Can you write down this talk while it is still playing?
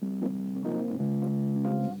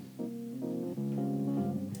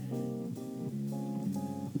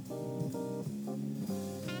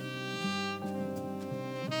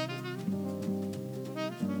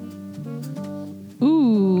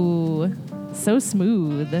So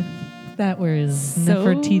smooth. That was So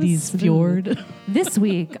Nefertiti's smooth. Fjord. This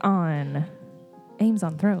week on Ames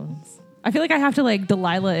on Thrones. I feel like I have to like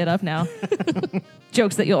Delilah it up now.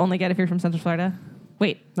 Jokes that you'll only get if you're from Central Florida.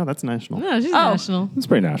 Wait, No, that's national. No, she's Oh. national. It's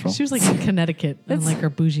pretty national. She was like in Connecticut on That's- like her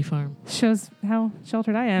bougie farm. shows how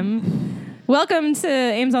sheltered I am. Welcome to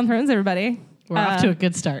Ames on Thrones, everybody. We're off to a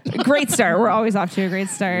good start. Great start. We're always off to a great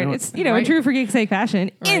start. know, It's, right. in true for Geek's Sake fashion.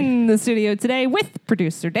 Right. In the studio today with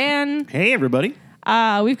producer Dan. Hey, everybody.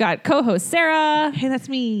 We've got co-host Sarah. Hey, that's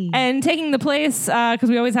me. And taking the place, because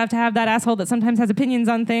we always have to have that asshole that sometimes has opinions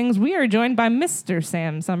on things, we are joined by Mr.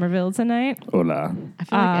 Sam Somerville tonight. Hola. I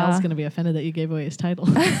feel like Al's going to be offended that you gave away his title.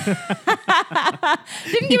 Didn't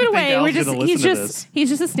give it away. Al's We're just gonna he's listen to just he's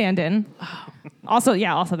just a stand-in. Also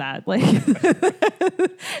that like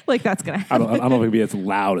like that's gonna I happen. don't know if it can be as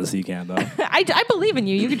loud as he can, though. I believe in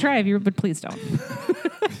you. You can try if you, but please don't.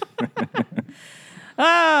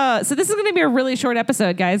 So this is going to be a really short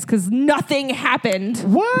episode, guys, because nothing happened.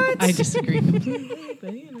 What? I disagree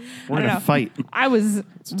completely. We're I don't going know. to fight. I was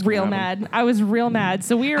real happen. mad. I was real mad.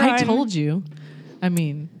 So we are. I told you. I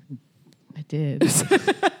mean, I did.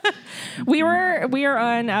 We are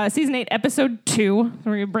on season 8, episode 2. So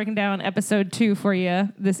we're breaking down episode 2 for you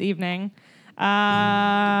this evening.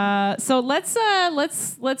 So let's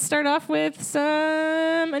start off with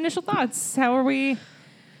some initial thoughts. How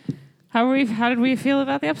did we feel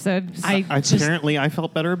about the episode? Apparently, I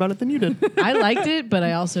felt better about it than you did. I liked it, but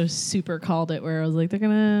I also super called it where I was like, they're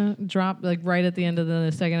going to drop, like right at the end of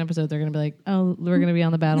the second episode, they're going to be like, oh, we're going to be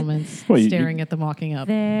on the battlements Well, staring at them walking up.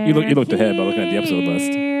 You looked ahead by looking at the episode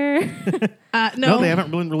list. No, they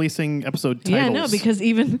haven't been releasing episode titles. Yeah, no, because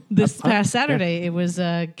even this past Saturday, it was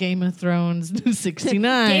Game of Thrones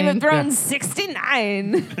 69. Game of Thrones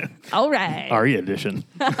 69. All right. Arya edition.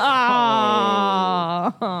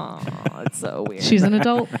 Oh, it's so weird. She's an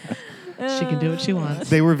adult. She can do what she wants.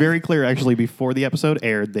 They were very clear, actually, before the episode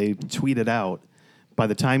aired. They tweeted out, by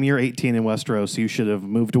the time you're 18 in Westeros, you should have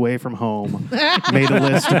moved away from home, made a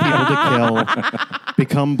list of people to kill,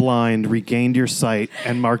 become blind, regained your sight,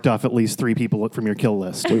 and marked off at least 3 people from your kill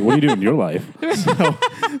list. What do you do in your life? So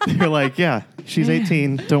they're like, yeah, she's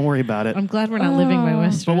 18. Don't worry about it. I'm glad we're not living by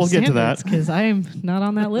Westeros But we'll get to that. because I am not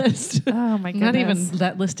on that list. Oh my goodness. Not even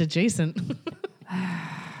that list adjacent.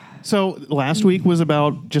 So last week was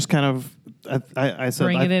about just kind of, I said,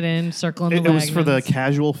 Bringing it in, circling it the was for the wagons.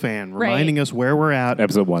 casual fan, Right. reminding us where we're at,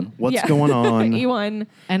 Episode 1. what's Yeah. going on, E1.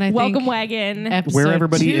 And I Welcome think wagon. Episode where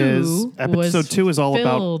everybody 2 is. was Episode 2 is all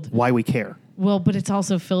filled- about why we care. Well, but it's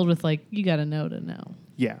also filled with like, you got to know to know.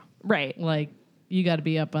 Yeah. Right. Like, you got to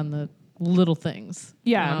be up on the little things.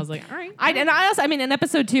 Yeah. And I was like, all right. And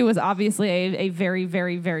episode 2 was obviously a very,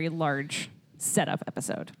 very, very large setup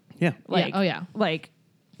episode. Yeah. Like, Oh, yeah. Like,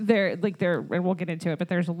 and we'll get into it, but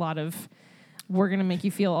there's a lot of, we're going to make you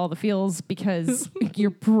feel all the feels because you're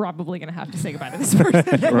probably going to have to say goodbye to this person.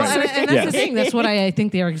 Well, and that's the Yes. thing. That's what I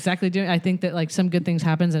think they are exactly doing. I think that like some good things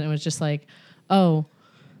happens, and it was just like, oh,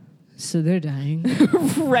 so they're dying.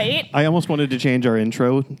 Right? I almost wanted to change our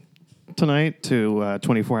intro tonight to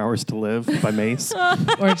 24 Hours to Live by Mace.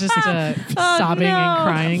 Or just sobbing no. and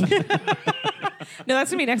crying. No, that's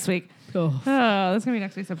going to be next week. Oh. Oh, that's gonna be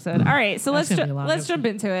next week's episode. All right, so That's let's gonna be a long let's jump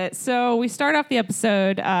into it. So we start off the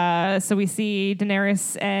episode. So we see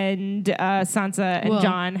Daenerys and Sansa and Well,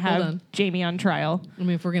 Jon hold have on. Jaime on trial. I mean,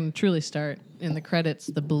 if we're going to truly start in the credits,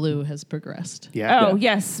 the blue has progressed. Yeah. Oh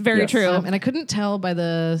yes, very Yes. true. And I couldn't tell by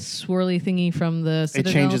the swirly thingy from the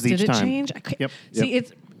Citadel. changes Did each it time. change? Yep. See,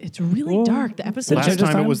 it's really dark. The episode. Did it Last change this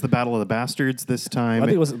time it time? was the Battle of the Bastards. This I time,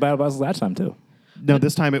 think it was Battle Battles last time, too. no,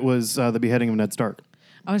 this time it was the beheading of Ned Stark.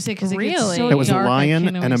 I would say because Really? it gets so It was dark, a I lion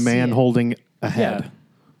can't and a always man see it. holding a head. Yeah.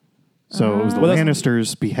 So it was the Well, that's-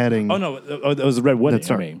 Lannisters beheading. Oh, no. It was a Red Wedding.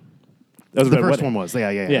 That's right. I mean. That was a The Red first Wedding. one was.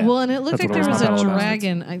 Yeah. Yeah. Well, and it looked That's like what there it was was. a Battle of the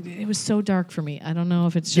dragon. It was so dark for me. I don't know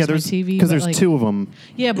if it's Yeah, just my there's TV. because but, there's like, 2 of them.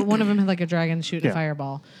 Yeah, but one of them had like a dragon shooting Yeah. a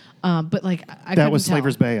fireball. But like I That couldn't was tell.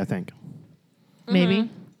 Slaver's Bay, I think.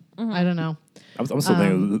 Maybe. I don't know. I'm still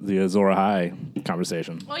thinking of the Azor High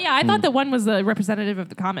conversation. Well, yeah, I thought that one was the representative of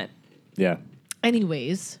the comet. Yeah.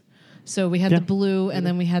 Anyways, so we had Yeah. the blue, and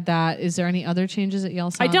then we had that. Is there any other changes that y'all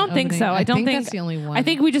saw? I don't in think opening? so. I don't think that's the only one. I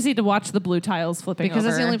think we just need to watch the blue tiles flipping because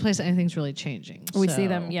that's the over. only place that anything's really changing. We so. see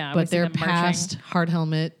them, yeah, we But see they're them marching. past hard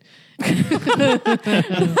helmet,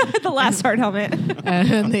 the last hard helmet.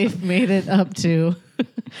 and they've made it up to.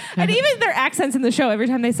 And even their accents in the show, every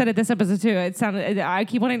time they said it this episode too, it sounded. I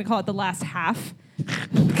keep wanting to call it the last half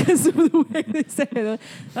because of the way they say it.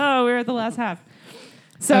 Oh, we're at the last half.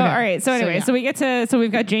 So Okay. all right. So anyway, yeah. so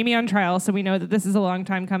we've got Jaime on trial. So we know that this is a long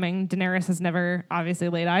time coming. Daenerys has never obviously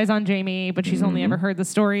laid eyes on Jaime, but she's only ever heard the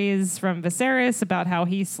stories from Viserys about how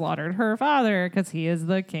he slaughtered her father because he is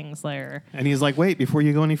the Kingslayer. And he's like, wait, before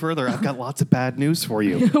you go any further, I've got lots of bad news for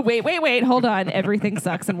you. wait, hold on. Everything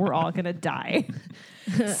sucks and we're all gonna die.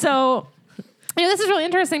 So this is really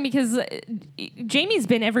interesting because Jaime's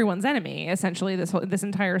been everyone's enemy essentially this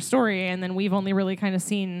entire story, and then we've only really kind of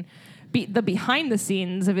seen the behind the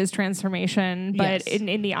scenes of his transformation. But Yes.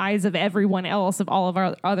 in the eyes of everyone else, of all of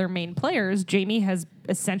our other main players, Jaime has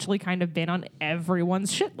essentially kind of been on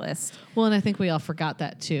everyone's shit list. Well, and I think we all forgot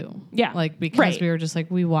that too. Yeah. Like, because Right. we were just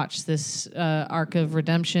like, we watched this arc of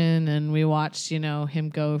redemption, and we watched, him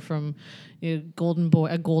go from a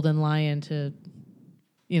golden lion to,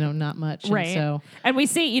 not much. Right. And so, And we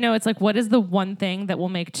see, it's like, what is the one thing that will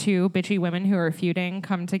make two bitchy women who are feuding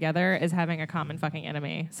come together is having a common fucking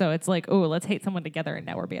enemy. So it's like, oh, let's hate someone together and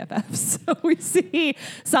now we're BFFs. So we see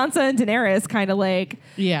Sansa and Daenerys kind of like,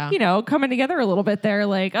 yeah. coming together a little bit there.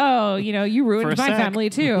 Like, oh, you For ruined a my sec. family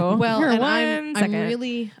too. Well, Here, and one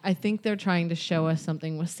second. I think they're trying to show us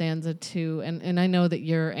something with Sansa too, and I know that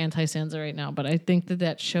you're anti-Sansa right now, but I think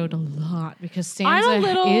that showed a lot because I'm a Sansa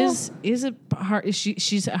little- is a hard,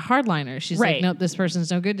 she's a hardliner. She's Right. like, nope, this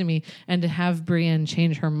person's no good to me, and to have Brienne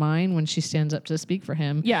change her mind when she stands up to speak for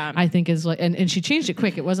him, Yeah. I think is like, and she changed it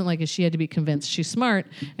quick. It wasn't like she had to be convinced. She's smart,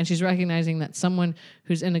 and she's recognizing that someone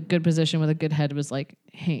who's in a good position with a good head was like,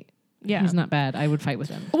 hey, Yeah. he's not bad. I would fight with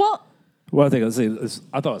him. Well, Well, I think I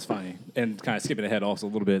thought it was funny, and kind of skipping ahead also a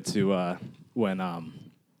little bit to when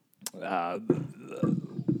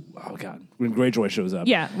when Greyjoy shows up.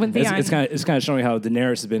 Yeah, when Theon- it's kind of showing how Daenerys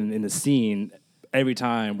has been in the scene every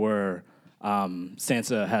time where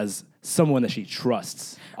Sansa has someone that she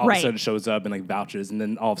trusts all of Right. a sudden shows up and like vouches, and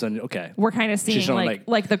then all of a sudden, okay, we're kind of She's seeing showing,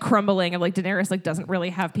 like the crumbling of like Daenerys like doesn't really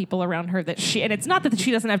have people around her that she, and it's not that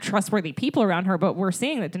she doesn't have trustworthy people around her, but we're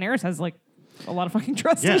seeing that Daenerys has like a lot of fucking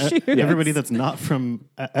trust issues. Everybody that's not from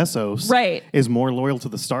Essos Right. is more loyal to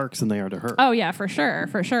the Starks than they are to her. Oh yeah, for sure.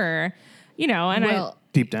 And Well,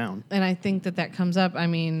 Deep down. and I think that comes up. I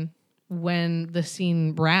mean, when the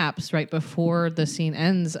scene wraps, right before the scene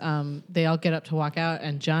ends, they all get up to walk out,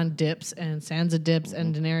 and Jon dips, and Sansa dips,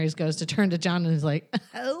 and Daenerys goes to turn to Jon and is like,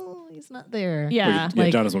 "Oh, he's not there." yeah.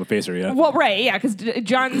 Like- John doesn't want to face her yet. Well, right, yeah, because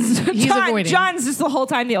John's avoiding. John's just the whole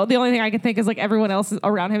time. The only thing I can think is like everyone else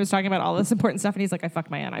around him is talking about all this important stuff, and he's like, I fucked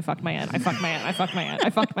my aunt, I fucked my aunt, I fucked my aunt, I fucked my aunt, I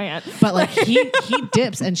fucked my aunt. But like he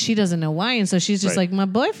dips, and she doesn't know why, and so she's just Right. like, "My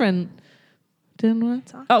boyfriend didn't want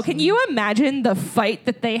to talk." Oh, can you imagine the fight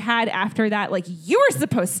that they had after that? Like, you were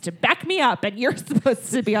supposed to back me up, and you're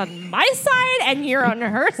supposed to be on my side, and you're on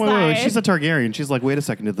her Wait, side. she's a Targaryen. She's like, wait a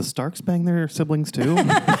second, did the Starks bang their siblings too? Do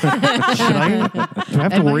I have to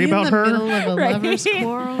Am I worry in about the her? middle of a Right. lovers'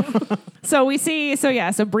 quarrel? So we see,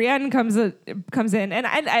 so Brienne comes in, and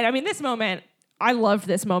I mean, this moment, I loved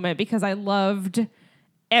this moment because I loved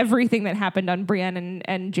everything that happened on Brienne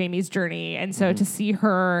and Jaime's journey, and so to see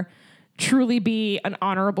her truly be an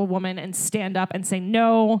honorable woman and stand up and say,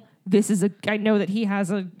 no, I know that he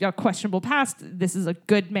has a questionable past. This is a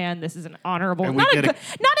good man. This is an honorable, And we not get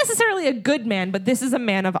not necessarily a good man, but this is a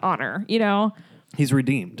man of honor, He's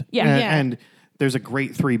redeemed. Yeah. And, Yeah. and there's a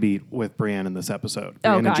great 3-beat with Brienne in this episode. Oh,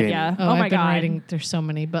 Brienne and God, Jaime. yeah. Oh, Oh, my I've been God. writing. There's so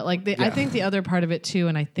many, but like I think the other part of it too,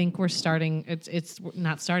 and I think we're starting. It's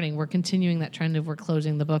not starting. We're continuing that trend of we're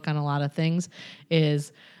closing the book on a lot of things.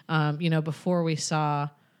 Is before we saw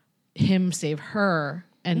him save her,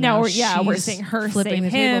 and No, now we're she's seeing her flipping save the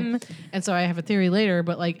table. him. And so I have a theory later,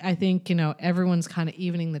 but like I think everyone's kind of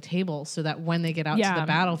evening the table so that when they get out to Yeah. the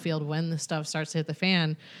battlefield, when the stuff starts to hit the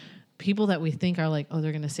fan, people that we think are like, oh,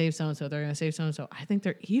 they're going to save so and so, they're going to save so and so. I think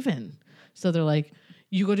they're even. So they're like,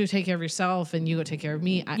 you go take care of yourself and you go take care of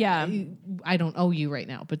me. I don't owe you right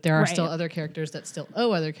now, but there are Right. still other characters that still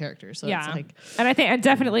owe other characters. So it's like, and I think, and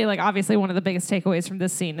definitely, like, obviously, one of the biggest takeaways from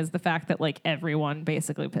this scene is the fact that like everyone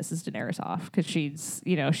basically pisses Daenerys off because she's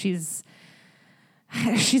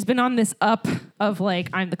been on this up of like,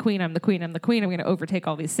 I'm the queen, I'm the queen, I'm the queen. I'm going to overtake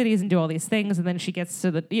all these cities and do all these things, and then she gets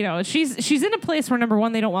to the she's in a place where number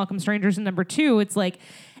one, they don't welcome strangers, and number two, it's like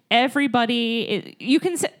everybody. You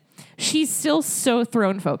can say. She's still so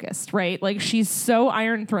throne focused, right? Like she's so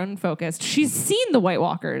Iron Throne focused. She's seen the White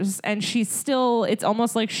Walkers and she's still, it's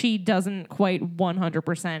almost like she doesn't quite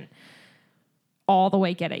 100% all the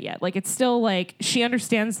way get it yet. Like it's still like she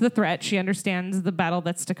understands the threat. She understands the battle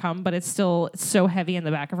that's to come, but it's still so heavy in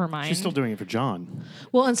the back of her mind. She's still doing it for John.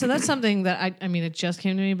 well, and so that's something that I mean, it just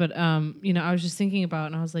came to me, but I was just thinking about,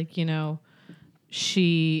 and I was like,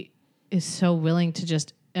 she is so willing to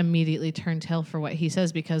just immediately turn tail for what he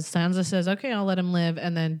says, because Sansa says, okay, I'll let him live.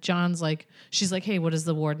 And then John's like, she's like, hey, what does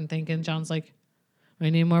the warden think? And John's like, we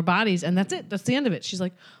need more bodies. And that's it. That's the end of it. She's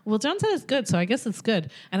like, well, John said it's good, so I guess it's good.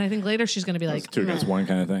 And I think later she's going to be like, Two against one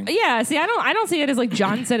kind of thing. Yeah, see, I don't see it as like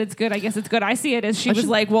John said it's good. I guess it's good. I see it as she was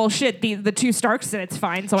like, well, shit, the two Starks said it's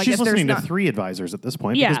fine. So I She's guess there's listening to not. 3 advisors at this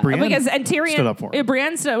point. Yeah, because Brienne and Tyrion stood up for him.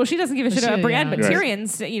 Brienne, well, she doesn't give a shit about She- Brienne, but yeah. Right.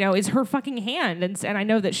 Tyrion's, is her fucking hand, and I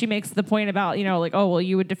know that she makes the point about, like, oh, well,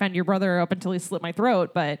 you would defend your brother up until he slit my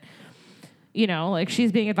throat, but. Like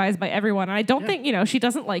she's being advised by everyone. And I don't think, she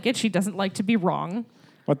doesn't like it. She doesn't like to be wrong.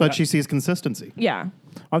 But she sees consistency. Yeah.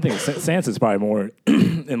 I think Sansa's probably more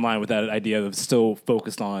in line with that idea of still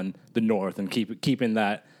focused on the North and keeping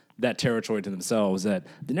that territory to themselves. That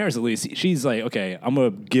Daenerys, at least, she's like, okay, I'm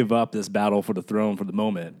going to give up this battle for the throne for the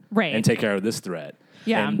moment, Right. and take care of this threat.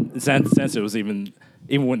 Yeah. And Sansa was even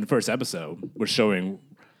when the first episode was showing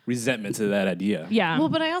resentment to that idea. Yeah. well,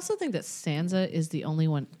 but I also think that Sansa is the only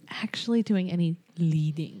one actually doing any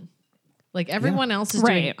leading. Like everyone else is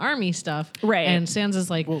doing Right. army stuff. Right. And Sansa's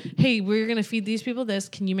like, hey, we're going to feed these people this.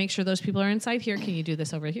 Can you make sure those people are inside here? Can you do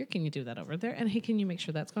this over here? Can you do that over there? And hey, can you make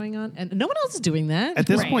sure that's going on? And no one else is doing that. At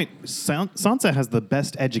this Right. point, Sansa has the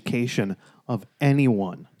best education of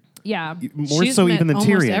anyone. yeah. More She's so met even than almost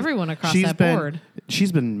Tyrion. everyone across that board.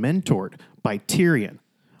 She's been mentored by Tyrion,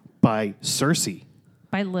 by Cersei,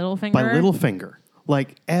 By Littlefinger. by Littlefinger.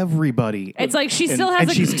 Like everybody. It's like she still has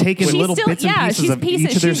and a, she's taken she's little still, bits and pieces she's of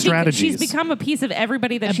each of their strategies. She's become a piece of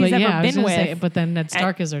everybody that But she's yeah, I ever was been gonna with. say, but then Ned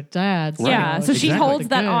Stark is her dad. Yeah, so she Exactly. holds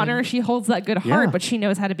that Good. honor, she holds that good heart, Yeah. but she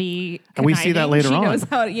knows how to be And we see that conniving. later she on. knows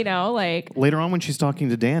how, like, Later on when she's talking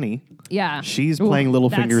to Dany, yeah. she's Ooh, playing that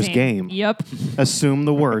Littlefinger's scene. game. Yep. Assume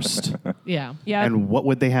the worst. Yeah. Yeah. And what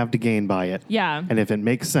would they have to gain by it? Yeah. And if it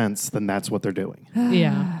makes sense, then that's what they're doing.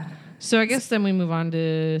 Yeah. So I guess then we move on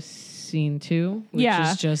to scene 2, which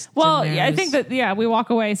yeah. is just well, yeah, I Daenerys. think that we walk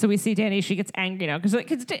away, so we see Dany. She gets angry, because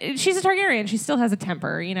she's a Targaryen. She still has a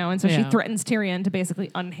temper, and so she Yeah. threatens Tyrion to basically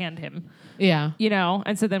unhand him, Yeah.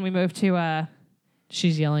 and so then we move to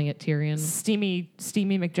She's yelling at Tyrion. steamy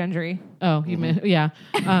McGendry. Oh, you meant, yeah.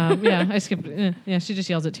 I skipped. Yeah, she just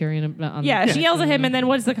yells at Tyrion. On Yeah, the she yells at him, and then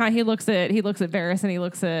what's the he looks at Varys and he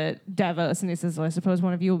looks at Davos and he says, "Well, I suppose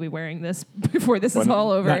one of you will be wearing this before this is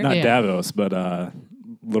all over." Not Yeah. Davos, but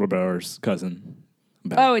Littlebear's cousin.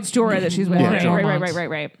 Oh, it's Jorah that she's with. Yeah, Right, Jorah.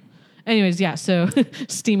 right. Anyways, yeah. So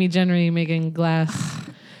steamy Gendry making glass.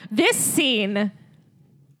 This scene,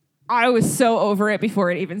 I was so over it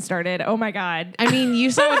before it even started. Oh my god. I mean, you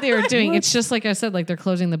saw what they were doing. It's just like I said, like they're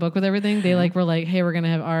closing the book with everything. They were like, hey, we're gonna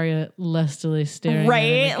have Arya lustily staring. Right,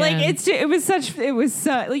 at him like again. it was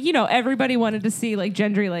like everybody wanted to see like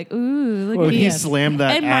Gendry like ooh look When at he me. slammed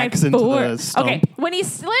that And my axe into board. the stump. Okay, when he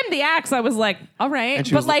slammed the axe, I was like, all right, And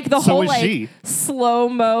she but was like the so whole was like she. slow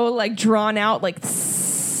mo like drawn out like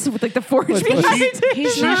with like the forge behind it.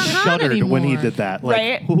 He's She not hot shuddered when he anymore. did that. Like,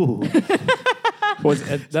 Right. ooh.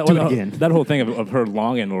 That again. That whole thing of her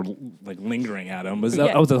longing or like lingering at him was Yeah.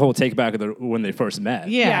 that was the whole take back of when they first met.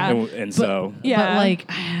 Yeah. and so Yeah. But like,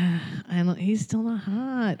 I don't, he's still not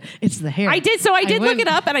hot. It's the hair. I did look went- it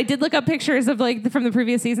up, and I did look up pictures of like from the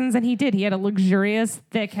previous seasons, and he had a luxurious,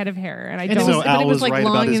 thick head of hair, and I And don't. it So was, Al but it was was like right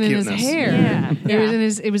about long his and in his cuteness. hair. Yeah.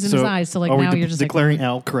 It was in his eyes. So like are we now you're just declaring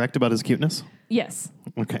Al correct about his cuteness? Yes,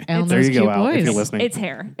 Okay. Al There knows you go, cute Al, if boys. you're listening. it's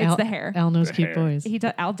hair. It's the hair. Al knows The cute hair. boys.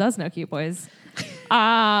 Al does know cute boys.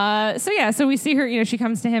 So we see her, she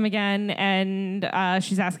comes to him again and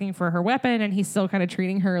she's asking for her weapon and he's still kind of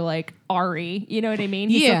treating her like Ari, you know what I mean?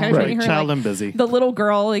 He's still Yeah. kind of Right. treating her Child like and busy. the little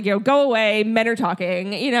girl, like, go away, men are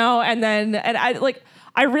talking, and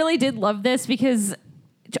I really did love this because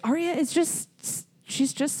Arya is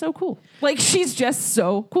she's just so cool. Like, she's just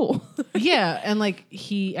so cool. Yeah, and like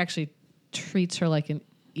he actually treats her like an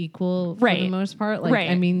equal for the Right. most part. Like, Right.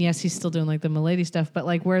 I mean, yes, he's still doing like the milady stuff, but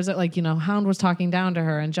like, where's it? Like, Hound was talking down to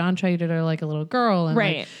her, and John treated her like a little girl, and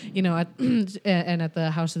Right. like, and at the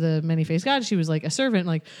house of the many-faced God, she was like a servant,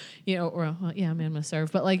 like, or well, yeah, a man must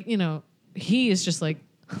serve, but like, he is just like.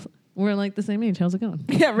 We're like the same age. How's it going?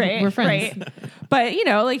 Yeah, right. We're friends. Right. But,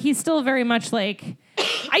 he's still very much like,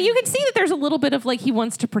 you can see that there's a little bit of like, he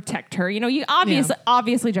wants to protect her.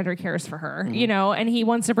 Obviously Gendry cares for her, and he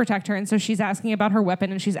wants to protect her. And so she's asking about her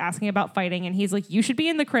weapon and she's asking about fighting. And he's like, you should be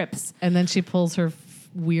in the crypts. And then she pulls her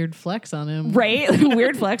weird flex on him. Right?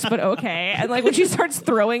 Weird flex, but okay. And like when she starts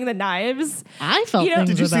throwing the knives. I felt things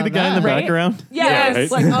Did you see about the guy in the that. Right? background?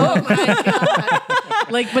 Yes. right. Like, Oh my god!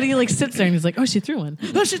 Like, but he like sits there and he's like, "Oh, she threw one.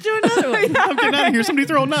 Oh, she threw another one. I'm getting out of here. Somebody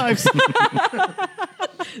throw knives.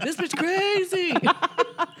 This bitch crazy."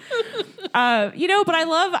 But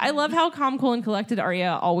I love how calm, cool, and collected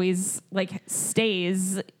Arya always like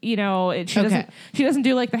stays. She doesn't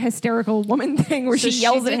do like the hysterical woman thing where So she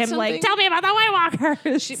yells she at did him like, something- "Tell me about the White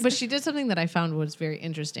Walkers." But she did something that I found was very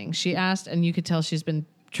interesting. She asked, and you could tell she's been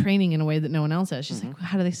training in a way that no one else has. She's like,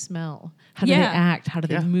 how do they smell? How do they Yeah. act? How do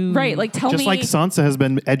they Yeah. move? Right, like tell Just me. like Sansa has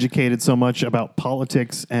been educated so much about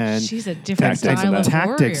politics and she's a different Tactics style and of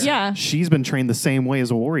tactics. warrior. Yeah. She's been trained the same way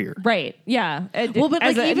as a warrior. Right. Yeah. Well, but,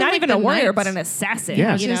 As like, even, not like, even the a warrior, knights- but an assassin.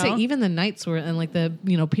 Yeah. I was you gonna know? say even the knights were and like the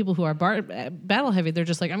people who are battle heavy, they're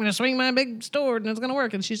just like, I'm gonna swing my big sword and it's gonna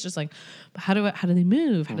work. And she's just like, but how do they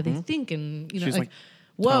move? How do they think? And She's like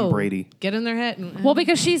whoa, Tom Brady. get in their head. And, Well,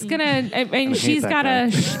 because she's gonna. I mean, hate she's that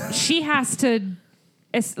gotta. She has to.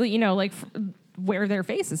 Wear their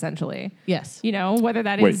face essentially. yes, Whether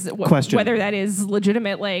that Wait, is question. whether that is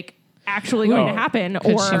legitimate, like actually going to Oh. happen,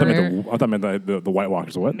 Could or she I thought wear- meant the White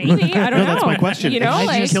Walkers. What? maybe I don't know. No, that's my question. If she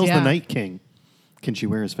like, kills yeah. the Night King, can she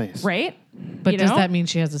wear his face? right, but you does know? that mean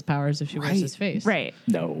she has his powers if she wears Right. his face? right?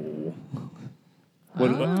 No.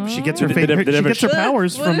 What, She gets her Did- fa- did- did she ever- gets her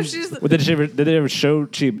powers What from. if she's Well, did they ever show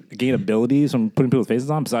she gain abilities from putting people's faces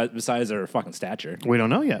on besides her fucking stature? We don't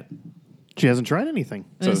know yet. She hasn't tried anything.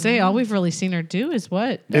 I was gonna say all we've really seen her do is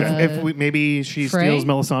what? Maybe she Frey? steals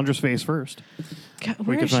Melisandre's face first. God, we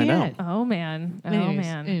where could is she find at? Oh man, oh Anyways,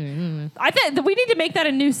 man. anyway. I think that we need to make that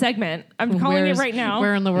a new segment. I'm calling it right now.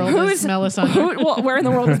 Where in the world is Melisandre? Where in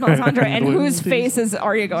the world is Melisandre, and whose face is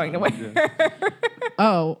Arya going to wear?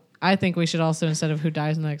 Oh, I think we should also, instead of who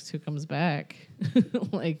dies next, who comes back.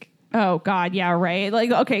 Like, Oh God, yeah, right.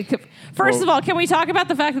 Like, okay. First of all, can we talk about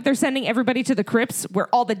the fact that they're sending everybody to the crypts where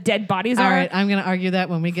all the dead bodies all are? right, I'm going to argue that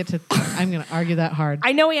when we get to. I'm going to argue that hard.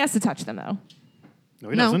 I know he has to touch them though. No,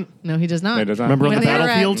 he doesn't. No, he does not. No, he does not. Remember on When the they were at-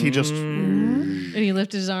 battlefield, he just. And he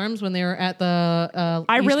lifted his arms when they were at the.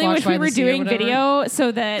 I really Eastwatch wish by we the were sea or doing whatever. video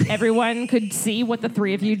so that everyone could see what the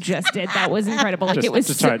three of you just did. That was incredible. Like it was.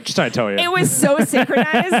 Just try to tell you. It was so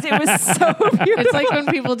synchronized. It was so beautiful. It's like when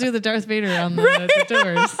people do the Darth Vader on the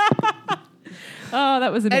doors. Oh,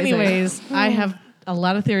 that was amazing. Anyways, I have a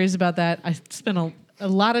lot of theories about that. I spent a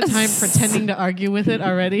lot of time pretending to argue with it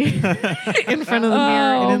already in front of the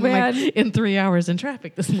mirror Oh, and man. in 3 hours in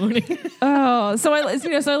traffic this morning. Oh, so I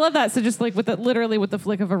love that. So just like literally with the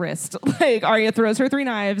flick of a wrist, like Arya throws her 3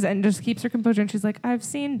 knives and just keeps her composure, and she's like, "I've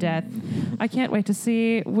seen death. I can't wait to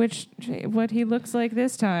see what he looks like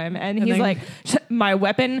this time." And he's then- like, "My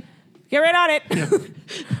weapon, get right on it.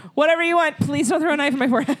 Whatever you want. Please don't throw a knife in my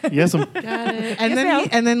forehead." Yes, And ma'am.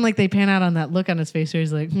 then like they pan out on that look on his face where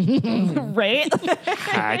he's like, Right?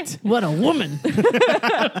 hacked. "What a woman!"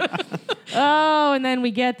 Oh, and then we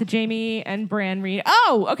get the Jamie and Bran read.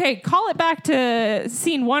 Oh, okay. Call it back to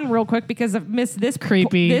scene 1 real quick because I've missed this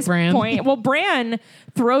Creepy this Bran. point. Well, Bran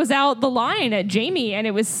throws out the line at Jamie, and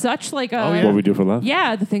it was such like a yeah. What we do for love?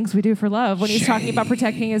 yeah, the things we do for love when he's talking about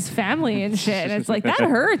protecting his family and shit. And it's like that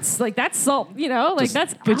hurts. Like that's salt, like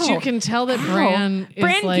that's. But you ow. can tell that Ow. Bran is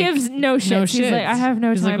Bran like, gives no shits. He's like, I have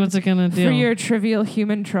no He's time like, what's it gonna do? for your trivial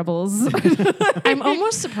human troubles. I'm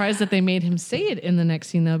almost surprised that they made him say it in the next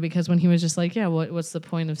scene though, because when he was just like, "Yeah, what's the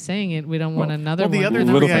point of saying it? We don't want another Well, the one." other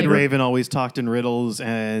Littlefinger. three-eyed Raven always talked in riddles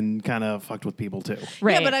and kind of fucked with people too.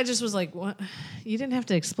 Right. Yeah, but I just was like, "What? You didn't have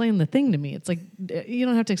to explain the thing to me. It's like you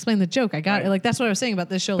don't have to explain the joke. I got it. Like that's what I was saying about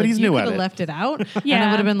this show. But like, he's you new could at have it. left it out, and Yeah.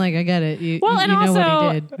 I would have been like, I get it. You, Well, you and know also,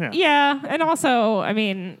 what he did. yeah, and also, I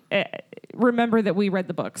mean, remember that we read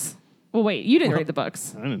the books. Well, wait, you didn't read the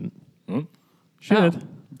books. I didn't. She did.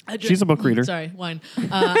 She's a book reader. Sorry, wine.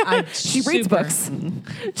 She reads books.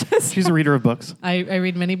 Just She's a reader of books. I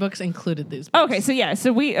read many books, included these. Books. okay, so yeah,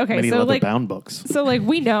 so we Many so like leather-bound books. so like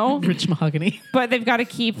we know, Rich mahogany. but they've got to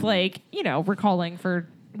keep like recalling for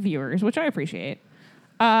viewers, which I appreciate.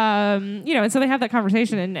 And so they have that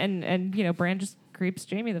conversation, and Bran just creeps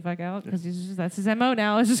Jamie the fuck out because that's his MO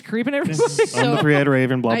now. Is just creeping everybody. I'm the three-eyed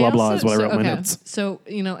Raven, blah, blah, blah is what I wrote in my notes. So,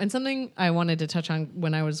 and something I wanted to touch on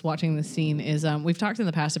when I was watching this scene is we've talked in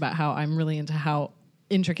the past about how I'm really into how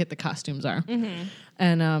intricate the costumes are. Mm-hmm.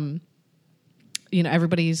 And,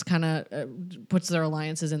 everybody's kind of puts their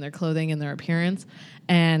alliances in their clothing and their appearance.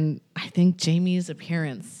 And I think Jamie's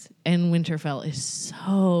appearance in Winterfell is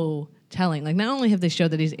so telling. Like, not only have they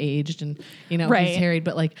showed that he's aged and, Right. he's harried,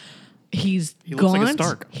 but like, he looks gaunt. like a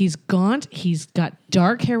Stark. He's gaunt. He's got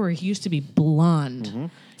dark hair where he used to be blonde. Mm-hmm.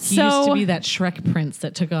 He So- used to be that Shrek prince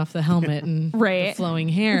that took off the helmet and Right. the flowing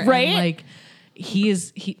hair. Right. And like he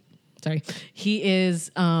is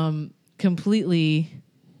completely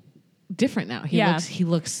different now. Yeah. He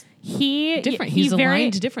looks He different. he He's very-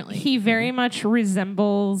 aligned differently. He very much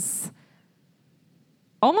resembles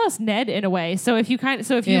almost Ned in a way. So if you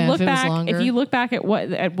Yeah, look if it was back, longer. if you look back at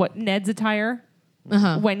what Ned's attire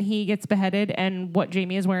when he gets beheaded and what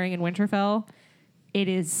Jaime is wearing in Winterfell, it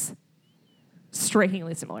is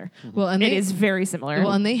strikingly similar. Well, and it is very similar.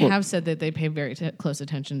 Well, and they have said that they pay very close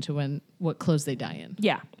attention to what clothes they die in.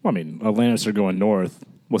 yeah. Well, I mean, a Lannister going north.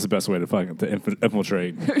 What's the best way to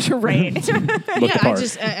infiltrate? Right. Look the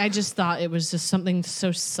part. I just thought it was just something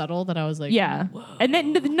so subtle that I was like, Yeah. whoa. And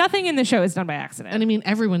then nothing in the show is done by accident. And I mean,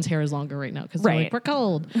 everyone's hair is longer right now because Right. like, we're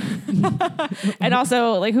cold. And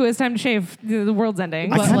also, like, who has time to shave? The world's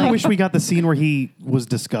ending. I But, kind of like- wish we got the scene where he was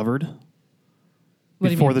discovered What do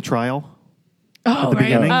you before mean? the trial. Oh, the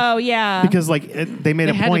beginning. Oh, yeah. Because they made They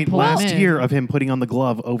a had to point pull him last in. year of him putting on the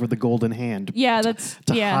glove over the golden hand yeah, that's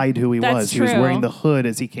to yeah, hide who he that's was. True. He was wearing the hood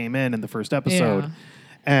as he came in the first episode. Yeah.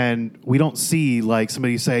 And we don't see like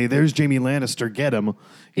somebody say, "There's Jaime Lannister, get him."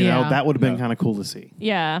 You know, Yeah. that would have been Yeah. kind of cool to see.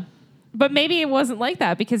 Yeah. But maybe it wasn't like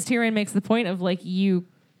that because Tyrion makes the point of like, you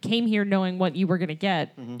came here knowing what you were going to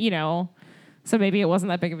get, you know? So maybe it wasn't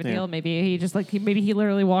that big of a deal. Yeah. Maybe he just like, maybe he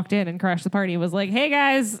literally walked in and crashed the party. Was like, hey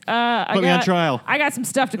guys, Put me on trial. I got some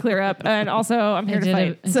stuff to clear up. And also I'm here to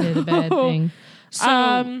fight. I did a bad thing.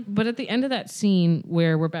 So, but at the end of that scene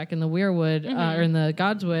where we're back in the Weirwood or in the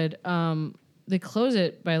Godswood, they close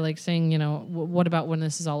it by like saying, you know, what about when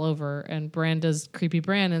this is all over? And Bran does creepy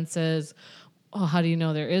Bran and says, "Oh, how do you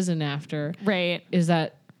know there is an after?" Right. Is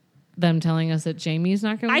that them telling us that Jaime's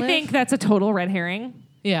not going to I live? think that's a total red herring.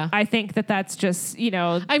 yeah. I think that's just, you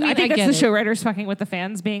know, I mean, I think I that's get the it. show writers fucking with the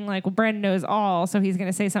fans being like, well, Bran knows all, so he's going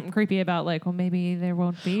to say something creepy about like, well, maybe there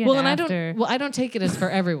won't be an Well, and after. I don't take it as for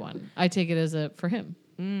everyone. I take it as for him.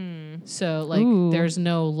 So like, Ooh. there's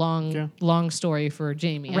no Yeah. long story for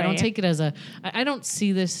Jaime. I don't Right. take it as I don't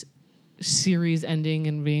see this series ending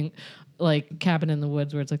and being like Cabin in the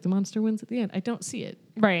Woods where it's like the monster wins at the end. I don't see it.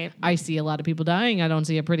 Right. I see a lot of people dying. I don't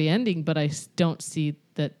see a pretty ending, but I don't see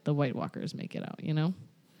that the White Walkers make it out. You know.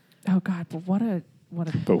 Oh God, but what if?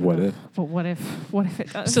 But what if? But what if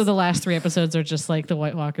it does? So the last 3 episodes are just like the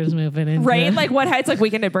White Walkers moving in. right, like what? It's like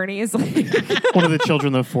Weekend at Bernie's. Like, One of the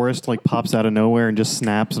children in the forest like pops out of nowhere and just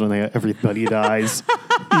snaps, and everybody dies.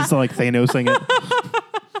 He's like Thanosing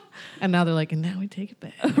it. And now they're like, and now we take it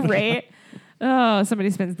back. right. Oh,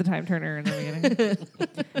 somebody spins the time turner in the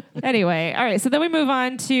beginning. Anyway, all right. So then we move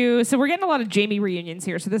on to. So we're getting a lot of Jaime reunions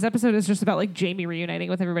here. So this episode is just about like Jaime reuniting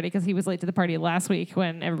with everybody because he was late to the party last week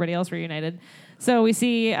when everybody else reunited. So we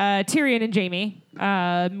see Tyrion and Jaime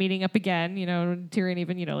meeting up again. You know, Tyrion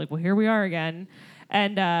even like, well, here we are again,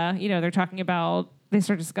 and they're talking about. They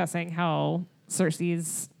start discussing how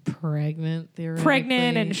Cersei's Pregnant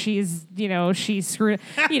and she's she's screwed.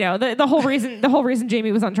 The whole reason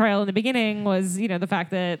Jaime was on trial in the beginning was the fact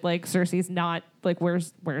that like Cersei's not like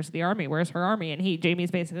where's the army, where's her army, and Jaime's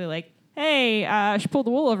basically like, hey, she pulled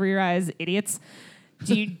the wool over your eyes, idiots.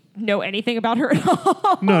 Do you know anything about her at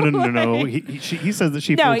all? No. He says that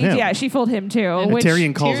she fooled him. Yeah, she fooled him too. And which,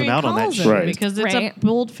 Tyrion calls him out on that calls shit. him Right. because it's Right. a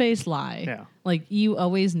bold-faced lie. Yeah. Like you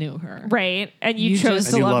always knew her. right, and You you chose just-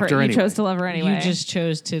 to And you love loved her. her You anyway. chose to love her anyway. You just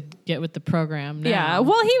chose to get with the program. Now. yeah.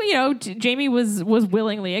 Well, Jaime was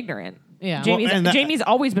willingly ignorant. Yeah. Jaime's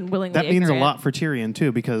always been willingly That means ignorant. a lot for Tyrion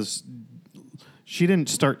too, because she didn't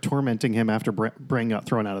start tormenting him after Bran got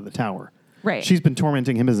thrown out of the tower. Right. She's been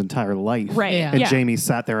tormenting him his entire life. Right. Yeah. And yeah. Jaime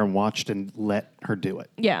sat there and watched and let her do it.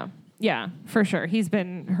 Yeah, for sure. He's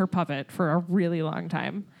been her puppet for a really long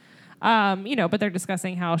time. But they're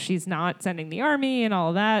discussing how she's not sending the army and all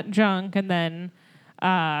of that junk. And then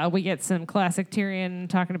we get some classic Tyrion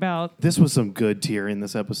talking about This was some good Tyrion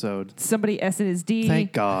this episode. somebody S in his D.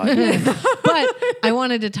 Thank God. But I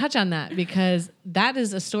wanted to touch on that because that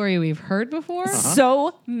is a story we've heard before.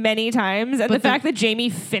 So many times. And the fact that Jaime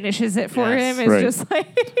finishes it for Yes. him is Right. just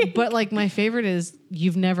like... But like my favorite is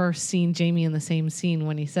you've never seen Jaime in the same scene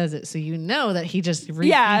when he says it, so you know that he just repeats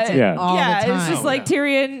it Yeah. all the time. it's just like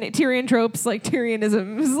Tyrion tropes, like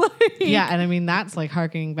Tyrionisms. Like, yeah, and I mean that's like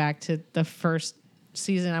harkening back to the first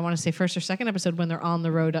season. I want to say first or second episode when they're on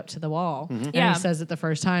the road up to the wall, and Yeah. he says it the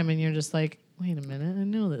first time, and you're just like, wait a minute, I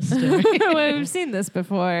know this story. We've seen this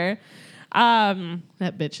before.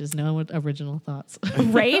 That bitch has no original thoughts.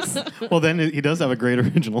 Right? Well, then he does have a great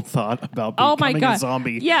original thought about Oh my becoming god! a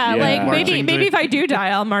zombie. Yeah, Yeah. like Marching maybe to- if I do die,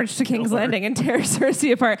 I'll march to King's Landing and tear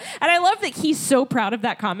Cersei apart. And I love that he's so proud of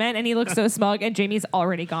that comment, and he looks so smug. And Jaime's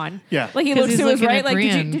already gone. Yeah. like he 'Cause looks he's to his looking right. at Like,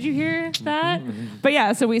 Brienne. did you hear that? But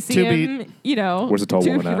yeah, so we see To him. Where's the tall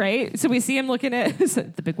woman at? Right. So we see him looking at is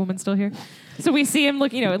the big woman still here. So we see him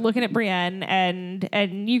looking at Brienne, and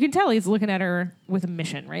you can tell he's looking at her with a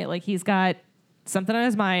mission, right? Like he's got something on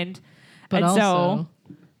his mind. But and also,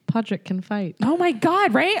 Podrick can fight. Oh my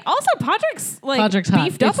God! Right. Also, Podrick's Podrick's hot.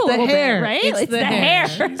 beefed up It's a the little hair. bit, right? It's the hair.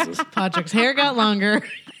 Jesus. Podrick's hair got longer.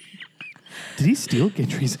 Did he steal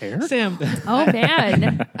Gendry's hair? Sam. Oh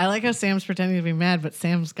man. I like how Sam's pretending to be mad, but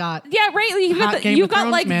Sam's got Yeah, right. You've Hot got, Game you've of got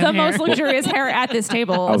Thrones like man the hair. most luxurious hair at this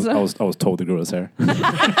table. I so- was told to grow his hair.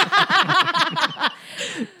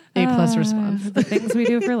 A+ response. The things we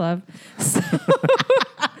do for love.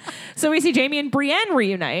 So we see Jamie and Brienne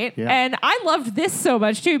reunite, Yeah. and I loved this so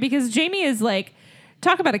much too because Jamie is like,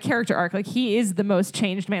 talk about a character arc. Like he is the most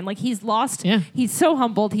changed man. Like he's lost. Yeah. He's so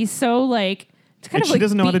humbled. He's so like. Kind And of she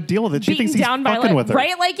doesn't know how to deal with it. She beaten thinks he's down by, fucking like, with her.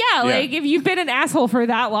 right? Like like if you've been an asshole for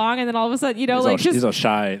that long, and then all of a sudden, He's just all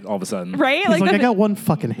shy all of a sudden. right, He's like, the- I got one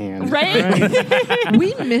fucking hand. right.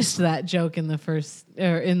 We missed that joke in the first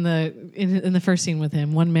in the first scene with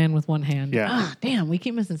him. One man with one hand. Yeah. Ah, damn, we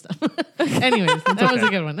keep missing stuff. Anyways, that was a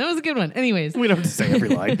good one. That was a good one. Anyways, We don't have to say every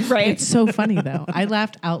line. Right. it's so funny though. I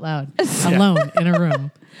laughed out loud alone in a room.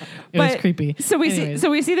 It was creepy. So Anyways.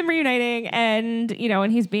 we see them reuniting, and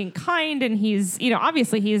and he's being kind, and he's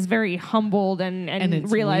obviously he is very humbled and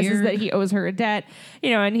it's realizes weird. that he owes her a debt,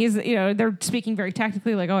 and he's they're speaking very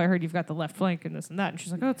tactically, like, oh, I heard you've got the left flank and this and that, and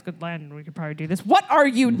she's like, oh, it's good land, and we could probably do this. What are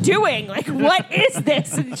you doing? Like, what is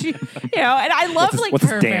this? And she, and I love What's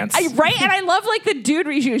this dance? right, and I love like the dude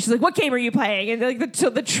reaction. She's like, what game are you playing? And like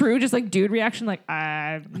the true just like dude reaction, like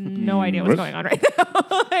I have no idea what's going on right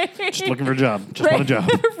now. Just looking for a job. Just want a job.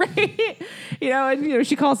 Right. And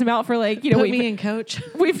she calls him out for like, Put me in, coach.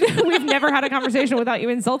 we've never had a conversation without you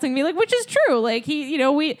insulting me, like, which is true. Like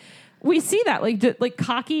we see that like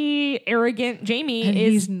cocky, arrogant Jamie And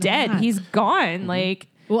is he's dead. not. He's gone. Like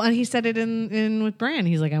Well, and he said it in with Bran.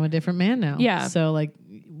 He's like, I'm a different man now. Yeah. So like,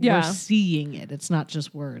 Yeah. we're seeing it. It's not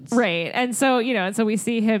just words. right. And so we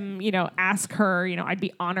see him, ask her, I'd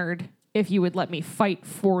be honored if you would let me fight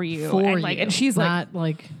for you. For and, you. like, and she's like, not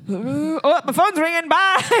like, oh, my phone's ringing. Bye.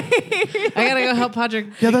 I gotta go help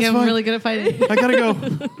Podrick. Yeah, that's I'm fine. really good at fighting. I gotta go.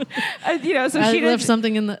 So I she left does.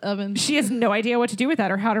 something in the oven. She has no idea what to do with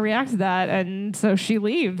that or how to react to that, and so she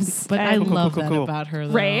leaves. But I And- love cool, that cool. about her,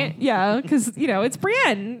 though. right, yeah, because it's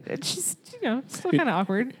Brienne. She's still kind of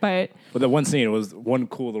awkward, but But that one scene, it was one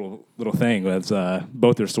cool little thing. Was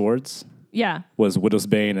both their swords yeah. was Widow's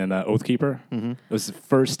Bane and Oathkeeper. It was the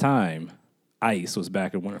first time Ice was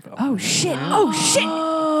back in Winterfell. Oh shit! Oh shit!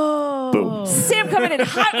 Boom. Sam coming in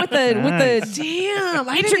hot with the Damn,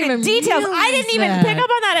 I didn't intricate even details. I didn't even pick up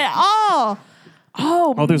on that at all.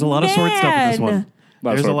 Oh, There's a lot of sword stuff in this man. one.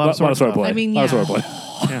 There's a lot of sword stuff. play. I mean, lot of yeah. sword play.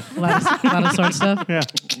 A lot of sword stuff. Yeah.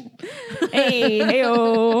 Hey,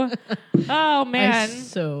 oh man.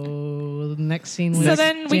 So the next scene was So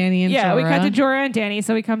then Dany and Jorah. we cut to Jorah and Dany.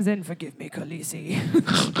 So he comes in. Forgive me, Khaleesi.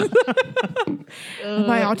 Am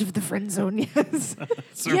I out of the friend zone? Yes.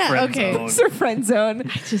 Sir Yeah, Friend okay. Zone. Sir friend zone.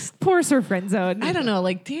 just Poor Sir friend zone. I don't know,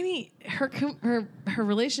 like Dany, her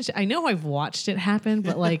relationship. I know I've watched it happen,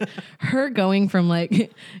 but like her going from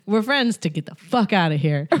like we're friends to get the fuck out of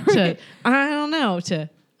here to I don't know to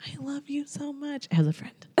I love you so much as a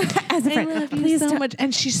friend. As a I friend, love you please so don't- much,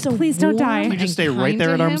 and she's so please don't die. warm You just and stay right kind there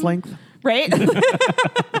to at arm's him. length. right?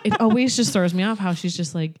 It always just throws me off how she's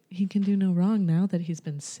just like he can do no wrong now that he's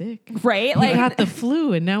been sick. right? He Like got the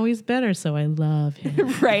flu and now he's better, so I love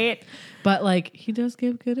him. right. But like he does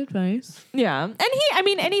give good advice. Yeah. And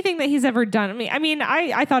anything that he's ever done.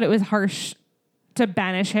 I thought it was harsh to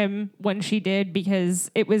banish him when she did,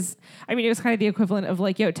 because it was kind of the equivalent of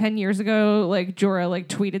like, 10 years ago, like Jorah like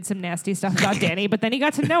tweeted some nasty stuff about Dany, but then he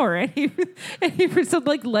got to know her and he so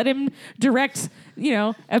like let him direct,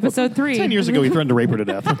 episode 3. 10 years ago, he threatened to rape her to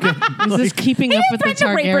death. Okay. Is this keeping up with the Threatened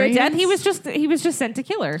to rape her to Targaryens? death. He was just sent to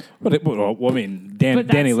kill her. But I mean, But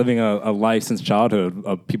that's- Dany living a life since childhood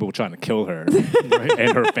of people trying to kill her,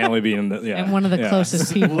 and her family being and one of the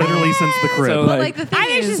closest people. Literally since the crib. So, But like the thing I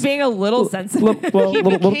think is, she's being a little sensitive. Well, he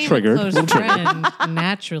little became triggered. a close friend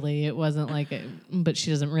naturally. It wasn't like, but she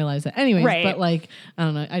doesn't realize that. Anyways, Right. but like, I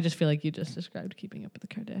don't know. I just feel like you just described keeping up with the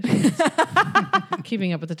Kardashians,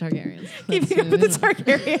 keeping up with the Targaryens. Keeping up with the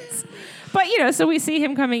Targaryens. But so we see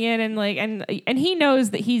him coming in and like and he knows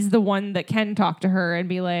that he's the one that can talk to her and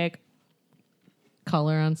be like, Call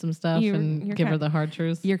her on some stuff You're and give her the hard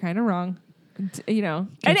truth. you're kind of wrong. And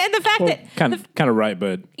the fact that kind of right,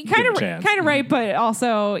 but give him a chance. kind of right, but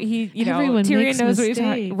also he Everyone Tyrion makes knows what he's mistakes.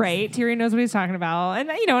 talking right. Tyrion knows what he's talking about, and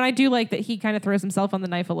and I do like that he kind of throws himself on the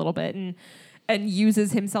knife a little bit and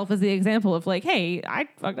uses himself as the example of like, hey, I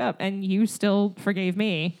fucked up and you still forgave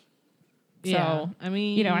me. Yeah, So I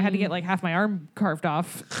mean, I had to get like half my arm carved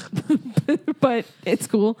off, but it's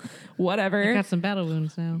cool. Whatever. I got some battle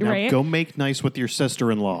wounds now. Now Right. go make nice with your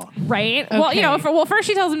sister-in-law. Right. Well, Okay. first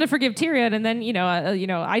she tells him to forgive Tyrion, and then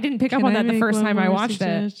I didn't pick up Can on I that the make first one time I more watched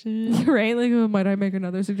it. suggestion? Right. Like, might I make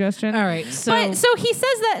another suggestion? All right, so But so he says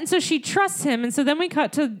that, and so she trusts him, and so then we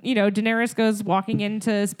cut to Daenerys goes walking in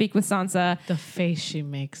to speak with Sansa. the face she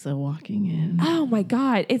makes though walking in. Oh my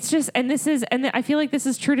God! It's just, and I feel like this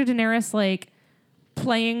is true to Daenerys, like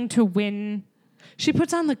playing to win. She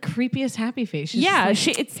puts on the creepiest happy face. She's Yeah,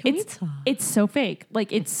 just like, "Can we talk?" it's so fake.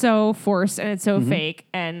 Like it's so forced and it's so fake.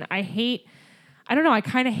 And I don't know. I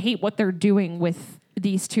kind of hate what they're doing with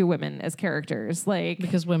these two women as characters. Like,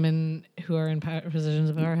 because women who are in positions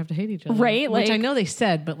of power have to hate each other, Right, Which I like- know they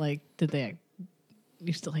said, but like, did they?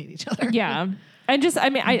 You still hate each other? yeah. And just,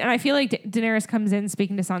 I feel like Daenerys comes in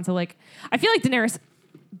speaking to Sansa. Like, I feel like Daenerys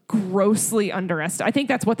grossly underestimates. I think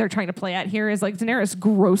that's what they're trying to play at here is like Daenerys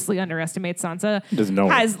grossly underestimates Sansa. Doesn't know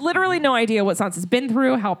Has literally no idea what Sansa's been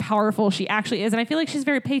through, how powerful she actually is. And I feel like she's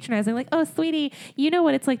very patronizing. Like, oh, sweetie, you know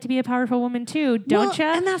what it's like to be a powerful woman too, don't Well, you?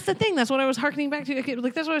 And that's the thing. That's what I was hearkening back to. Okay,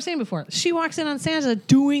 like that's what I was saying before. She walks in on Sansa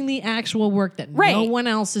doing the actual work that no Right. one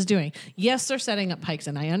else is doing. Yes, they're setting up pikes,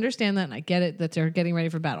 and I understand that, and I get it that they're getting ready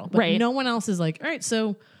for battle. But Right. no one else is like, all right,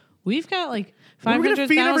 so we've got like We're gonna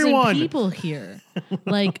feed 500,000 everyone." people here.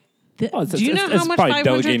 Like, Oh, do you know it's how much probably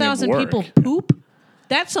delegating 500,000 work. people poop?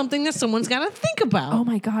 That's something that someone's got to think about. oh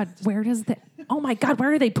my God, where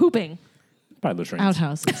are they pooping? By latrines.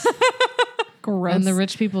 Outhouses. Gross. And the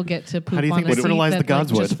rich people get to poop do you on think a they seat fertilize that, the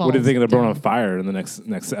gods like, would? just What do you falls think they're burning down. on fire in the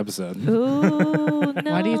next episode? Ooh,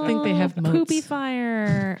 no. Why do you think they have moats? poopy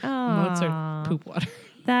fire? Oh, Moats are poop water.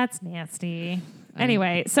 That's nasty.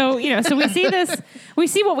 Anyway, so so we see this. We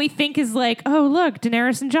see what we think is like. Oh, look,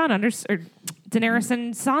 Daenerys and Daenerys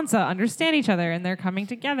and Sansa understand each other, and they're coming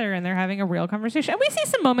together, and they're having a real conversation. And we see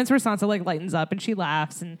some moments where Sansa like lightens up, and she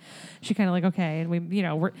laughs, and she kind of like okay,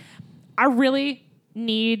 and I really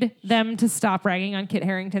need them to stop ragging on Kit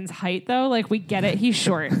Harington's height, though. Like we get it, he's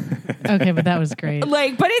short. Okay, but that was great.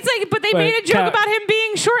 Like, but it's like, but they made a joke Cal- about him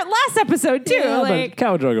being short last episode too. Yeah, like, but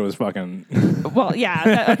Khal Drogo was fucking. well,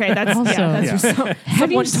 yeah, that's Also, that's Yeah. just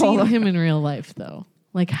Have you someone told seen him. him in real life though?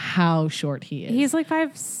 Like how short he is. He's like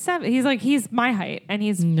 5'7". He's my height, and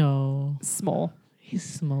he's no, small. he's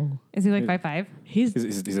small. Is he like 5'5"? He's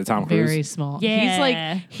He's a Tom Cruise. very small.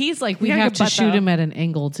 Yeah. He's like He's we got a have good to butt, shoot though. him at an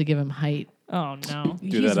angle to give him height. Oh no.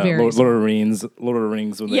 Do He's that very Lord small. of the Rings. Lord of the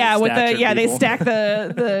Rings. When Yeah, they with the stature they people. stack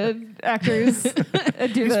the actors. Do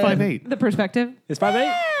He's 5'8". the perspective. He's 5'8".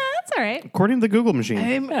 Yeah, that's all right. According to the Google machine.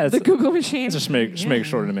 Yeah, The Google machine. It's just make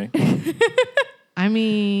shorter to me. I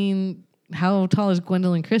mean, how tall is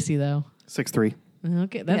Gwendolyn Christie though? 6'3".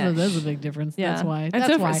 Okay, that's a big difference. Yeah. That's why. And That's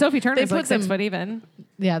Sophie, why Sophie They Turner's put like 6 them- foot even.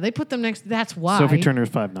 Yeah, they put them next. That's why. Sophie Turner's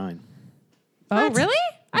 5'9". Oh, really?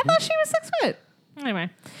 I thought she was 6 foot. Anyway.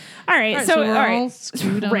 All right. All right, so we're all all right.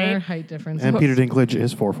 screwed on Right. our height difference. And Peter Dinklage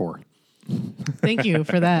is 4'4". Thank you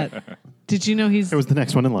for that. Did you know he's? It was the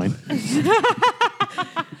next one in line.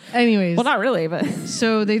 Anyways, Well, not really, but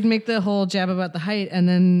so they'd make the whole jab about the height, and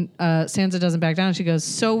then Sansa doesn't back down. She goes,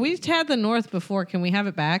 "So we've had the North before. Can we have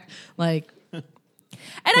it back?" Like,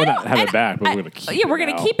 and We'll I not don't have and it back, but I- we're gonna keep yeah, it we're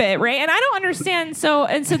gonna now. keep it, right? And I don't understand. So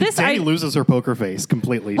this Danny I loses her poker face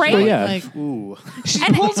completely. She's Right? like, yeah. like Ooh. she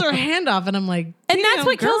pulls her hand off, and I'm like, and that's "Damn,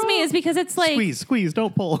 what kills girl." me is because it's like Squeeze,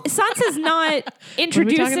 don't pull. Sansa's not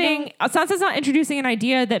introducing an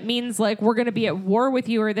idea that means like we're going to be at war with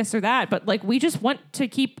you or this or that, but like we just want to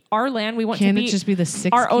keep our land. We want Can't to it be just be the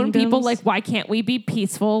six our own people. kingdoms? Like why can't we be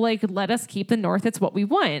peaceful? Like let us keep the North. It's what we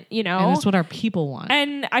want, you know. And it's what our people want.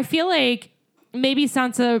 And I feel like maybe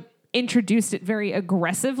Sansa introduced it very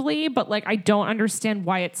aggressively, but like I don't understand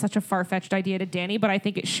why it's such a far-fetched idea to Dany, but I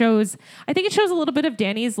think it shows a little bit of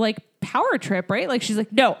Dany's like power trip, right? Like she's like,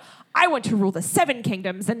 "No, I want to rule the 7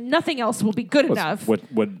 kingdoms and nothing else will be good enough." What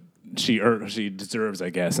she deserves, I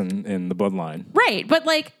guess, in the bloodline. Right, but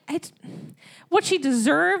like what she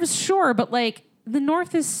deserves, sure, but like the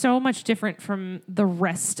North is so much different from the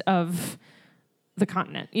rest of the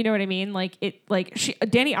continent. You know what I mean? Like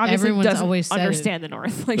Dany obviously Everyone's doesn't always said understand the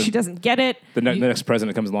North. Like she doesn't get it. The next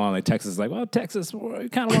president comes along, like Texas is like, well, Texas, we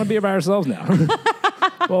kind of want to be by ourselves now.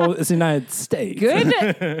 Well, it's the United States.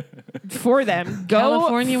 Good for them. Go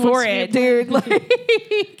California for wants to it, be a dude.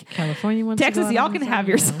 Like California wants Texas, to go out y'all on can its have own.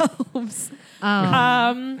 yourselves.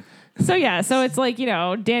 So yeah, so it's like,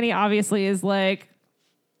 Dany obviously is like,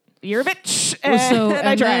 you're a bitch. Well, so and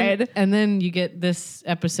I tried. and then you get this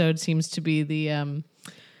episode seems to be the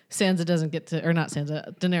Sansa doesn't get to, or not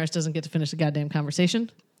Sansa, Daenerys doesn't get to finish the goddamn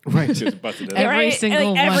conversation. Right. She was busted in. Every Right? single like,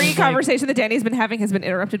 one every is like- conversation that Danny's been having has been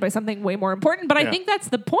interrupted by something way more important. But I Yeah. think that's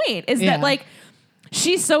the point, is Yeah. that like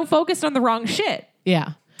she's so focused on the wrong shit.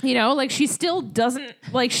 Yeah. You know, like she still doesn't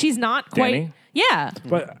like she's not quite. Danny? Yeah.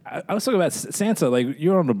 But I was talking about Sansa. Like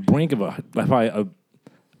you're on the brink of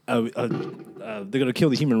they're gonna kill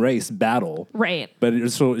the human race battle. Right. But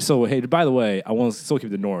it's so hey, by the way, I want to still keep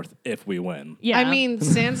the North if we win. Yeah. I mean,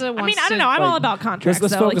 Sansa wants I mean, I don't to- know. I'm like, all about contracts.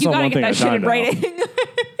 let's though. Like, focus you on gotta one get thing that at a shit in time now.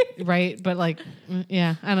 writing. right, but like,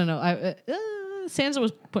 yeah, I don't know. Sansa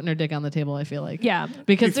was putting her dick on the table, I feel like. Yeah.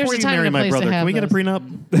 Because Before there's a you time marry and a my place brother, to have can we get a those.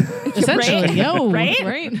 prenup? Essentially, Right? yo, Right?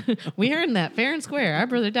 right? We earned that fair and square. Our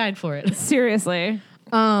brother died for it. Seriously.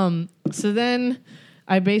 So then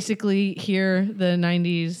I basically hear the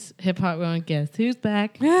 90s hip hop going, guess who's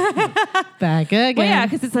back? Back again. Well, yeah,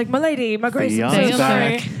 because it's like, my lady, my grace. I'm so Theon's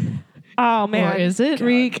sorry. back. Oh, man. Or is it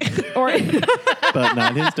Reek? Or But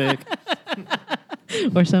not his dick.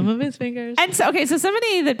 Or some of his fingers? And so, okay, so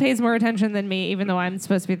somebody that pays more attention than me, even though I'm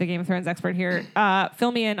supposed to be the Game of Thrones expert here,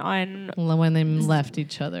 fill me in on When they left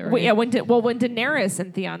each other. Right? when Daenerys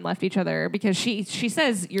and Theon left each other, because she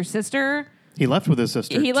says your sister. He left with his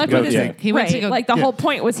sister. He to left go with his take- He went to right, go- like the yeah. whole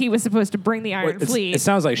point was he was supposed to bring the Iron Fleet. It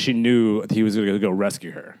sounds like she knew he was going to go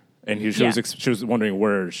rescue her, and she Yeah. was she was wondering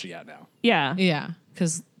where is she at now. yeah. Yeah,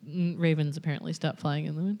 because ravens apparently stopped flying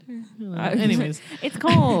in the winter. Anyways. It's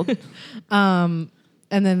cold.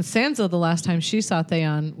 And then Sansa, the last time she saw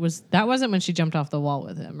Theon, wasn't when she jumped off the wall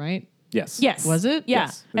with him, right? Yes. Yes. Was it? Yeah.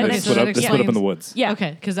 Yes. And They then split up. They split up in explains- the woods. yeah.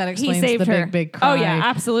 Okay, because that He explains saved the her. big cry. Oh yeah,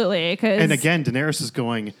 absolutely. Because And again, Daenerys is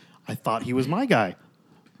going, I thought he was my guy.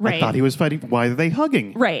 right. I thought he was fighting. Why are they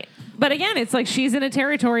hugging? Right. But again, it's like she's in a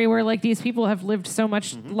territory where like these people have lived so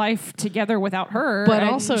much life together without her. But and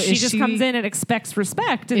also, she is just she- comes in and expects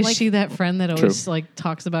respect. And Is like, she that friend that always like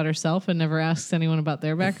talks about herself and never asks anyone about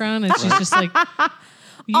their background? And she's just like,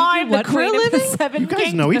 you I'm do the what for a queen of the living? seven You guys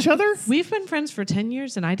kingdoms. know each other? We've been friends for 10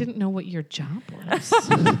 years and I didn't know what your job was.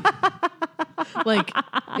 Like,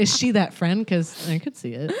 is she that friend? Because I could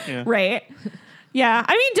see it. Right. Yeah.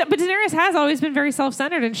 I mean, but Daenerys has always been very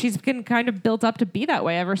self-centered, and she's been kind of built up to be that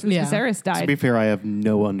way ever since Yeah. Viserys To died. be fair, I have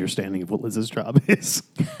no understanding of what Liz's job is.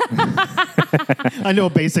 I know a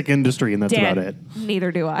basic industry, and that's Dan, about it.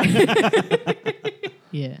 neither do I.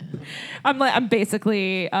 Yeah. I'm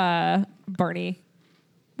basically Barney.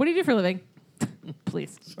 What do you do for a living?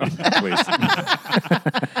 Please. Please.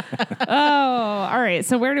 Oh, all right.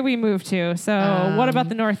 So where do we move to? So what about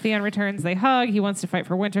the North? Theon returns. They hug. He wants to fight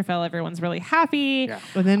for Winterfell. Everyone's really happy. Yeah.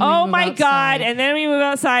 And then we Oh move my outside. God! And then we move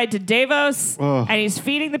outside to Davos, Ugh. and he's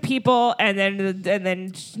feeding the people. And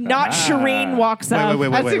then not Shireen walks up.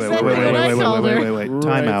 Wait. That's exactly what I told her. Time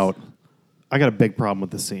Right. out. I got a big problem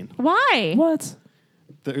with this scene. Why? What?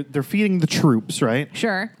 They're feeding the troops, right?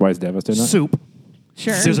 Sure. Why is Davos doing that? Soup.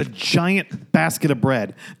 Sure. There's a giant basket of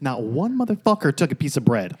bread. Not one motherfucker took a piece of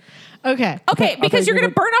bread. Okay. Okay, because you're you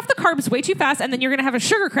going to were- burn off the carbs way too fast, and then you're going to have a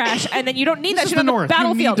sugar crash, and then you don't need This that is shit the on the North. You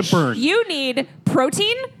battlefield. need to burn. You need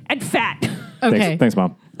protein and fat. Okay. Thanks,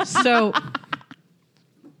 Mom. So,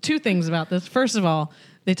 two things about this. First of all,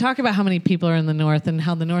 they talk about how many people are in the North and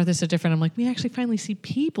how the North is so different. I'm like, we actually finally see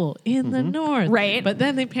people in the North. Right. But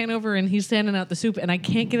then they pan over and he's standing out the soup, and I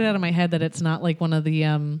can't get it out of my head that it's not like one of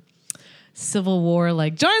the Civil War,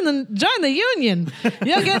 like join the Union.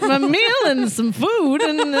 You'll get a meal and some food,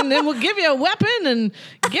 and then we'll give you a weapon and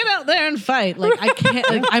get out there and fight. Like I can't.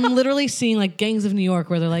 Like, I'm literally seeing like Gangs of New York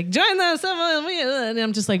where they're like join the Civil, and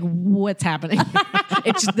I'm just like, what's happening?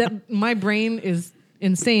 It's just that my brain is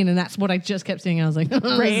insane, and that's what I just kept seeing. I was like, this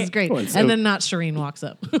is great. Well, And so- then not Shireen walks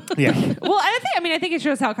up. Yeah. Well, I think it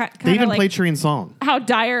shows how kind They of even like played Shireen's song. how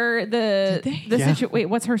dire the Yeah. Wait,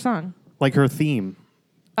 what's her song? Like her theme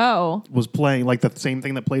Oh, was playing like the same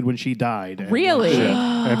thing that played when she died. And Really?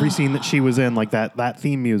 Every scene that she was in, like that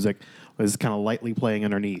theme music was kind of lightly playing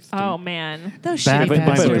underneath. oh man. Those Bad- shitty but- But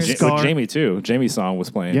Bastards. with, bastards. Scar. with Jamie too. Jamie's song was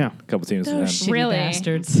playing. Yeah. A couple teams. Those then. shitty Really?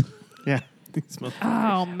 bastards. Yeah.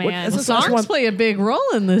 Oh man. that's- The songs one- play a big role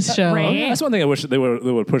in this show. Right. That's one thing I wish they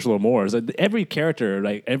would push a little more. Is that every character,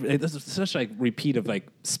 like this is such like repeat of like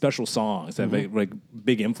special songs that have like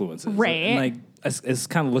big influences. Right. And, like it's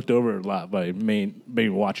kind of looked over a lot by main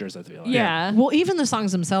watchers. I feel like. yeah. Well, even the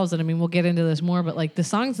songs themselves, and I mean, we'll get into this more, but like the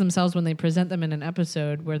songs themselves, when they present them in an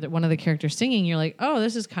episode where one of the characters singing, you're like, oh,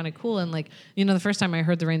 this is kind of cool. And like, you know, the first time I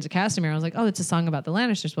heard The Reigns of Castamere, I was like, oh, it's a song about the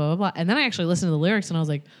Lannisters, blah, blah, blah. And then I actually listened to the lyrics and I was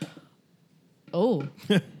like, oh,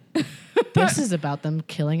 this is about them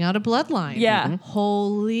killing out a bloodline. Yeah. Mhm.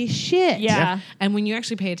 Holy shit. Yeah. And when you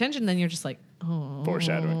actually pay attention, then you're just like, oh.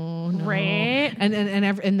 Foreshadowing. no. Right.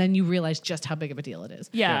 And then you realize just how big of a deal it is.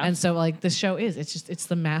 Yeah. And so like the show it's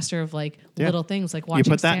the master of like Yeah. little things like You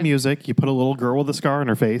watching. put that music, you put a little girl with a scar on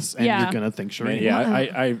her face, and Yeah. you're gonna think Shireen.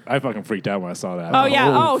 Yeah, I fucking freaked out when I saw that. Oh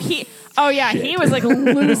yeah. He was like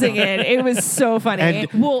losing it. It was so funny.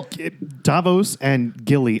 And Davos and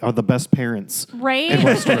Gilly are the best parents Right? in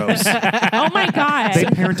Westeros. Oh my god. They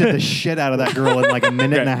parented the shit out of that girl in like a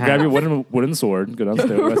minute and a half. Grab your wooden sword. Go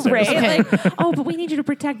downstairs. Right? Like, oh, but we need you to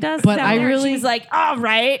protect us. But down I there. really- She's like, all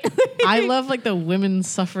right. I love like the women's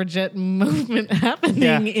suffragette movement happening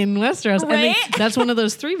Yeah. in Westeros. And Right? that's one of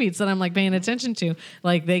those 3 beats that I'm like paying attention to.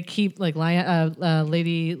 Like they keep like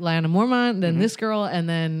Lady Lyanna Mormont, then this girl, and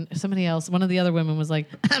then somebody else. One of the other women was like,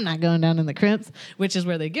 I'm not going down in the crypts, which is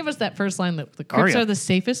where they give us that first line that the crypts Arya. are the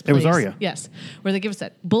safest It place. was Arya. Yes. Where they give us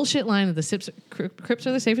that bullshit line that the crypts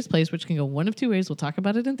are the safest place, which can go one of 2 ways. We'll talk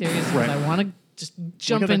about it in theories because Right. I want to just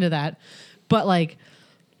jump at that. into that. But like,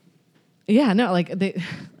 yeah, no, like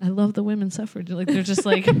I love the women's suffrage. Like they're just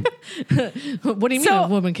like, what do you mean So- a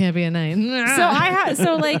woman can't be a knight?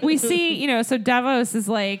 So like we see, so Davos is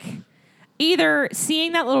like either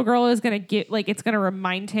seeing that little girl is gonna get like it's gonna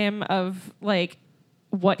remind him of like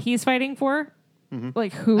what he's fighting for.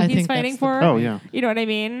 Like who I he's think fighting that's the- for. Oh, yeah. You know what I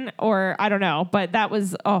mean? Or I don't know. But that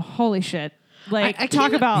was holy shit. Like I talk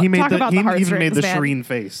can't- about He made talk the, about he the even made heartstrings, the man. Shireen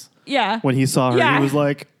face Yeah. when he saw her. Yeah. He was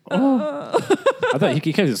like, I thought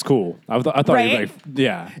he was cool. I thought Right? he was like,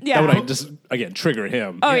 yeah. Yeah. That would like just again trigger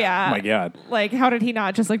him. Oh, yeah. My God. Like how did he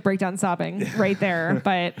not just like break down sobbing right there?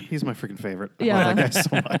 But he's my freaking favorite. I Yeah. love that guy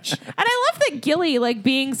so much. And I love that Gilly, like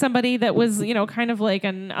being somebody that was, kind of like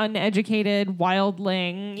an uneducated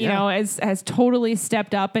wildling, you Yeah. know, has totally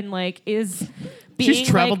stepped up and like is being She's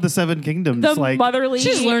traveled like, the 7 kingdoms. the like motherly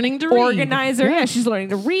She's learning to read. organizer. Yeah, she's learning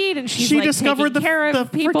to read and she's she like discovered taking care the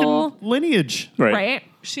of people. freaking lineage. Right?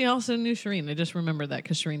 she also knew Shireen. I just remembered that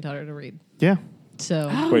because Shireen taught her to read. Yeah. So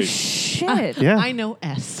Oh Wait. shit. Yeah. I know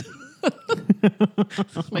S.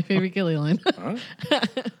 My favorite Gilly line.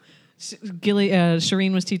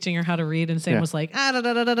 Shireen was teaching her how to read, and Sam Yeah. was like, da, da,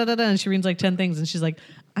 da, da, da, da, and Shireen's like 10 things, and she's like,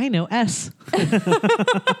 I know S.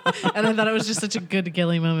 And I thought it was just such a good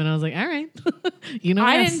Gilly moment. I was like, all right, you know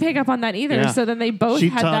I S. didn't pick up on that either. Yeah. So then they both She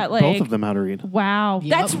had taught that like both of them how to read. wow.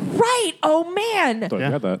 Yep. That's right. Oh man. Thought Yeah.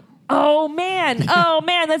 you got that. Oh man,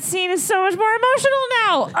 that scene is so much more emotional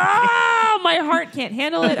now. Oh, my heart can't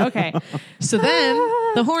handle it. Okay, So then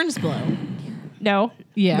the horns blow. no,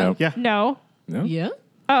 Yeah. No. Yeah. no. No. Yeah.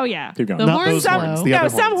 Oh yeah, Keep going. The Not horns those blow. horns. The no. other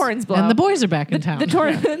Some horns. horns blow. And the boys are back in town. the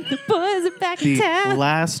the boys are back in The town.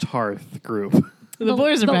 last Hearth group. The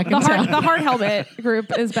boys are back in the town. heart helmet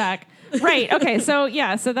group is back. Right. Okay. So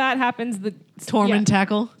yeah. So that happens. The Tormund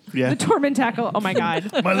tackle. Yeah. The Tormund tackle. Oh my god.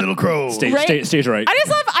 My little crow. Stage, Right? stage right. I just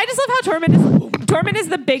love how Tormund is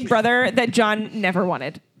the big brother that Jon never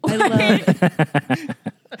wanted. I love.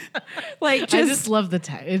 Like I just, just love the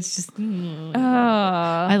tag. It's just.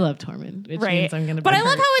 I love Tormund, which right. means I'm gonna. But be I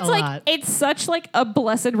love hurt how it's a like lot. it's such like a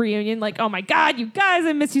blessed reunion. Like, oh my god, you guys,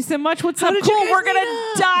 I miss you so much. What's up? did you Cool. guys We're gonna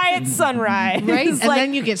meet up? die at sunrise. right, It's and like,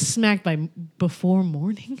 then you get smacked by before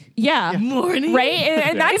morning. yeah. Morning, Right,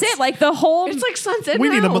 and that's it. Like the whole It's like sunset. We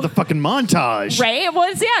need a now. motherfucking montage. right. It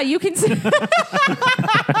was yeah. You can see.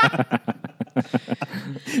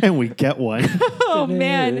 And we get one. Oh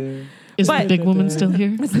man. Is but- the big woman still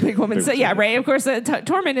here? It's the big woman. So yeah, right. Of course,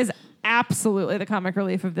 Tormund is absolutely the comic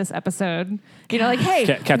relief of this episode. You know, like, hey,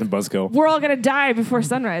 Captain Buzzkill. we're all gonna die before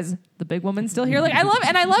sunrise. The big woman's still here. Like, I love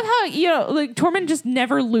how like Tormund just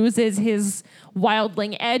never loses his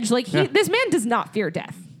wildling edge. Like, this man does not fear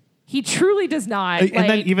death. He truly does not. And then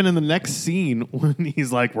like- even in the next scene when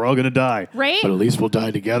he's like, "We're all gonna die, Right? But at least we'll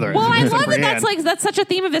die together." Well, I It's love that Brienne. that's such a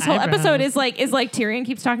theme of this whole Eyebrows. episode is like Tyrion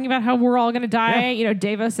keeps talking about how we're all gonna die. Yeah. You know,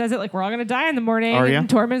 Davos says it like we're all gonna die in the morning. Arya? And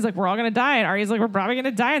Tormund's like we're all gonna die, and Arya's like we're probably gonna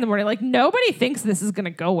die in the morning. Like nobody thinks this is gonna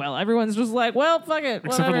go well. Everyone's just like, well, fuck it,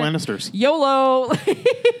 Except for the whatever. Lannisters. YOLO,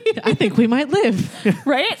 I think we might live.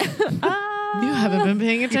 right? You haven't been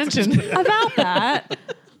paying attention. About that.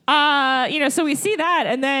 So we see that,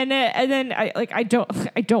 and then I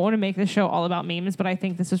don't want to make this show all about memes, but I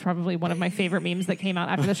think this is probably one of my favorite memes that came out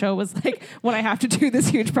after the show was like when I have to do this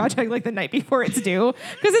huge project like the night before it's due,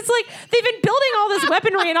 because it's like they've been building all this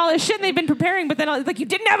weaponry and all this shit, and they've been preparing, but then like you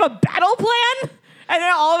didn't have a battle plan. And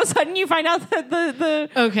then all of a sudden you find out that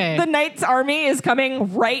the Knight's army is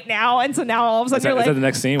coming right now, and so now all of a sudden Is you're that like, the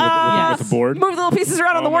next scene with the board? move the little pieces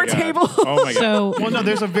around on the Oh war my God. table. Oh my God. So Well, no,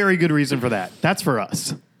 there's a very good reason for that. That's for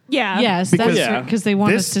us. Yeah, yes, Because- that's because they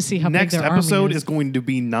want This us to see how next big their episode army is going to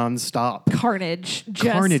be nonstop carnage,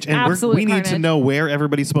 just carnage, and absolute we need to carnage. know where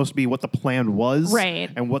everybody's supposed to be, what the plan was, Right.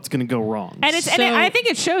 and what's going to go wrong. And it's and So- I think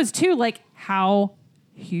it shows too, like how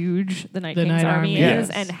huge the Night The King's Night army Army is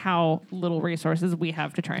is. and how little resources we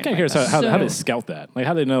have to try and I'm fight curious them. how they So- scout that. Like,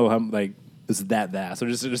 how they know how like it's that vast. So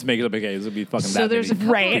just make it up. Okay, this would be fucking So that there's a many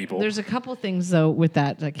couple, Right. people. there's a couple things though with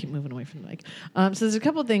that. I keep moving away from the mic. So there's a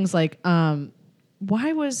couple things like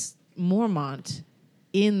why was Mormont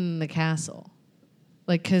in the castle?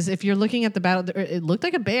 Like, because if you're looking at the battle, it looked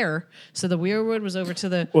like a bear. So the weirwood was over to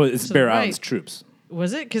the well, it's to the Bear right. Island's troops.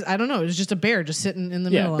 Was it? Because I don't know. It was just a bear just sitting in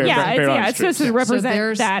the Yeah, middle. bear- of it. Yeah, Bear it's Island's supposed to troops.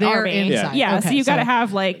 represent that they're army. inside. Yeah, Okay, so you got to so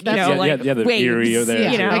have like you that's- know Yeah, like yeah, the waves, Erie over there.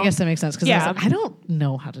 Yeah, you know? I guess that makes sense because Yeah. I don't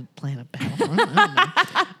know how to plan a battle.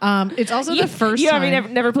 I don't know. It's also the first you time.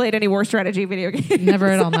 haven't never played any war strategy video game. Never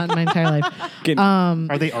at all, not in my entire life. Again,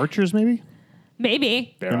 Are they archers? Maybe.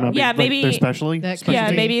 Maybe. Bear They might Island. be, Yeah, like, maybe- they're specially. That could specialty? Yeah,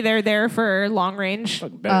 be. maybe they're there for long range.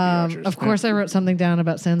 Fucking better be archers. Of course, I wrote something down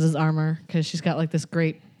about Sansa's armor because she's got like this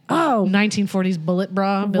great Oh, 1940s bullet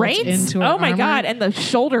bra built right? into her Oh my armor. god, and the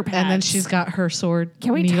shoulder pads. And then she's got her sword.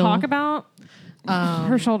 Can we needle. talk about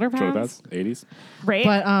her shoulder pads? Shoulder pads, 80s. Right.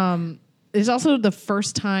 But it's also the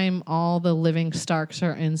first time all the living Starks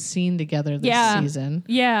are in scene together this Yeah. season.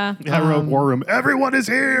 yeah. I wrote War Room. Everyone is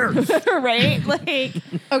here. right. Like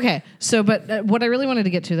Okay, so but what I really wanted to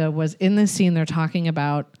get to though was in this scene they're talking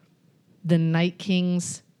about the Night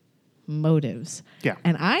King's motives. Yeah.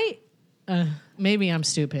 And maybe I'm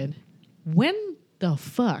stupid. When the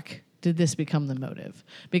fuck did this become the motive?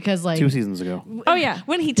 Because like 2 seasons ago. oh yeah.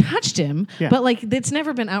 when he touched him, Yeah. but like it's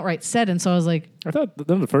never been outright said, and so I was like, I thought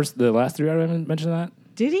the last three I mentioned that.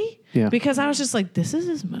 did he? Yeah. Because I was just like, this is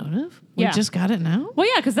his motive. We Yeah. just got it now. Well,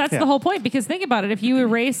 yeah, because that's Yeah. the whole point. Because think about it: if you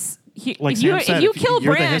erase, Like if you Sam said, if you if kill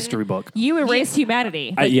you're the Bran, history book. you erase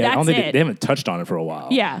humanity. I Like, don't that's think it. they haven't touched on it for a while.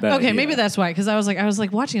 Yeah. That Okay, idea. maybe that's why. Because I was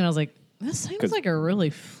like watching, and I was like, this seems 'Cause like a really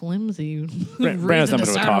flimsy Brandon's reason not to much of a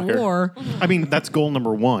start a talker. war. I remember that's goal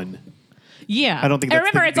number 1. Yeah, I don't think. And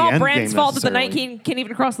That's remember, the, it's the all end Bran's game fault that the Night necessarily. King can't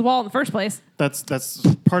even cross the wall in the first place. That's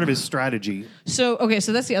part of his strategy. So okay,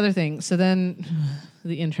 so that's the other thing. So then,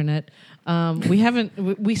 the internet.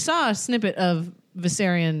 We saw a snippet of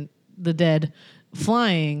Viserion the Dead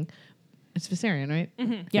flying. It's Viserion, right?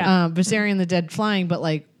 Yeah. Viserion the Dead flying, but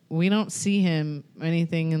like we don't see him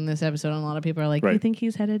anything in this episode. And a lot of people are like, "You Right. think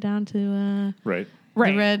he's headed down to?" Right.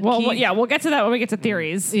 right. Red well, Keep. yeah, we'll get to that when we get to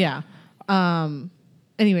theories. Yeah.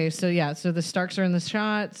 Anyway, so the Starks are in the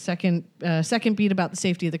shot. Second beat about the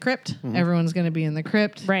safety of the crypt. Everyone's going to be in the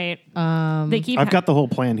crypt. Right. They keep. I've got the whole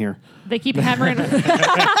plan here. They keep hammering.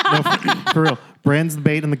 For real. Bran's the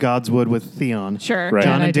bait in the Godswood with Theon. Sure. Right.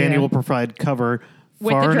 John Bad and Danny idea. will provide cover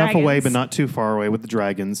With far the enough away, dragons. but not too far away with the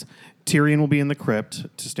dragons. Tyrion will be in the crypt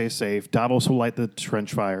to stay safe. Davos will light the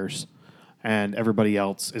trench fires, and everybody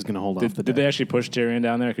else is going to hold off the Did dead. they actually push Tyrion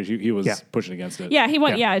down there? Because he was Yeah. pushing against it. Yeah, he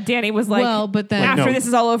went. Yeah. Yeah, Danny was like, Well, but then- after no. this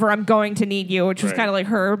is all over, I'm going to need you, which was Right. kind of like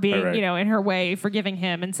her being, Right. in her way, forgiving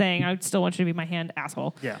him and saying, I still want you to be my hand,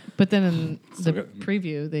 asshole. Yeah. But then in the good.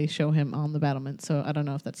 preview, they show him on the battlement. So I don't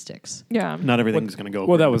know if that sticks. Yeah. Not everything's going to go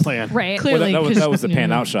well, that according to was- plan. Right. Clear- Well, Clearly, that was the 'cause- pan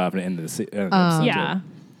yeah. out shot at the end of the episode. Yeah.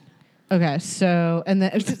 Okay, so and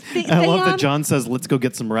then I love that John says, "Let's go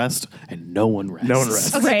get some rest," and no one rests. No one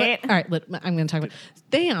rests. Right. All right, I'm going to talk about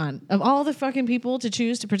Theon. Of all the fucking people to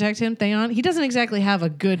choose to protect him, Theon, he doesn't exactly have a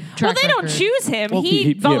good Well, track they don't record. choose him. Well, he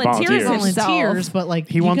he volunteers volunteers. himself. Volunteers, but like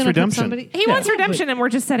He you wants gonna put redemption. somebody- He wants Yeah. redemption, and we're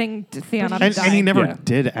just setting Theon up to And die. he never Yeah.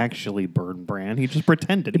 did actually burn Bran. He just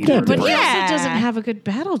pretended he Yeah, burned But Bran. he Yeah. also doesn't have a good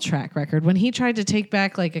battle track record. When he tried to take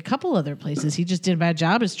back like a couple other places, he just did a bad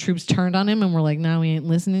job. His troops turned on him and were like, "No, we ain't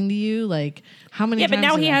listening to you." Like, how many? Yeah, but times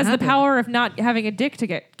now did he that has the happen? power of not having a dick to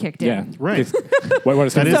get kicked Yeah. in. Right. What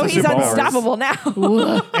is That is So the he's superpowers. unstoppable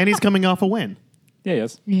now. And he's coming off a win. Yeah,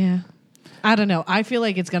 yes. Yeah. I don't know. I feel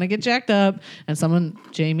like it's gonna get jacked up, and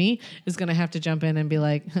Jamie, is gonna have to jump in and be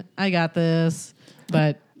like, "I got this."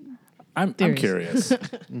 But I'm Theories. curious.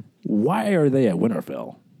 Why are they at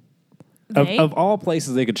Winterfell? Of, They? of all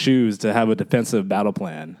places they could choose to have a defensive battle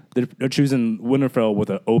plan, they're choosing Winterfell with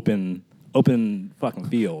an open fucking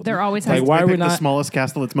field. There always like has why They are we picked the not? smallest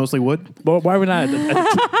castle that's mostly wood? Well, why are we not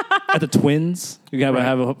at the Twins? You gotta Right.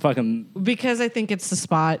 have a fucking. because I think it's the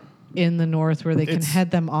spot in the north where they can It's-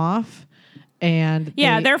 head them off, and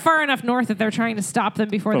Yeah, they're far enough north that they're trying to stop them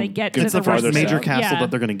before they get to It's the the first farther major south. castle Yeah.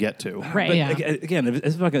 that they're going to get to. Right. But Yeah. again,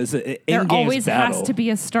 it's fucking. It's an There in-games always battle. has to be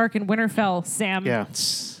a Stark in Winterfell, Sam. Yeah.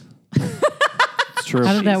 It's true.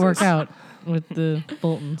 How did that work Jesus. out with the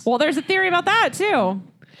Boltons? Well, there's a theory about that too.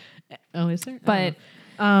 Oh, is there? But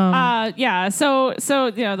Yeah. So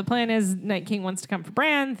the plan is Night King wants to come for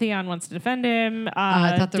Bran. Theon wants to defend him.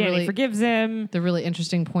 I thought Dany forgives him. The really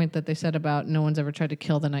interesting point that they said about no one's ever tried to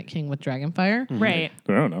kill the Night King with Dragonfire. Right.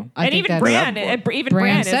 I don't know. I And think even that's- Bran,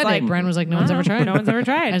 Bran is said like, it. Bran was like, no one's ever tried. No one's ever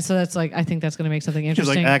tried. And so that's like, I think that's going to make something He's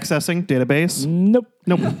like interesting. accessing database. Nope.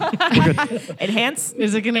 Nope. We're good. Enhance.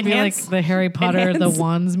 Is it going to be like Enhance? the Harry Potter, the Enhance?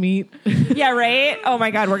 wands meet Yeah, right? Oh my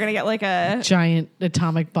God, we're going to get like a... giant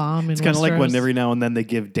atomic bomb? It's kind of like when every now and then they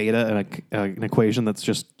give Data an equation that's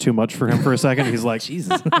just too much for him for a second. He's like,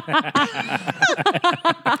 Jesus.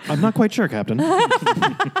 I'm not quite sure, Captain.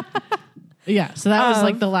 Yeah, so that was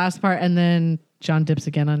like the last part, and then John dips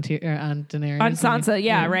again on Daenerys. On Sansa,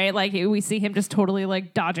 yeah, right? Like we see him just totally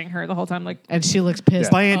like dodging her the whole time, like, And she looks pissed.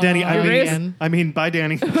 Bye, Aunt Danny. again. I mean, bye,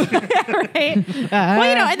 Danny. right?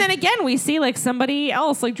 Well, and then again, we see like somebody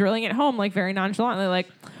else like drilling it home, like very nonchalantly, like,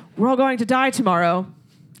 we're all going to die tomorrow.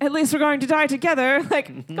 At least we're going to die together. Like,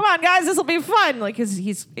 come on, guys, this will be fun. Like,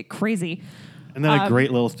 he's crazy. And then a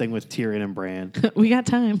great little thing with Tyrion and Bran. We got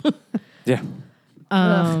time. Yeah.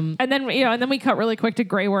 And then and then we cut really quick to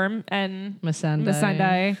Grey Worm and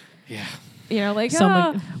Missandei. Yeah. Like, So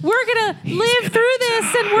we're gonna live through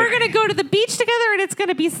this, and we're gonna go to the beach together, and it's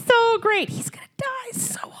gonna be so great. He's gonna die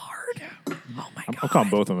so hard. Oh my God. I'll call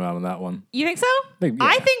both of them out on that one. You think so? Yeah.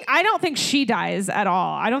 I don't think she dies at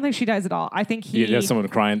all. I don't think she dies at all. I think he. Yeah, there's someone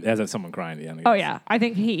crying. Has someone crying at the end. Oh yeah, I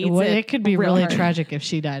think he eats Well, it. it could be real really hard. tragic if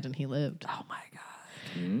she died and he lived. Oh my God.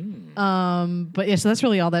 But yeah, so that's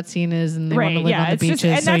really all that scene is, and they want to Right, live yeah, on the it's just- beaches,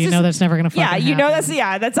 and so that's you know just- that's never going to fucking Yeah, you know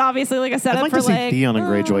happen. that's obviously like a I'd setup like for to see like Theon and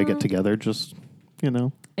Greyjoy get together. Just,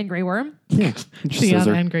 and Grey Worm. Yeah. Just Theon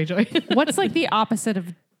scissor. and Greyjoy. What's like the opposite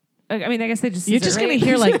of? I mean, I guess they just. You're scissor, just going right? to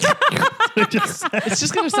hear like it's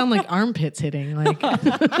just going to sound like armpits hitting. Like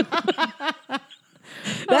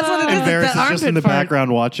that's what it is. And Varys it's is just in the fart.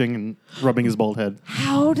 background watching and rubbing his bald head.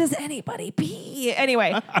 How does anybody pee?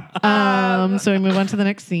 Anyway, So we move on to the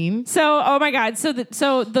next scene. so oh my God, so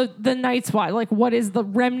the Night's Watch, like what is the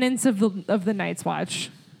remnants of the Night's Watch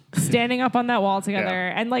standing up on that wall together,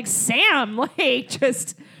 Yeah. and like Sam, like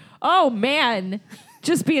just oh man.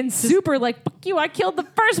 Just being super like, fuck you, I killed the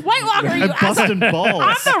first White Walker, you And asshole. busting balls.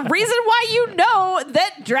 I'm the reason why you know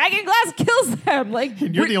that Dragonglass kills them. Like,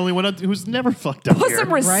 And you're the only one who's never fucked up put here.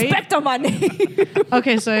 some respect on my name.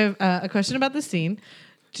 Okay, so I have a question about this scene.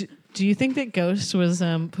 Do you think that Ghost was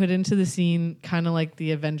put into the scene kind of like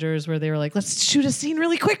the Avengers, where they were like, let's shoot a scene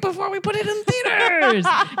really quick before we put it in theaters?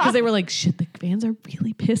 Because they were like, shit, the fans are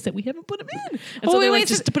really pissed that we haven't put him in. And Well, so we they like wasted-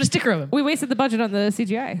 just to put a sticker of him. We wasted the budget on the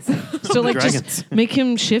CGI. So like dragons. just make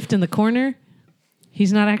him shift in the corner.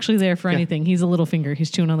 He's not actually there for anything. He's a little finger. He's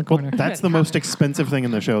chewing on the corner. Well, that's the most expensive thing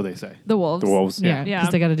in the show, they say. The wolves. The wolves. yeah, because Yeah.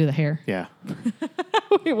 they got to do the hair. Yeah.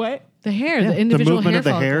 Wait, what? The hair, the The individual movement hair of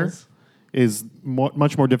the hair follicles. is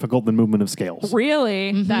much more difficult than movement of scales.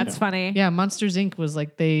 Really? That's funny. Yeah, Monsters Inc. was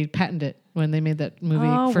like they patented it when they made that movie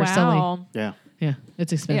Oh, for Sully. wow. Yeah. Yeah,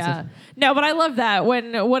 it's expensive. Yeah. No, but I love that. What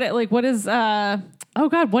is oh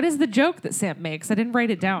God, what is the joke that Sam makes? I didn't write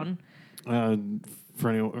it down.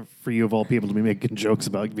 For you of all people to be making jokes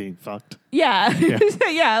about being fucked. Yeah.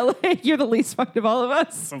 Yeah, like you're the least fucked of all of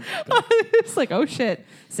us. It's like, oh shit.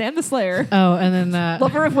 Sam the Slayer. Oh, and then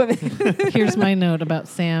Lover of women. here's my note about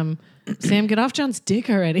Sam. Sam, get off John's dick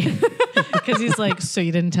already. Because he's like, so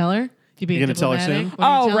you didn't tell her? You being You gonna tell her diplomatic? soon? When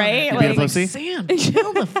are you Oh, telling right? her? You being And I a was pussy? Sam,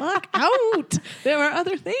 chill the fuck out. There are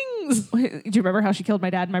other things. Do you remember how she killed my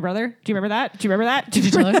dad and my brother? Do you remember that? Do you remember that? Did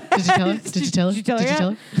you tell her? Did you tell her? Did you tell her? Did you tell her Did you yet? tell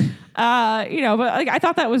her? But like I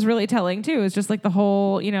thought that was really telling too. It's just like the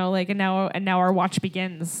whole, like and now our watch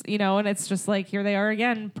begins, and it's just like here they are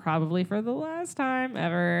again, probably for the last time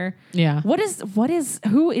ever. Yeah.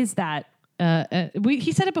 Who is that?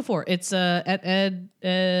 He said it before. It's Ed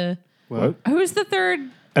What? Who's the third?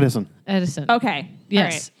 Edison. Edison. Okay.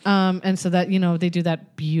 Yes. And so that, they do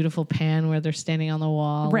that beautiful pan where they're standing on the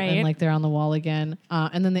wall Right. and like they're on the wall again.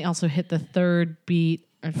 And then they also hit the third beat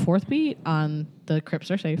or fourth beat on the crypts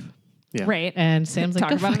are safe. Yeah. All right. Right. And Sam's like, Talk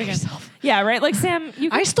go about fuck it again. yourself. Yeah. Right. Like Sam,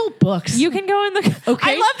 I stole books. you can go in the.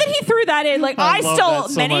 Okay. I love that he threw that in. Like I love stole that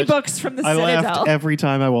so many much. books from the I Citadel. laughed every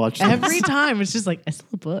time I watched this. Every time it's just like, I stole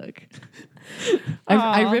a book.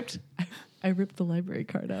 I ripped the library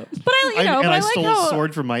card out. but I like stole how a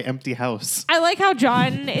sword from my empty house. I like how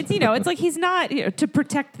John. It's like he's not to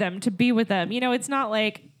protect them, to be with them. It's not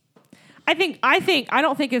like. I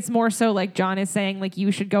don't think it's more so like John is saying like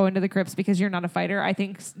you should go into the crypts because you're not a fighter. I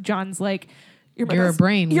think John's like You're a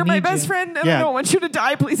brain. We You're my need best you." friend, and Yeah. I don't want you to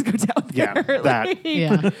die. Please go down Yeah, there. that. Like-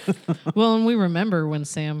 Yeah. Well, and we remember when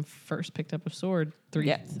Sam first picked up a sword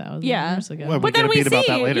 3,000 Yeah. years ago. Well, But then gotta we beat about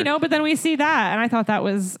that see, later. but then we see that, and I thought that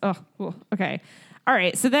was okay. All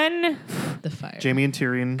right, so then, The fire. Jaime and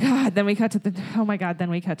Tyrion. God, then we cut to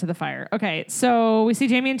the fire. Okay, so we see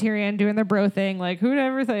Jaime and Tyrion doing their bro thing, like, who'd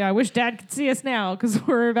ever think, I wish Dad could see us now, because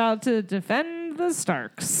we're about to defend the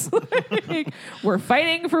Starks. Like, we're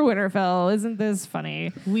fighting for Winterfell. Isn't this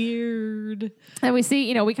funny? Weird. And we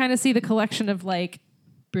see, we kind of see the collection of, like,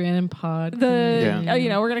 Brandon Pod. Yeah.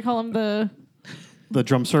 we're going to call them The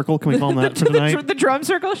drum circle. Can we call them that for tonight? the drum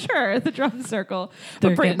circle, sure. The drum circle.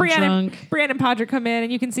 They're But getting drunk. Brienne and Podrick come in,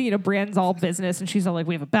 and you can see, Brienne's all business, and she's all like,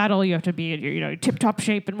 "We have a battle. You have to be in your tip-top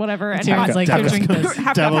shape and whatever." And Tyrion's like, Davos drink this.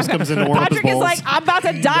 Davos comes in to warm up his Podrick is bowls. like, "I'm about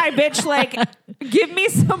to die, bitch. Like, give me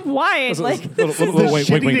some wine." Like, The wink,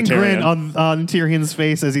 shit-eating wink, grin Tyrion. on Tyrion's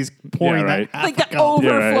face as he's pouring Yeah, right. that. like the Africa.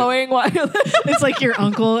 overflowing wine, It's like your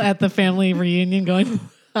uncle at the family reunion going.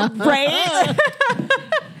 right?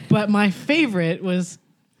 But my favorite was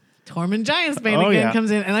Tormund Giantsbane Oh, again yeah.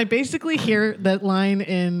 comes in, and I basically hear that line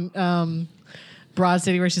in Broad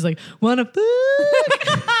City where she's like, "Wanna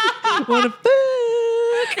fuck? Wanna fuck?"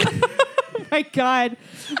 Oh my God.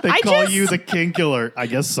 They I call just- you the king killer. I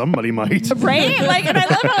guess somebody might. Right? Like, and I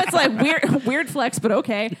love how it's like weird flex, but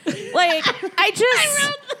okay. Like,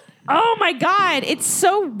 oh my God, it's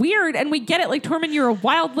so weird. And we get it. Like, Tormund, you're a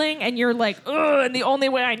wildling, and you're like, ugh, and the only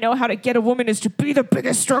way I know how to get a woman is to be the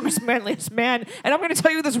biggest, strongest, manliest man. And I'm going to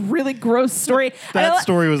tell you this really gross story. That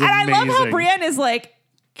story was And I love how amazing. Brienne is like,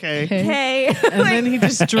 Okay. hey. And then he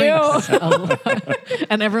just drinks Ew. a lot.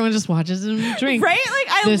 And everyone just watches him drink. Right? Like,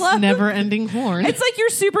 I This love never-ending porn. It's like your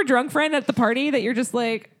super drunk friend at the party that you're just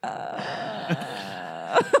like,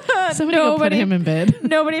 Somebody go put him in bed.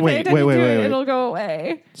 Nobody pay Wait, attention wait, to wait, it. wait. It'll go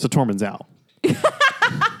away. So Tormund's out.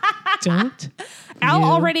 Don't. Al You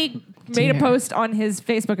already made a dare. post on his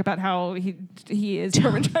Facebook about how he is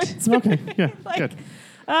Tormund Giants. Okay. Yeah. Like, Good.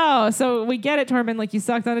 oh, so we get it, Tormund. Like, you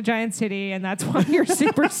sucked on a giant's titty, and that's why you're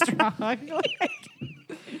super strong. Like,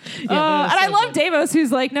 and I love Davos,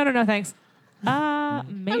 who's like, no, thanks. Maybe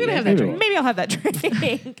I'm gonna have that drink. Maybe I'll have that drink.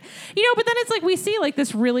 But then it's like we see like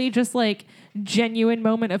this really just like genuine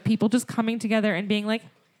moment of people just coming together and being like,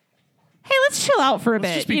 hey, let's chill out for a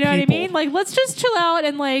bit. just be You know what I people. mean? Like, let's just chill out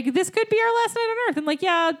and like this could be our last night on Earth. And like,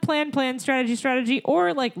 yeah, plan, strategy,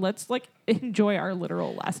 or like let's like enjoy our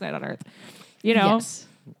literal last night on Earth. You know? Yes.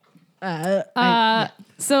 I-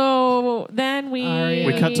 So then Arya.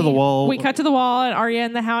 We cut to the wall. We cut to the wall and Arya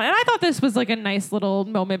and the Hound. And I thought this was like a nice little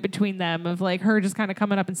moment between them of like her just kind of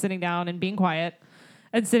coming up and sitting down and being quiet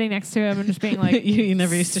and sitting next to him and just being like, you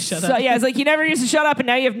never used to shut so, up. yeah, it's like you never used to shut up and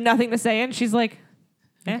now you have nothing to say. And she's like,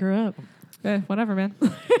 I grew up. whatever, man.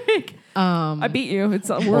 I beat you. It's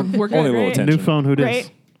we're good, Only a little right? tension. New phone. Who dis?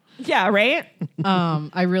 Right? Yeah, right.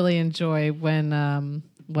 I really enjoy when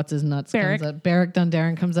what's his nuts Beric. comes up. Beric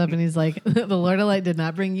Dondarrion comes up and he's like, "The Lord of Light did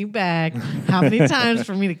not bring you back. How many times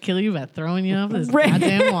for me to kill you by throwing you off this Right.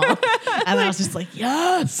 goddamn wall?" And I was just like,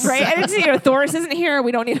 "Yes, Right, and it's, Thoris isn't here.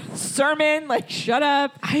 We don't need a sermon. Like, shut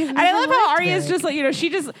up. And I love how liked Arya's Beric. just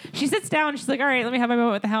like, she sits down. She's like, all right, let me have my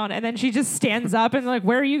moment with the Hound, and then she just stands up and like,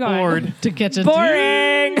 where are you going? Bored. to catch a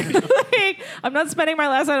Boring. Like, I'm not spending my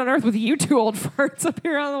last night on Earth with you two old farts up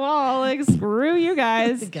here on the wall. Like, screw you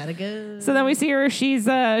guys. Gotta go." So then we see her. She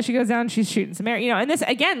goes down. She's shooting some arrows. And this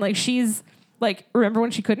again, like she's like, remember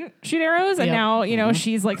when she couldn't shoot arrows, and Yep. now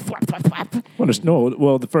she's like thwap thwap thwap.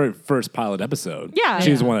 Well, the first pilot episode, Yeah.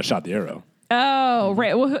 she's the Yeah. one that shot the arrow. Oh,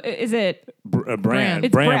 right. Well, is it? Bran.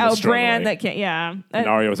 It's Bran was strung Bran away. that can't. Yeah. And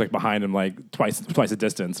Arya was like behind him, like twice the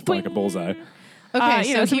distance for like a bullseye. Okay,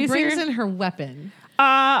 you so know, so we he see brings her- in her weapon.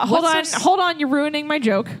 Hold on. You're ruining my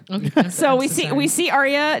joke. Okay. So I'm we sorry. see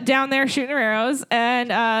Arya down there shooting her arrows, and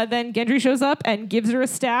then Gendry shows up and gives her a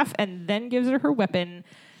staff, and then gives her weapon.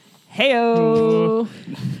 Heyo.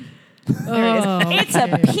 There it is. Oh, It's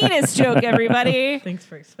a okay. penis joke, everybody. Thanks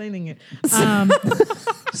for explaining it.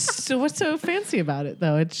 So what's so fancy about it,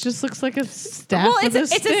 though? It just looks like a staff Well, with a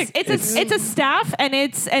stick. it's a staff, and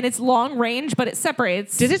it's long range, but it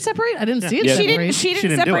separates. Did it separate? I didn't see it Yeah. separate. She didn't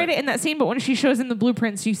didn't do separate it. it in that scene, but when she shows in the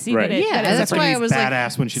blueprints, you see Right. that it. Yeah, that it that's why separates. I was like-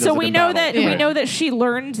 badass when she does So it we in know battle. that Yeah. we know that she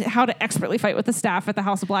learned how to expertly fight with the staff at the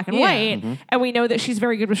House of Black and Yeah. White, and we know that she's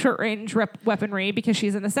very good with short range weaponry because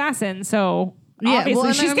she's an assassin. So Yeah, obviously well,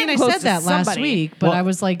 and she's I mean, getting I close said to that last somebody. week, but Well, I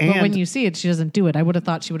was like, but when and- you see it, she doesn't do it. I would have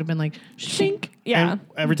thought she would have been like, shink. Yeah, And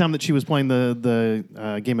every time that she was playing the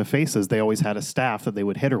Game of Faces, they always had a staff that they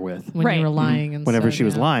would hit her with When Right. you were lying and whenever stuff, she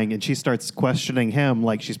was yeah. lying, and she starts questioning him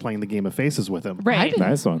like she's playing the Game of Faces with him. right.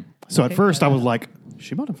 Nice one. So at first I was like,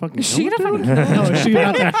 she about to fucking She kill gonna him, fucking dude? Oh, she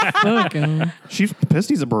about to fuck him. She's pissed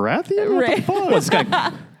he's a Baratheon? What Right. the fuck? Well, it's kind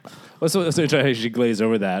of, Well, so she glazed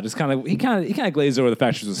over that. It's he kind of glazed over the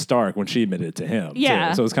fact she was a Stark when she admitted it to him. Yeah.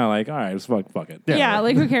 too. So it's kind of like, all right, fuck it. Yeah,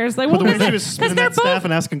 like who cares? Like, But well, the way she was spinning they're that staff both.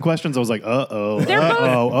 and asking questions, I was like, They're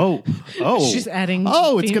oh. She's adding.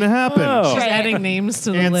 Oh, it's going to happen. Oh. She's Right. adding names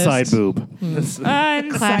to the And list. side boob. Inside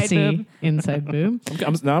Classy boob. inside boob.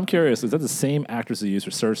 Now I'm curious. Is that the same actress who used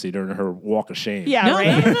for Cersei during her walk of shame? Yeah, No,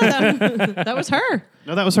 right. that was her.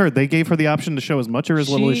 No, that was her. They gave her the option to show as much or as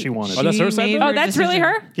little as she wanted. Oh, that's her side made boob? Oh, her that's really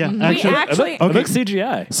decision. her. Yeah, We actually. actually. It looks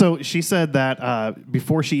CGI. So she said that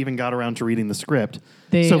before she even got around to reading the script,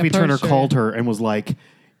 They Sophie Turner approached her. called her and was like,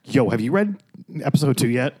 "Yo, have you read episode 2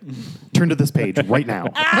 yet? Turn to this page right now."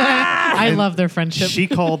 I love their friendship. She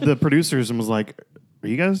called the producers and was like, "Are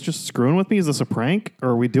you guys just screwing with me? Is this a prank or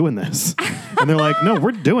are we doing this?" And they're like, "No,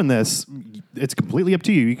 we're doing this. It's completely up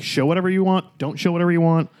to you. You can show whatever you want. Don't show whatever you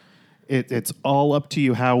want. It's all up to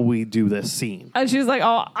you how we do this scene." And she was like,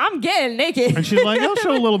 "Oh, I'm getting naked." And she's like, "I'll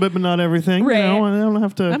show a little bit, but not everything. Right. You know, I don't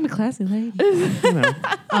have to." I'm a classy lady. you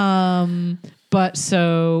know. But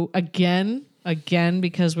so again,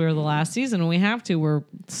 because we were the last season and we have to, we're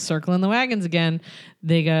circling the wagons again.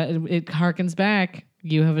 It harkens back.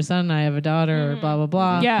 You have a son, I have a daughter, blah, blah,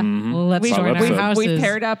 blah. Yeah. Let's We've, join our episode. houses. we've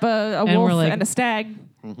paired up a And wolf we're like- and a stag.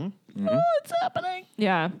 What's happening?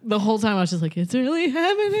 Yeah. The whole time I was just like, it's really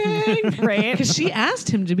happening. Right. Because she asked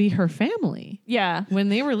him to be her family. Yeah. When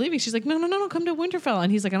they were leaving, she's like, no, come to Winterfell.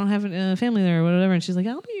 And he's like, I don't have a family there or whatever. And she's like,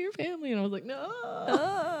 I'll be your family. And I was like, no.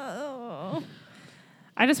 Oh.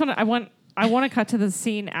 I want to cut to the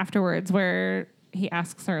scene afterwards where he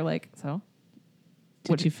asks her, like, so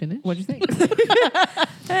Did you finish? what'd you think?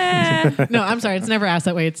 Eh, No, I'm sorry. It's never asked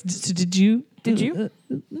that way. It's so did you? Did you?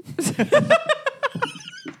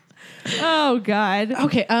 Oh God.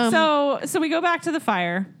 Okay. So we go back to the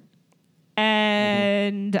fire,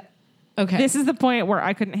 and okay. this is the point where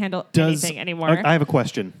I couldn't handle anything anymore. I have a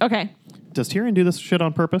question. Okay. Does Tyrion do this shit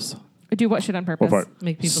on purpose? Do what shit on purpose? What part?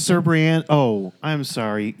 make people Sir Brienne, oh, I'm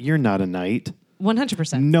sorry, you're not a knight.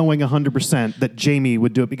 100%. Knowing 100% that Jamie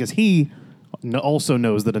would do it because he also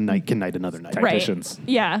knows that a knight can knight another knight. Right. Tacticians.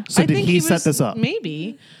 Yeah. So I did think he set was- this up?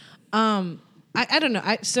 Maybe. I don't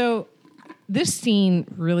know. So this scene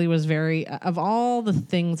really was very of all the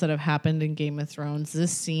things that have happened in Game of Thrones.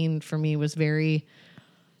 This scene for me was very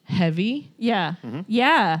heavy Yeah. Mm-hmm.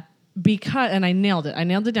 Yeah. because, and I nailed it. I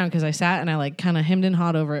nailed it down because I sat and I like kind of hemmed and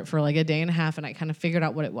hawed over it for like a day and a half, and I kind of figured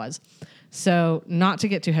out what it was. So not to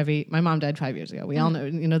get too heavy, my mom died 5 years ago. We all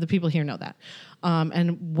know, the people here know that.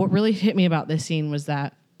 And what really hit me about this scene was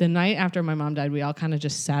that the night after my mom died, we all kind of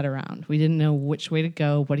just sat around. We didn't know which way to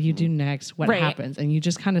go. What do you do next? What Right. happens? And you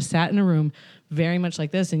just kind of sat in a room very much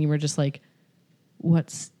like this, and you were just like,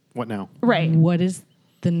 What now? Right. what is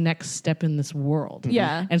the next step in this world?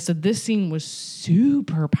 Yeah. And so this scene was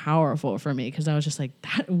super powerful for me because I was just like,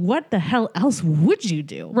 what the hell else would you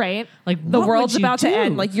do? Right. Like the what world's would you about to do?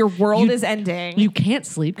 end. Like your world You- is ending. You can't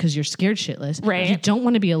sleep because you're scared shitless. Right. You don't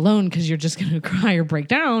want to be alone because you're just going to cry or break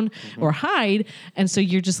down or hide. And so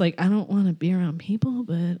you're just like, I don't want to be around people,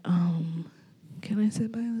 but can I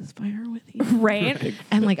sit by this fire with you? right.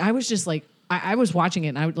 And like I was just like, I was watching it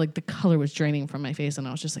and I would like the color was draining from my face and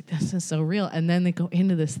I was just like, this is so real. And then they go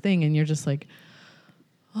into this thing and you're just like,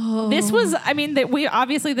 This was, I mean, that we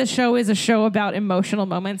obviously the show is a show about emotional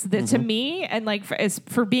moments. That to me, and like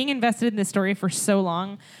for being invested in this story for so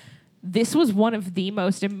long, this was one of the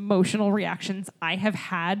most emotional reactions I have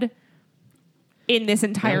had in this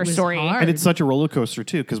entire It was story. hard. And it's such a roller coaster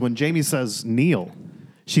too, because when Jamie says kneel,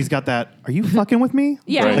 she's got that. Are you fucking with me?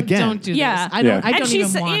 Yeah. Right. Again. Don't do Yeah. this. I don't, Yeah. I don't and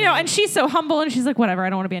she's, even want and she's so humble, and she's like, whatever. I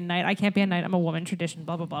don't want to be a knight. I can't be a knight. I'm a woman. Tradition.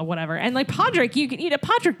 Blah blah blah. Whatever. And like Podrick,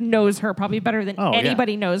 Podrick knows her probably better than Oh, yeah.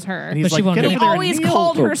 anybody knows her. And he's But she like, won't get do over it. He there and always kneel.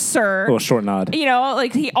 called her Little- sir. Little short nod.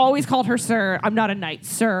 Like he always called her sir. I'm not a knight,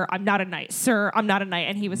 sir. I'm not a knight, sir. I'm not a knight.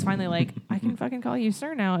 And he was finally like, I can fucking call you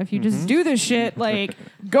sir now if you just do this shit. Like,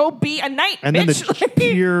 go be a knight, And then bitch. the Like,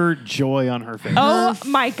 pure joy on her face. oh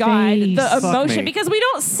my god, face. the Fuck emotion me. because we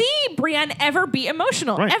don't see Brienne ever be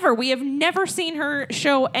emotional Right. ever. We have never seen her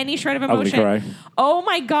show any shred of Ugly emotion. cry. Oh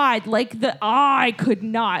my god, like I could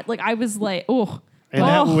not. Like I was like, oh, And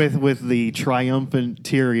that with the triumphant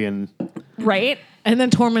Tyrion. right. And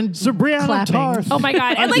then Tormund Sir Brianna clapping. Tarth. Oh my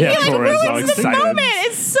god! And like Yeah, he like Torrance all ruins the excited. moment.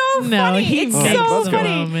 It's so No, funny. he It's makes so the funny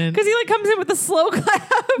moment. because he like comes in with a slow clap,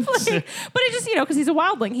 like, but it just because he's a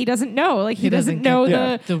wildling, he doesn't know. Like he doesn't know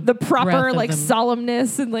get the the proper breadth of like them.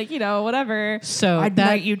 solemnness and like whatever. So I'd that-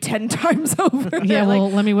 knight you 10 times over. Yeah, like,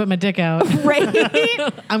 well, let me whip my dick out. right.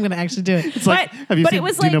 I'm going to actually do it. It's like, but- have you but seen it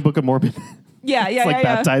was Do you know like- Book of Mormon? Yeah, yeah, like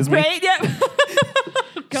yeah. baptize me. Right? Yeah.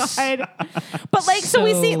 God. But like so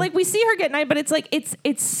we see her get knight, but it's like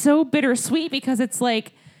it's so bittersweet because it's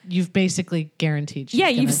like you've basically guaranteed. She's Yeah,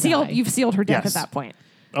 gonna die. you've sealed her death Yes. at that point.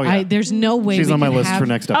 Oh yeah. There's no way She's we on my can list have, for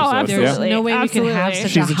next episode. absolutely. There's no way we can have Absolutely.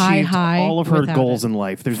 such She's a high achieved all of her without goals it. in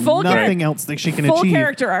life. There's Full nothing else that she can full achieve.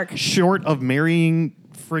 character arc. Short of marrying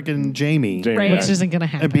friggin' Jamie, Jamie, Right. which isn't going to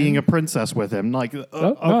happen. and being a princess with him. Like,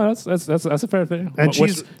 No, that's a fair thing. and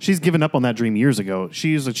What's- she's given up on that dream years ago.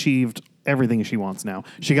 She's achieved everything she wants now.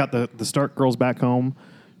 She got the Stark girls back home.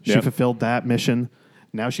 She Yep. fulfilled that mission.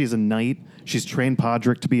 Now she's a knight. She's trained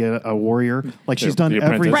Podrick to be a warrior. Like she's done the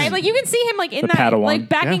apprentice. everything. Right, like you can see him like in The that, Padawan. like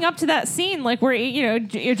backing Yeah. up to that scene, like where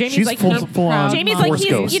Jamie's She's like full on Jamie's like Force he's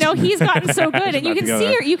Ghost. he's gotten so good, and you about can to go see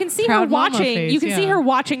there. her. You can see her Proud mama watching. face, You can see yeah. her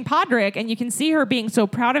watching Podrick, and you can see her being so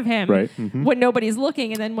proud of him Right. when nobody's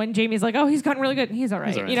looking. And then when Jamie's like, "Oh, he's gotten really good. He's all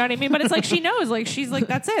right." all right. You know what I mean? But it's like she knows. Like she's like,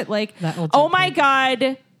 "That's it." Like, That will oh take my it.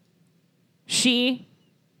 god, she.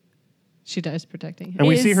 She dies protecting him. and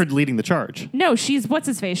we see is- her leading the charge. No, she's what's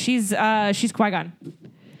his face. She's Qui-Gon. She's Yeah,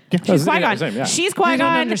 Qui-Gon. same, yeah. She's I don't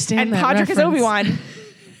Qui-Gon, understand and that Podrick is reference. Obi-Wan.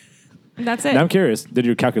 And that's it. Now I'm curious. Did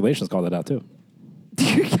your calculations call that out too?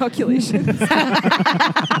 Your calculations.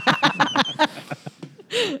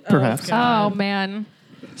 Perhaps. Oh man.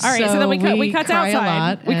 All right, so then we cut cry a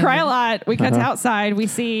outside. lot We cry a and- lot. We cut outside. We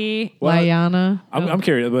see Well, Lyanna. I'm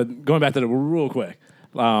curious, but going back to the real quick,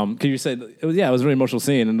 because you said it was a really emotional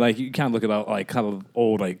scene, and like you kind of look at like kind of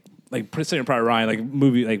old like Saving Private Ryan, like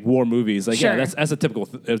movie, like war movies, like Sure. yeah, that's a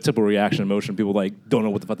typical reaction, emotion. People like don't know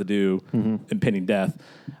what the fuck to do, impending death.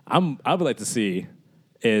 I would like to see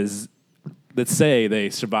is let's say they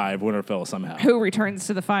survive Winterfell somehow. who returns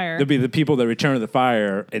to the fire. There'll be the people that return to the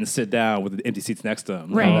fire and sit down with the empty seats next to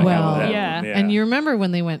them. Right. Like, Well, that- yeah. And you remember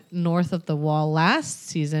when they went north of the wall last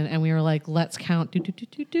season and we were like, let's count,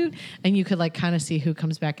 do. And you could like kind of see who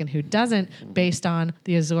comes back and who doesn't based on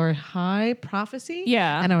the Azor High prophecy.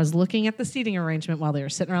 Yeah. And I was looking at the seating arrangement while they were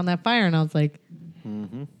sitting around that fire and I was like,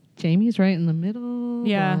 Jamie's right in the middle.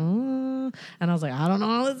 Yeah. And I was like, I don't know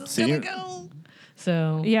how this is See, going you- to go.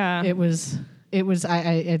 So Yeah. it was,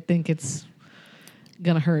 I think it's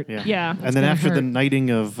going to hurt. Yeah. And then gonna after the hurt.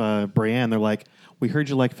 knighting of Brienne, they're like, "We heard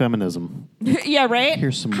you like feminism." Yeah, right?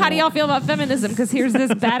 Here's some How do more. y'all feel about feminism? Because here's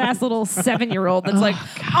this badass little 7-year-old that's like,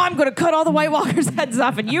 I'm going to cut all the White Walkers' heads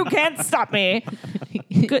off and you can't stop me.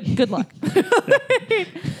 Good luck.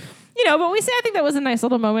 But we say I think that was a nice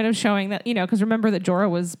little moment of showing that, because remember that Jorah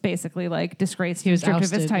was basically like disgraced, He was stripped of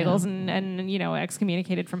his ousted, titles yeah. and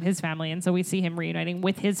excommunicated from his family. And so we see him reuniting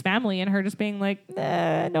with his family and her just being like,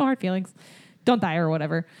 no hard feelings. Don't die or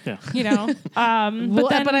whatever. Yeah.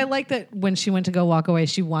 But I like that when she went to go walk away,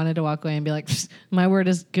 she wanted to walk away and be like, my word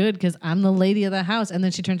is good because I'm the lady of the house. And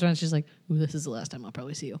then she turns around and she's like, ooh, this is the last time I'll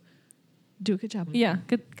probably see you. Do a good job. Yeah,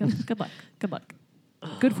 good luck. Good luck.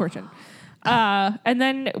 Good fortune. And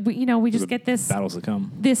then we just get this battles to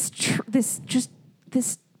come. this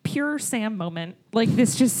pure Sam moment, like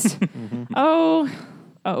this just oh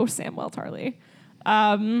Samwell Tarly.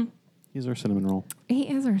 He's our cinnamon roll. He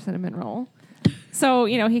is our cinnamon roll. So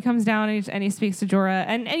he comes down and he speaks to Jorah,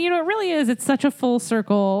 and it really is. It's such a full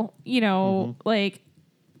circle. Like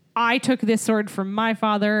I took this sword from my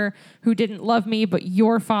father, who didn't love me, but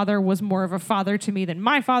your father was more of a father to me than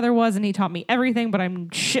my father was, and he taught me everything. But I'm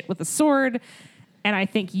shit with a sword, and I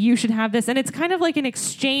think you should have this. And it's kind of like an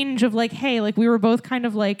exchange of like, hey, like we were both kind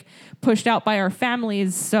of like pushed out by our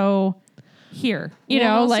families, so here,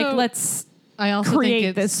 Well, like also- let's. I also Create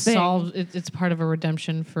think this thing. it's part of a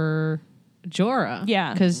redemption for Jorah.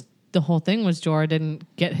 Yeah. Because the whole thing was Jorah didn't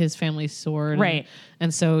get his family's sword. Right.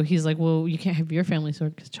 And so he's like, well, you can't have your family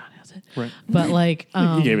sword because John has it. Right. But like,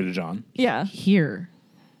 He gave it to John. Yeah. here,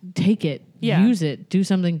 take it, Yeah. use it, do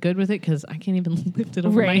something good with it because I can't even lift it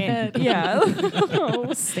over my Right. head. Yeah.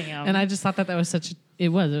 Oh, Sam. And I just thought that was it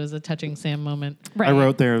was a touching Sam moment. right. I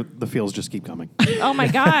wrote there, the feels just keep coming. Oh my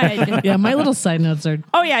God. Yeah, my little side notes are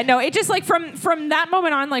Oh yeah, no, it just like from that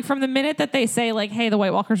moment on, like from the minute that they say like, hey, the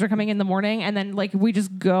White Walkers are coming in the morning, and then like we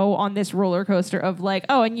just go on this roller coaster of like,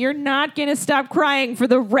 oh, and you're not gonna stop crying for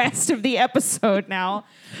the rest of the episode now.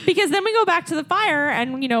 Because then we go back to the fire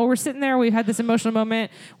and we're sitting there, we've had this emotional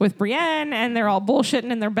moment with Brienne and they're all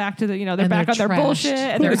bullshitting and they're back to the they're And back they're on their trashed. bullshit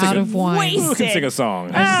and They're they're out of wine. wasted. Who can sing a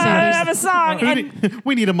song? I have a song. And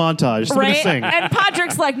We need a montage. Somebody right? sing. And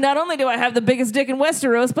Podrick's like, not only do I have the biggest dick in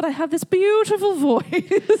Westeros, but I have this beautiful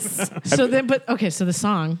voice. so then. But okay, so the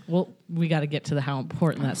song. Well, we got to get to how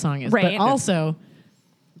important that song is. Right. But also,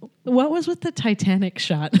 What was with the Titanic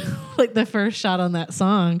shot? Like the first shot on that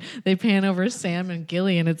song, they pan over Sam and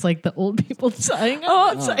Gilly, and it's like the old people dying.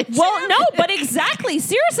 Well, no, but exactly.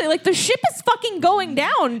 Seriously, like the ship is fucking going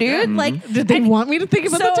down, dude. Like, did they want me to think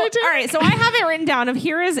about the Titanic? All right, so I have it written down of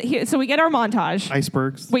here. So we get our montage.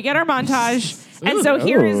 Icebergs. We get our montage, and so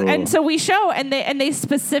so we show, and they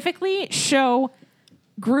specifically show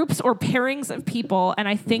groups or pairings of people, and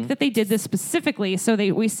I think that they did this specifically so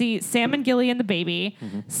we see Sam and Gilly and the baby.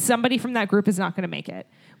 Somebody from that group is not going to make it.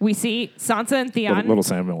 We see Sansa and Theon. Little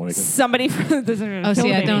Sam will make it. Somebody from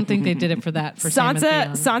I don't think they did it for that. For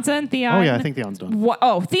Sansa and Theon. Oh yeah, I think Theon's done.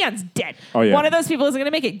 Theon's dead. Oh, yeah. One of those people isn't going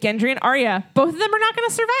to make it. Gendry and Arya, both of them are not going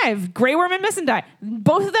to survive. Grey Worm and Missandei,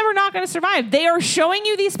 both of them are not going to survive. They are showing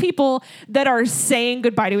you these people that are saying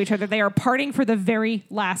goodbye to each other. They are parting for the very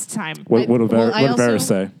last time. What did Varys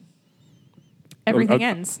say? Everything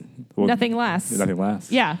ends. Nothing lasts. Nothing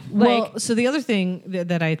lasts. Yeah. Well, so the other thing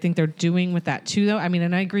that I think they're doing with that too, though, I mean,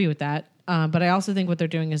 and I agree with that, but I also think what they're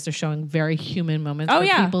doing is they're showing very human moments for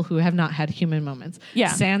people who have not had human moments. Yeah.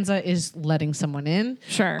 Sansa is letting someone in.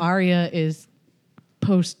 Sure. Arya is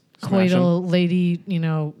post-coital lady,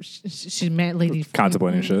 she's lady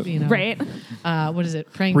contemplating shit. right. What is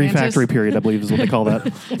it? Praying mantis? Refactory period, I believe, is what they call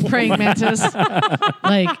that. Praying mantis.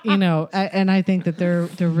 And I think that they're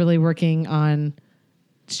really working on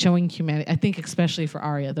showing humanity. I think especially for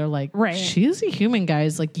Arya, they're like, she's a human,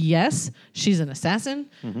 guys. Like, yes, she's an assassin,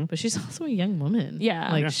 but she's also a young woman.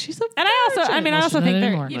 Yeah. Like, she's a And I also think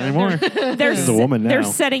they're She's a woman now. They're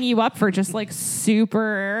setting you up for just like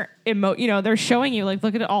super they're showing you like,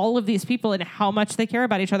 look at all of these people and how much they care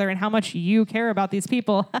about each other and how much you care about these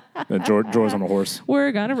people. Jorah's on a horse.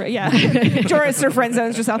 We're gonna Jorah, Sir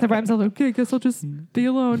Friendzone's just out there by himself. Like, okay, guess I'll just be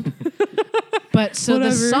alone. But so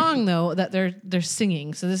the song though that they're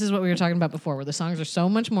singing. So this is what we were talking about before, where the songs are so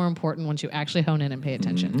much more important once you actually hone in and pay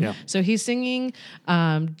attention. Yeah. So he's singing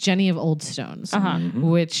Jenny of Old Stones,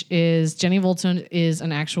 which is Jenny of Old Stones is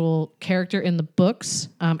an actual character in the books.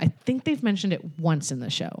 I think they've mentioned it once in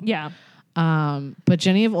the show. Yeah. But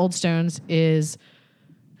Jenny of Old Stones is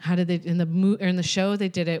in the show they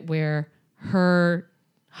did it where her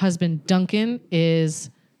husband Duncan is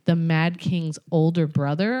the Mad King's older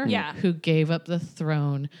brother who gave up the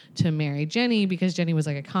throne to marry Jenny because Jenny was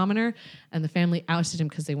like a commoner and the family ousted him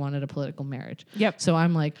because they wanted a political marriage. Yep. So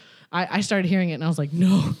I'm like, I started hearing it and I was like,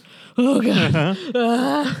 no, oh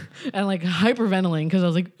God. And like hyperventilating because I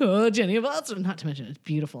was like, oh, Jenny of Old Stones. Not to mention it's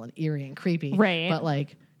beautiful and eerie and creepy. Right. But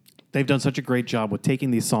like. They've done such a great job with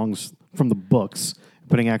taking these songs from the books,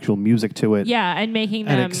 putting actual music to it. Yeah, and making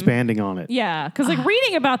them... And expanding on it. Yeah, because like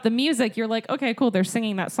reading about the music, you're like, okay, cool, they're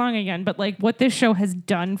singing that song again. But like what this show has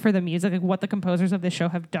done for the music, like what the composers of this show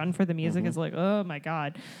have done for the music is like, oh my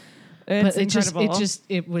God. It's incredible.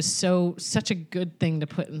 It was such a good thing to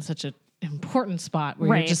put in such an important spot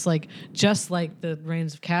where you're just like the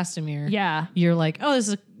Rains of Castamere. Yeah. You're like, oh, this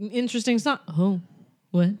is an interesting song. Oh,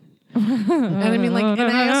 what? And I mean, like, and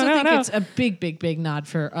I also think it's a big nod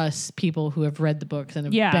for us people who have read the books and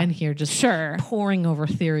have been here just pouring over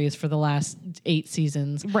theories for the last 8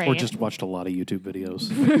 seasons. Right. Or just watched a lot of YouTube videos.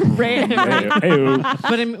 Right. But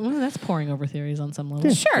I mean, that's pouring over theories on some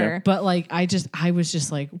level. Sure. Yeah. But like, I was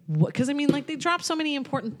just like, what? Because I mean, like, they dropped so many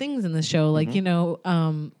important things in the show. Like,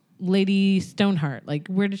 Lady Stoneheart, like,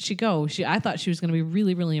 where did she go? I thought she was going to be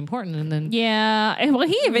really, really important, and then we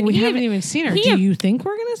haven't even seen her. Do you think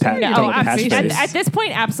we're going to see her? No, at this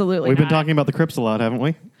point, absolutely. We've been talking about the crypts a lot, haven't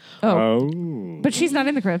we? But she's not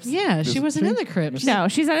in the crypts. Yeah, she wasn't in the crypts. No,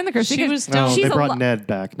 she's not in the crypts. They brought Ned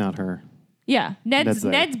back, not her. Yeah,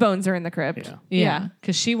 Ned's bones are in the crypt. Yeah,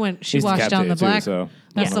 because she washed down the black. So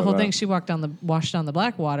that's the whole thing. She washed down the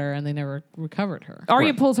black water, and they never recovered her.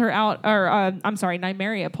 Arya pulls her out, or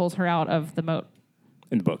Nymeria pulls her out of the moat.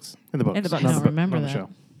 in the books. In the books. In the books. I don't remember on the that. show.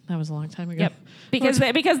 That was a long time ago. Yep.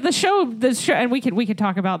 Because the show, and we could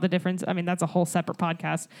talk about the difference. I mean, that's a whole separate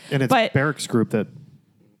podcast. And it's Barrick's group that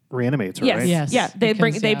reanimates her, right? Yes. Yeah. They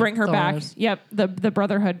bring her back. Thor's. Yep. The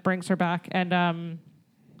Brotherhood brings her back, and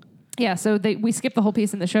so we skip the whole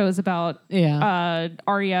piece in the show is about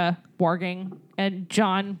Arya warging and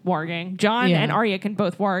Jon warging. Jon and Arya can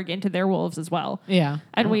both warg into their wolves as well. Yeah.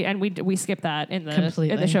 And we skip that in Completely.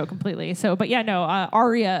 in the show completely. So, but yeah, no,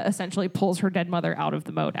 Arya essentially pulls her dead mother out of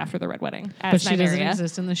the moat after the Red Wedding. But she doesn't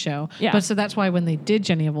exist in the show. Yeah. But so that's why when they did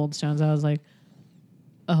Jenny of Old Stones, I was like,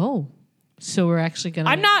 oh. So we're actually gonna.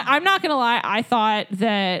 I'm not gonna lie. I thought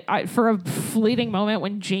that for a fleeting moment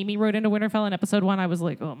when Jamie rode into Winterfell in episode 1, I was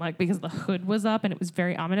like, oh my, because the hood was up and it was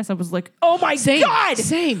very ominous. I was like, oh my god,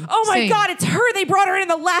 Same. Oh my Same. god, it's her. They brought her in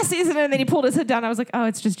the last season and then he pulled his hood down. I was like, oh,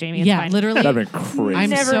 it's just Jamie. It's Yeah, fine. literally. That'd been crazy. I'm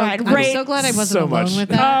Never so, mind. I'm Right. so glad I wasn't So alone much. with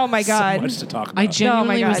that. Oh my god. So much to talk about. I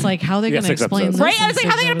genuinely was God. like, how are they Yeah, going to 6 explain episodes. this? Right? I was in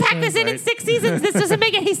like, how are they 6 going to pack this in episodes? 6 seasons? This doesn't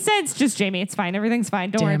make any sense. Just Jamie. It's fine. Everything's fine.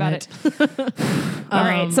 Don't worry Damn about it. All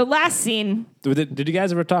right. So last scene. Did you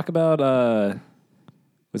guys ever talk about?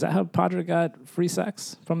 Was that how Podrick got free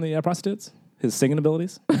sex from the prostitutes? His singing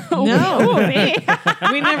abilities? No, Me.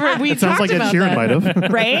 we never. We It sounds talked like Ed about Sheeran that. might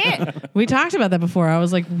have. Right? We talked about that before. I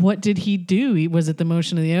was like, what did he do? Was it the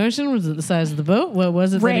motion of the ocean? Was it the size of the boat? What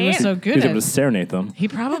was it that he was Right. so He good was at? able to serenade them. He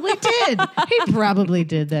probably did. He probably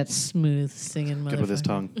did that smooth singing Good with his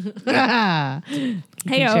tongue.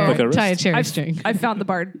 Hey, Like a Tie a wrist. cherry string. I found the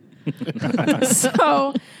bard.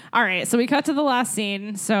 So, all right. So we cut to the last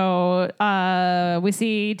scene. So we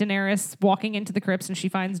see Daenerys walking into the crypts and she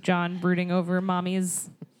finds Jon brooding over Mommy's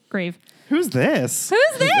grave. Who's this?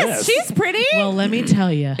 Who's this? this? She's pretty. Well, let me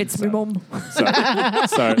tell you. It's my mom.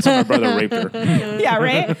 Sorry, my brother raped her. Yeah,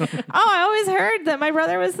 right? Oh, I always heard that my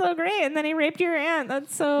brother was so great and then he raped your aunt.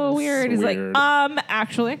 That's so weird. He's weird. like,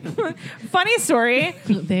 actually. Funny story.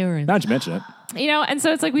 They were in. Now that you mention it. You know, and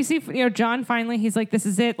so it's like we see, Jon finally, he's like, this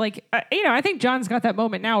is it. Like, I think Jon's got that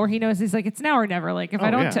moment now where he knows he's like, it's now or never. Like, if I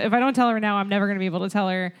don't tell her now, I'm never going to be able to tell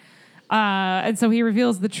her. And so he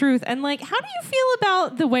reveals the truth. And like, how do you feel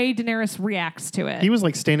about the way Daenerys reacts to it? He was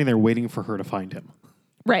like standing there waiting for her to find him.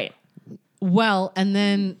 Right. Well, and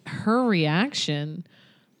then her reaction.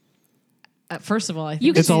 First of all, I think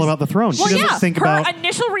You can It's all she's- about the throne. She Well, doesn't yeah. think her about,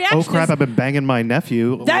 initial reaction oh crap, is, I've been banging my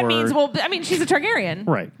nephew. that or, means, well, I mean, she's a Targaryen.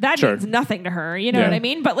 Right. That Sure. means nothing to her. You know Yeah. what I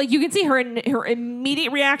mean? But like, you can see her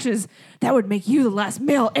immediate reaction is, that would make you the last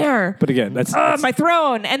male heir. But again, that's My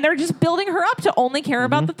throne. And they're just building her up to only care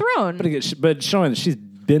about the throne. but again, but showing that she's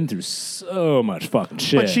been through so much fucking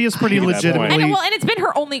shit. But she is pretty at that point. legitimately. And it's been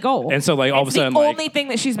her only goal. And so, like, all of a It's sudden, the like- only thing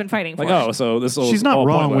that she's been fighting for. Like, oh, so this is She's not all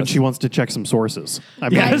wrong when pointless. she wants to check some sources. I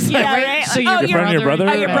mean, Yes. Yeah, right. right. So oh, your your friend, your brother?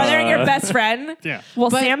 Oh, your brother and your Uh, best friend. Yeah. Well,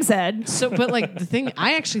 But- Sam said. so. But like the thing,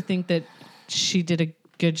 I actually think that she did a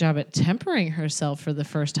good job at tempering herself for the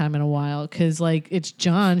first time in a while because like it's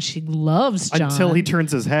Jon. She loves Jon until he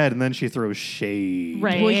turns his head and then she throws shade.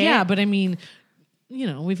 Right. Well, yeah, but I mean,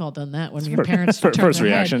 we've all done that when your parents turn first their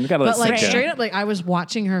reaction. Head. Gotta let But like it sink in. straight up, like I was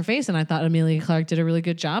watching her face, and I thought Amelia Clark did a really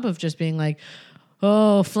good job of just being like,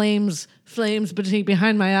 "Oh, flames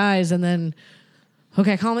behind my eyes," and then,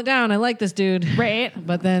 okay, calm it down. I like this dude, Right.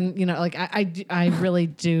 But then like I really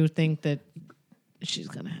do think that she's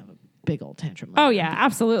gonna have a big old tantrum. Oh, yeah,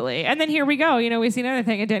 absolutely. And then here we go. We see another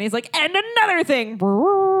thing. And Danny's like, and another thing.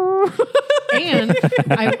 And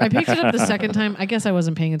I picked it up the second time. I guess I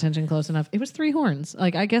wasn't paying attention close enough. It was 3 horns.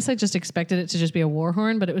 Like I guess I just expected it to just be a war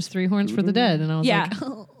horn, but it was 3 horns for the dead, and I was Yeah. like,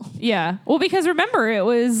 oh. Yeah. Well, because remember, it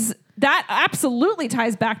was... That absolutely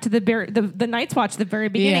ties back to the Night's Watch at the very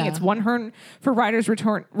beginning. Yeah. It's 1 horn for Riders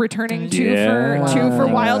returning, 2 Yeah. for 2 for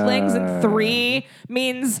Wildlings, and 3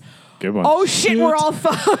 means, Good one. oh shit, we're all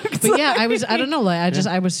fucked. But yeah, I don't know. Like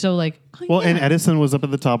I was so like, oh, Well, yeah. and Edison was up at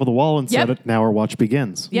the top of the wall and said Yep. it. Now our watch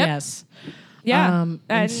begins. Yep. Yes. Yeah. And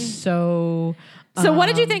and so So what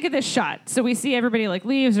did you think of this shot? So we see everybody like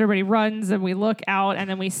leaves, everybody runs, and we look out, and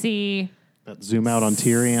then we see That zoom out on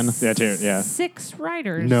Tyrion. Yeah, Tyrion, yeah. 6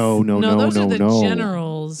 riders. No. those are the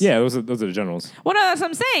generals. Yeah, those are the generals. Well, no, that's what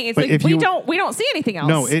I'm saying. It's But like if we you- don't see anything else.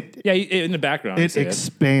 No, it Yeah, in the background. you it see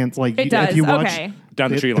expands like It does. if you watch Okay. Down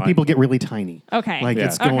the tree line. people get really tiny. Okay. Like Yeah.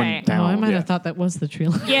 it's going Okay. down. Oh, I might Yeah. have thought that was the tree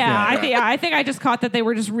line. Yeah, I think I just caught that they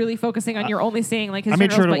were just really focusing on you're only seeing like his I made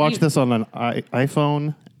sure generals, to but watch you- this on an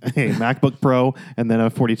iPhone, a MacBook Pro, and then a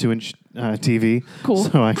 42-inch TV. Cool.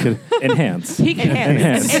 So I could Enhance. He can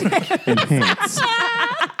enhance. enhance,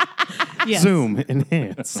 Yes. zoom,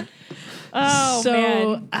 enhance. Oh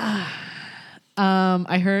So, man.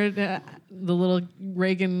 I heard the little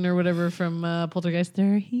Reagan or whatever from Poltergeist.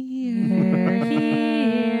 They're here.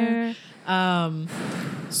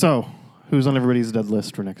 So who's on everybody's dead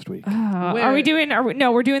list for next week? Are we doing?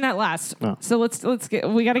 No, we're doing that last. Oh. So let's get.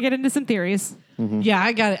 We got to get into some theories. Yeah,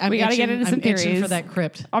 I got it. We gotta get into some I'm itching theories. for that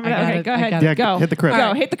crypt. I'm gonna, I got okay, it. go I ahead. got Yeah, it. Go. hit the crypt.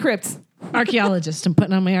 Go. Hit the crypt. Archaeologist. I'm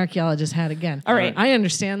putting on my archaeologist hat again. All right. I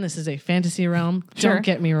understand this is a fantasy realm. Sure. Don't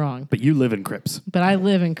get me wrong. But you live in crypts. But I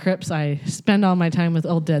live in crypts. I spend all my time with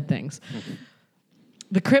old dead things.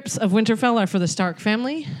 The crypts of Winterfell are for the Stark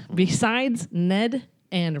family. Besides Ned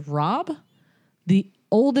and Robb, the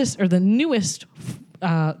oldest or the newest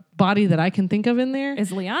body that I can think of in there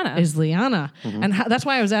Is Lyanna? is Lyanna. And that's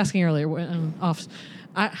why I was asking earlier,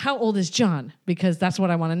 how old is John? Because that's what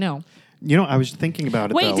I want to know. You know, I was thinking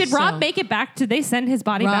about it. Wait, though. did Rob So- make it back? Did they send his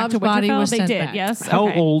body back Rob's to body Winterfell? was They sent did. back. Yes. How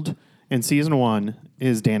Okay. old in season 1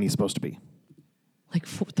 is Dany supposed to be? Like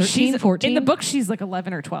 13, She's 14? in the book. She's like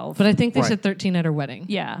 11 or 12. But I think they Right. said 13 at her wedding.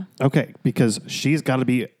 yeah. Okay, because she's got to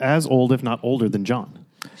be as old, if not older, than John.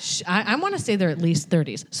 I want to say they're at least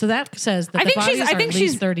 30s. So that says that I the think she's- bodies I are think at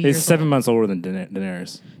she's- least 30 He's years 7 old. months older than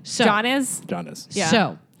Daenerys. So, John is. John is. Yeah.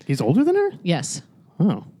 So, He's older than her? yes.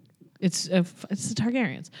 Oh. It's the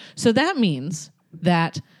Targaryens. So that means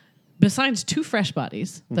that besides 2 fresh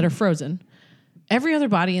bodies that are frozen, every other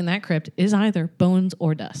body in that crypt is either bones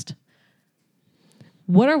or dust.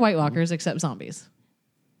 What are White Walkers except zombies?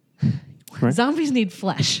 Right. Zombies need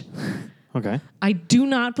flesh. Okay. I do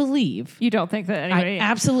not believe. You don't think that anybody? I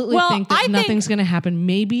absolutely Well, think that I think- nothing's going to happen.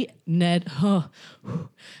 Maybe Ned,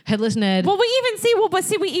 headless Ned. Well,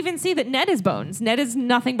 we even see that Ned is bones. Ned is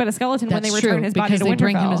nothing but a skeleton when they That's return true, his body because to they Winterfell.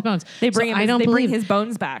 bring him his bones. They So bring him. I don't they bring believe- his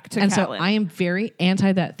bones back to And Catelyn. so I am very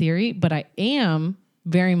anti that theory, but I am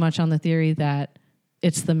very much on the theory that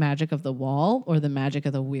it's the magic of the wall or the magic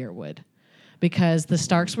of the weirwood. Because the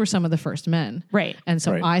Starks were some of the first men. Right. And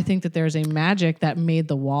so Right. I think that there's a magic that made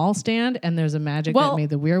the wall stand and there's a magic Well- that made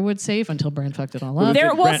the weirwood safe until Bran fucked it all up.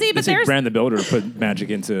 There- well, Bran, see, but there's- Bran the Builder put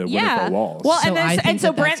magic into Yeah. Winterfell walls. Well, So and, I there's, think and so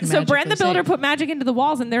that Bran, that's so Bran the magically Builder safe. put magic into the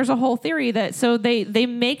walls, and there's a whole theory that so they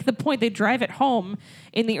make the point, they drive it home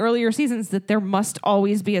in the earlier seasons that there must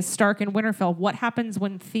always be a Stark in Winterfell. What happens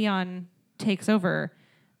when Theon takes over?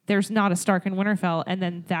 There's not a Stark in Winterfell, and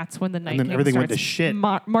then that's when the Night then King everything went starts to shit.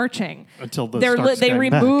 marching Until the They're Starks they came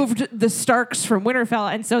back. removed the Starks from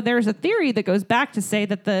Winterfell, and so there's a theory that goes back to say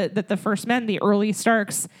that the first men, the early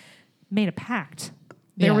Starks, made a pact.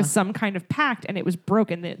 There Yeah. was some kind of pact, and it was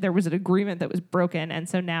broken. There was an agreement that was broken, and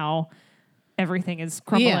so now everything is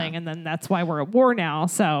crumbling, Yeah. and then that's why we're at war now.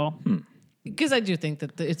 So Because I do think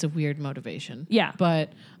that it's a weird motivation. Yeah.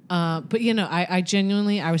 But you know, I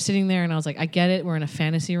genuinely, I was sitting there and I was like, I get it. We're in a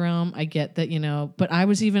fantasy realm. I get that, you know, but I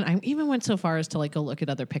even went so far as to like go look at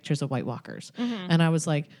other pictures of White Walkers. And I was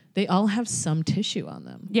like, they all have some tissue on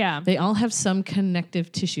them. Yeah. They all have some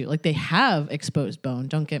connective tissue. Like they have exposed bone,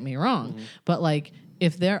 don't get me wrong. But like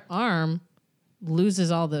if their arm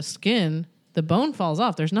loses all the skin, the bone falls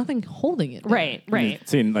off. There's nothing holding it. there. right.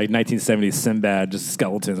 Seen like 1970s Sinbad, just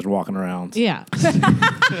skeletons walking around. Yeah.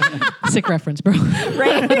 Sick reference, bro.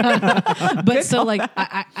 Right. But so like,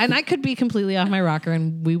 I could be completely off my rocker,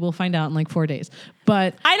 and we will find out in like 4 days.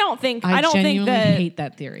 But I don't think I think genuinely that hate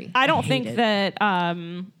that theory. I don't hate think it. that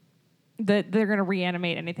they're going to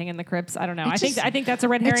reanimate anything in the crypts. I don't know. I just- think that's a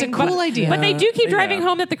red it's a herring. cool but, idea. But they do keep Yeah. driving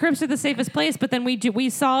home that the crypts are the safest place. But then we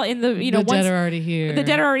saw in the the once dead are already here. the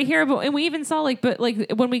dead are already here. But and we even saw like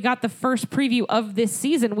when we got the first preview of this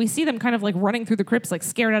season, we see them kind of like running through the crypts, like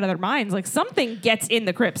scared out of their minds. Like something gets in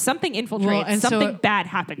the crypts, something infiltrates, Well, and so something bad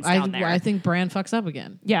happens down there. I think Bran fucks up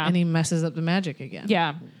again. Yeah. And he messes up the magic again.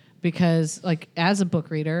 yeah. Because like as a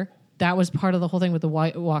book reader, that was part of the whole thing with the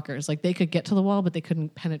White Walkers. Like they could get to the wall, but they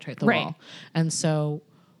couldn't penetrate the Right. wall. And so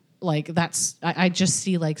like that's I just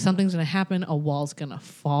see like something's gonna happen, a wall's gonna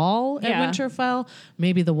fall Yeah. at Winterfell,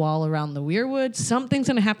 maybe the wall around the Weirwood. Something's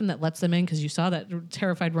gonna happen that lets them in because you saw that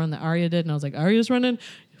terrified run that Arya did, and I was like, Arya's running,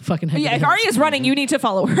 fucking head to Yeah, the if hills. Arya's running, you need to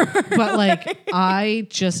follow her. But like I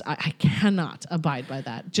cannot abide by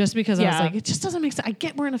that. Just because I was Yeah. like, it just doesn't make sense. I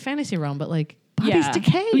get we're in a fantasy realm, but like bodies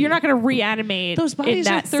decay. You're not going to reanimate Those bodies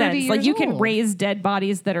in are that 30 sense. Like years you can old. raise dead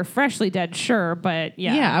bodies that are freshly dead, sure, but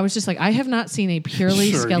yeah. Yeah, I was just like, I have not seen a purely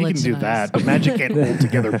Sure, you skeletonized. can do that, but magic can't hold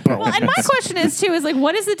together bones. Well, and my question is too is like,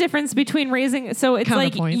 what is the difference between raising? So it's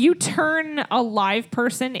like Counterpoint. you turn a live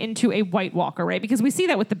person into a White Walker, right? Because we see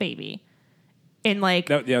that with the baby. In like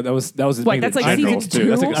That was the What, thing that's that like Night season Girls do. two?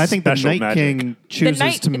 That's like I think the special Night magic. King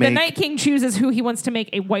chooses to the make, Night King chooses who he wants to make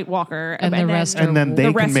a White Walker, And the rest are and then they the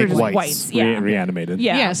can rest are make just whites. whites. Yeah, reanimated.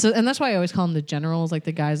 yeah, Yeah, so and that's why I always call them the generals, like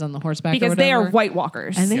the guys on the horseback, or because they are whatever. White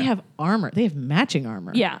Walkers, and they have armor. They have matching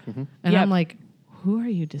armor. yeah, and Yep. I'm like, who are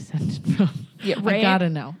you descended from? Yeah, I right? gotta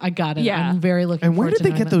know. I gotta. Yeah. know. I'm very looking. And where forward did to they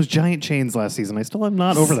knowing get that. those giant chains last season? I still am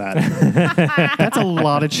not over that. That's a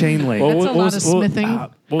lot of chain link. That's a lot of smithing.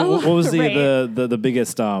 What was Right. the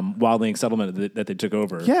biggest wildling settlement that they took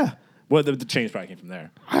over? Yeah. Well, the chains probably came from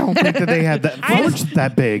there. I don't think that they had that forge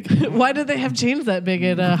that big. Why did they have chains that big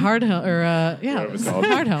at Hardhelm or it was called.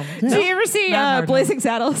 Hardhelm? Do you ever see Not hard, no. Blazing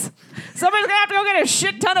Saddles? Somebody's gonna have to go get a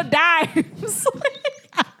shit ton of dimes,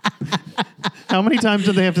 How many times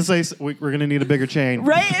did they have to say we're going to need a bigger chain?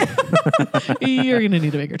 right? You're gonna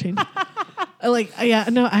need a bigger chain.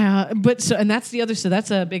 But so, and that's the other. So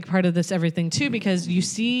that's a big part of this everything too, because you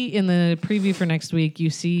see in the preview for next week, you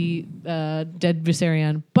see dead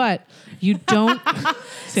Viserion, but you don't.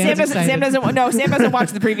 Sam doesn't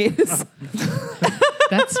watch the previews.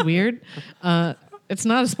 That's weird. It's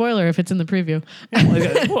not a spoiler if it's in the preview.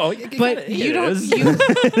 Well, But you don't.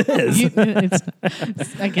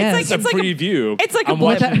 I guess It's a preview. It's like a I'm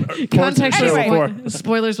blip. watching context. Anyway.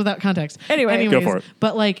 Spoilers without context. Anyway. Go for it.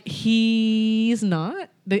 But like he's not.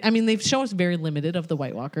 They've shown us very limited of the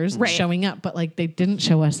White Walkers Right. showing up, but like they didn't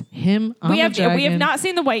show us him on We the have dragon. not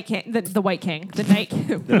seen the White King, the White King, the Night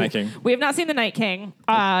King. The Night King. We have not seen the Night King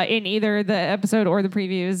in either the episode or the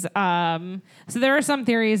previews. So there are some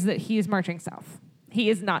theories that he is marching south. He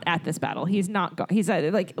is not at this battle. He's not. He's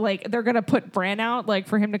like they're gonna put Bran out like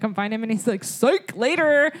for him to come find him, and he's like psych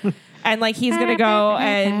later, and like he's gonna go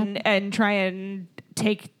and try and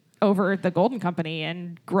take over the Golden Company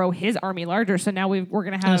and grow his army larger. So now we're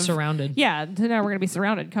gonna have surrounded. Yeah, so now we're gonna be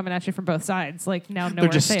surrounded, coming at you from both sides. Like now, They're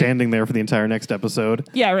just standing there for the entire next episode.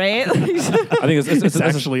 Yeah, right. I think It's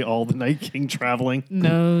actually all the Night King traveling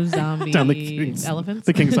No zombie down the elephants.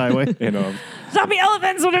 the King's Highway. Zombie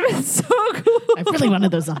elephants would have been so cool. I really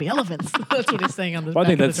wanted those zombie elephants. That's what he's saying on the Well,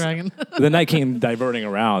 I back think of the dragon. the Night King diverting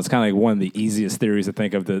around is kind of like one of the easiest theories to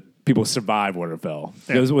think of that people survive Winterfell.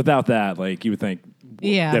 Because without that, like you would think,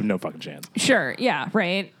 Yeah. they have no fucking chance. Sure. Yeah.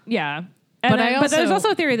 Right. Yeah. And But then- I but there's also-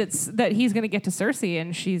 also a theory that he's going to get to Cersei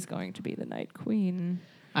and she's going to be the Night Queen.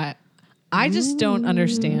 I just don't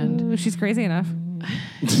understand. Ooh, she's crazy enough.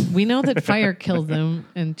 We know that fire killed them,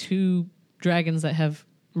 and 2 dragons that have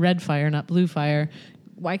red fire, not blue fire.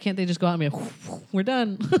 Why can't they just go out and be like, we're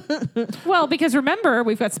done? Well, because remember,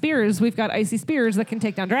 we've got spears. We've got icy spears that can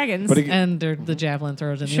take down dragons. But And they're the javelin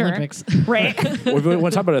throwers in the sure. Olympics. Right. we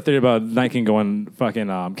want to talk about a theory about Night King going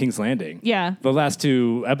fucking King's Landing. Yeah. The last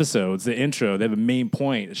 2 episodes, the intro, they have a main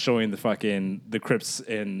point showing the crypts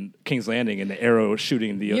in King's Landing and the arrow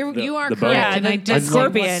shooting the You are the bow. correct, Yeah, and I the did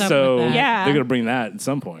scorpion. what's up So with that. Yeah. they're gonna bring that at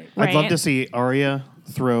some point. I'd love Right. to see Arya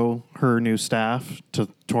throw her new staff to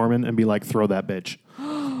Tormund and be like, "Throw that bitch."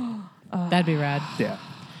 That'd be rad. Yeah.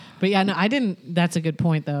 But yeah, no, I didn't. That's a good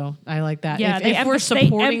point, though. I like that. Yeah, if we're they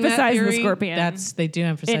supporting that emphasize the theory, scorpion. they do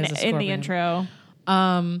emphasize in the scorpion the intro.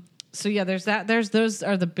 So yeah, there's that. Those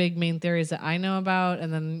are the big main theories that I know about,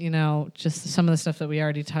 and then just some of the stuff that we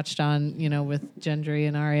already touched on, with Gendry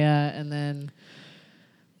and Arya, and then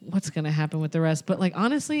what's going to happen with the rest. But like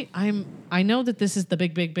honestly, I know that this is the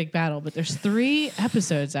big battle, but there's 3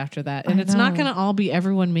 episodes after that, and it's not know. going to all be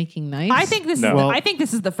everyone making knives. I think this. No. Is Well- I think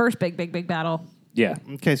this is the first big battle. Yeah.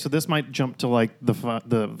 Okay, so this might jump to like the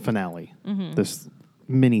finale. This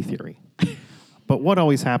mini theory. But what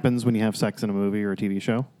always happens when you have sex in a movie or a TV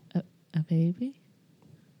show? a baby.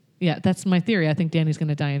 Yeah, that's my theory. I think Dany's going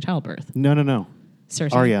to die in childbirth. No.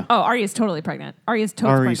 Cersei. Arya. Oh, Arya's totally pregnant. Arya's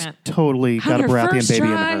pregnant. Totally got a her Baratheon first baby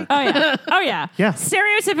try. in her. Oh yeah. Oh yeah. Yeah.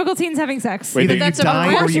 Stereotypical teens having sex. Wait, Either But you that's a- die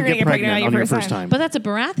of or course you you're gonna get get pregnant pregnant on on your your first first time. time. But that's a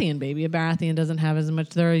Baratheon baby. A Baratheon doesn't have as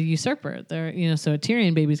much. They're a usurper. They're so a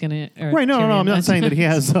Tyrion baby's gonna. Right, no, I'm not saying that he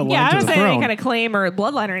has a line Yeah, to I'm the not saying any throne. kind of claim or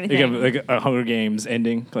bloodline or You anything. get like a Hunger Games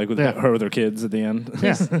ending, like with Yeah. her with her kids at the end.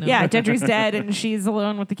 Yeah. Yeah, Gendry's dead and she's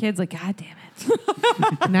alone with the kids. Like, God damn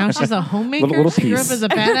it. Now she's a homemaker. Little she grew up piece. as a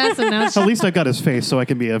badass, and now At least I got his face so I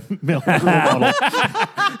can be a male role model.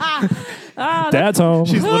 Dad's home.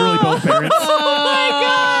 She's literally both parents.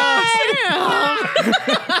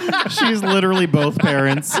 She's literally both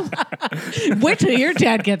parents. wait till your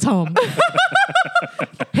dad gets home.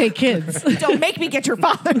 Hey kids, Don't make me get your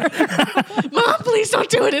father. Mom, please don't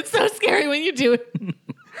do it. It's so scary when you do it.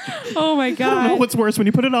 Oh my I don't know God. what's worse when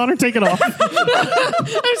you put it on or take it off.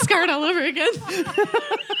 I'm scarred all over again.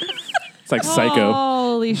 It's like Psycho.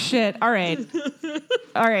 Holy shit. All right.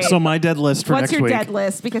 All right. So my dead list for What's next your week. dead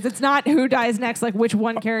list? Because it's not who dies next, like which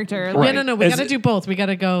one character. Right. No. We Is got to it- do both. We got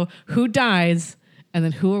to go who dies, and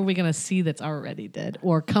then who are we going to see that's already dead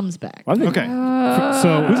or comes back. I think- Okay.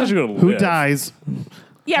 So Who's actually gonna who live? dies?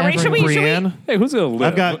 Yeah, right. Should we? Brienne. Hey, who's gonna live?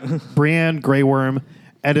 I've got Brienne, Grey Worm,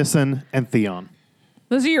 Edison, and Theon.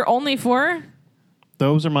 Those are your only 4?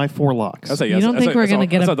 Those are my 4 locks. That's like, You don't think we're gonna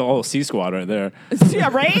get That's a- like the whole C squad right there. Yeah,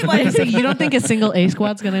 right? Like, So you don't think a single A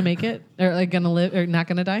squad's going to make it, or like going to live, or not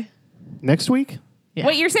going to die? Next week? Yeah.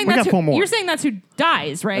 wait, you're saying We that's got 4 more. you're saying that's who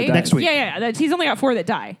dies, right? That dies. Next week. Yeah. He's only got 4 that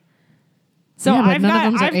die. So Yeah, but I've none of got,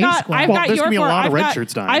 them's our I've A got, squad. I've Well, got there's your gonna be a 4. lot of I've red got,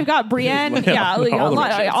 shirts dying. I've got Brienne. Yeah, all the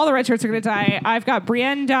red shirts. all the red shirts are gonna die. I've got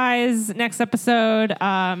Brienne dies next episode.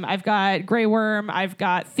 I've got Grey Worm. I've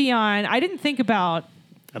got Theon. I didn't think about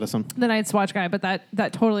Edison. the Night's Watch guy, but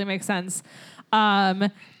that totally makes sense.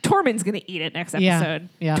 Tormund's gonna eat it next Yeah, episode.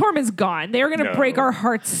 yeah. Tormund's gone. They're gonna No. break our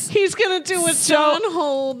hearts He's gonna do a So- John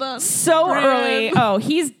Hold on so Bran. early. Oh,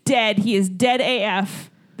 he's dead. He is dead AF.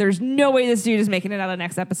 There's no way this dude is making it out of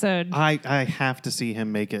next episode. I have to see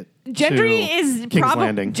him make it. Gendry to is King's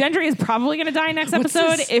Landing. Gendry is probably going to die next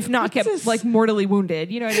episode, this? if not kept this? like mortally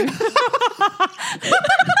wounded. You know what I mean?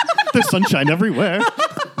 There's sunshine everywhere.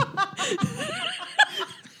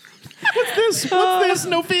 What's this? What's this?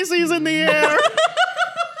 No feces in the air.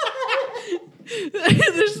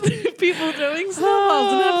 There's people throwing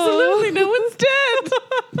snowballs and absolutely no one's dead.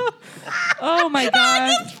 Oh my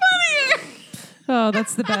god! Oh,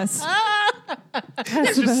 that's the best.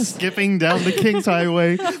 That's the Just best. skipping down the King's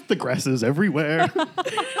Highway. The grass is everywhere.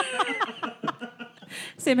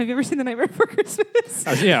 Sam, have you ever seen The Nightmare Before Christmas?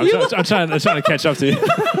 I'm trying to catch up to you.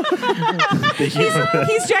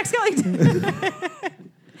 He's Jack Skellington.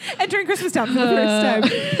 Entering Christmas Town for the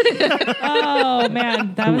first time. Oh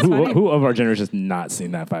man, that was funny. Who of our generation has not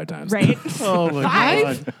seen that 5 times? Right? Oh my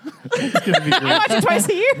Five? god. It's gonna be I great. watch it twice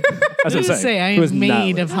a year. That's what I'm saying. I Who has am not-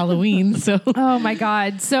 made of Halloween, so Oh my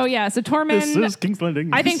god. So yeah, so Tormund. This is King's Landing.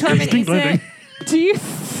 I think This is Tormund King's eats Landing. it. Do you?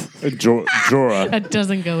 Jorah. that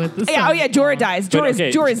doesn't go with the song. Yeah. Oh yeah, Jorah dies. But, Jorah's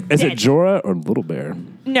okay, Jorah's is dead. it Jorah or Little Bear?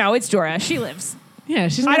 No, it's Jorah. She lives. Yeah,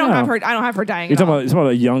 she's I not. don't know. have her. I don't have her dying. You're at all. talking about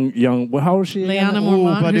a young. How old is she? again? Lyanna Ooh,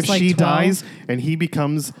 Mormont, but who's if like she 12. dies and he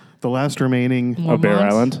becomes the last remaining, Of Bear Mormont.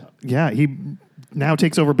 Island. yeah, he now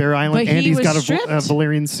takes over Bear Island, But and he he's was got a stripped.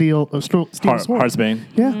 Valyrian steel sword. Heartsbane.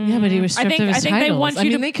 Yeah. Yeah, but he was stripped think- of his I think they titles. want I you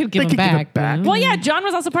mean, to- they could They give him could give it back. back. but- Well, yeah, John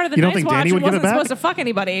was also part of the You don't Night's think Watch Dany and would give it wasn't back? supposed to fuck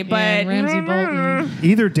anybody, but Yeah, Ramsay Bolton.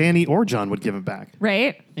 Either Dany or John would give him back.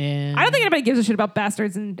 right? Yeah. I don't think anybody gives a shit about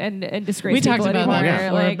bastards and disgraced we talked people about anymore. that.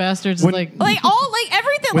 Or Like, bastards When- like like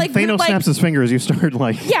everything. When Like Thanos like, snaps his fingers, you start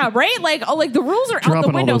like, yeah, right. Like the rules are out Dropping the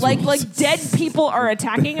all window. those Like rules. dead people are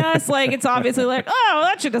attacking us. Like it's obviously like, oh,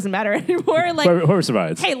 that shit doesn't matter anymore. Like, Whoever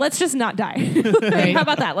survives. hey, let's just not die. Right. How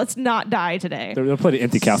about that? Let's not die today. They're playing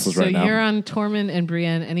empty castles so right now. you're on Tormund and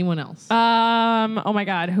Brienne. Anyone else? Oh my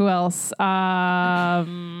God, who else?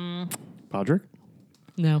 Podrick?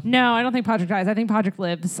 no. No, I don't think Podrick dies. I think Podrick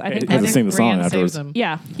lives. I think He doesn't Podrick, sing the song Brienne afterwards. saves him.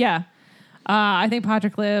 yeah, yeah. I think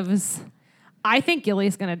Podrick lives. I think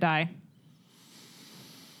Gilly's gonna die.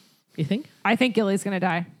 You think? I think Gilly's gonna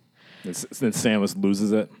die. Then Samus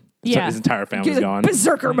loses it. Yeah, His entire family's Like gone.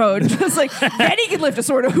 Berserker mode. Just like then he can lift a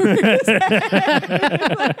sword over his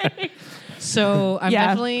head. So I'm Yeah.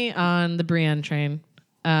 definitely on the Brienne train.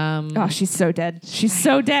 Oh, she's so dead. She's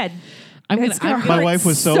so dead. It's gonna I'm hurt. My wife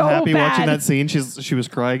was so so happy watching bad. that scene. She was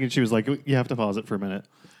crying and she was like, "You have to pause it for a minute."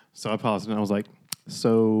 So I paused and I was like,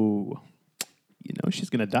 "So, you know, she's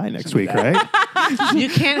gonna die next week, right?" You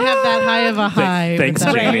can't have that high of a high. Thanks,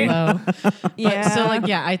 without Jamie. a low. Yeah. So like,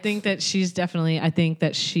 yeah, I think that she's definitely. I think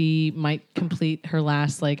that she might complete her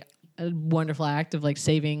last like a wonderful act of like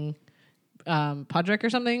saving Podrick or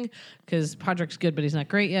something, because Podrick's good, but he's not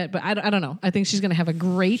great yet. But I don't know. I think she's gonna have a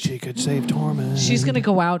great. She could save Tormund. She's gonna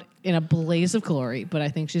go out in a blaze of glory, but I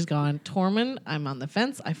think she's gone. Tormund, I'm on the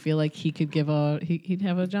fence. I feel like he could give he'd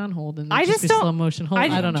have a John hold and I just just be don't- slow motion hold. I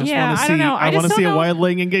don't know. Yeah, I don't know. I I just want to don't see a know.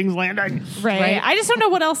 wildling in King's Landing. Right. I just don't know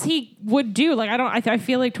what else he would do. Like I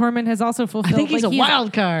feel like Tormund has also fulfilled. I think he's like, a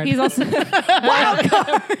wild card. He's also wild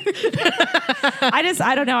card.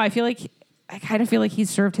 I don't know. I kind of feel like he's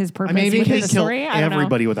served his purpose Maybe within he the killed story. I don't know.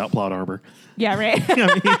 everybody without plot armor. Yeah. Right.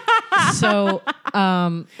 So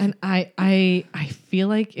and I feel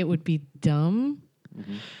like it would be dumb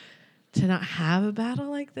to not have a battle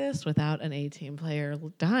like this without an A-team player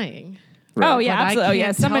dying. Oh yeah. But Absolutely. I Oh yeah.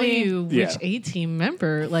 can't Somebody. tell you which Yeah. A-team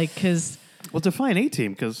member, like, because Well, define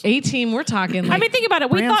A-team because A-team, we're talking like I mean, think about it.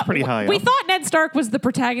 We Bran's thought pretty high we up. thought Ned Stark was the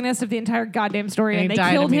protagonist of the entire goddamn story, And and he they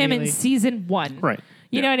died killed him in immediately. season 1. Right.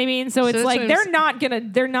 You know what I mean? So it's that's like what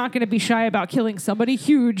I'm they're not gonna be shy about killing somebody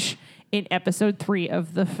huge in episode 3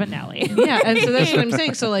 of the finale. yeah, and so that's what I'm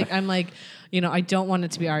saying. So like I'm like, I don't want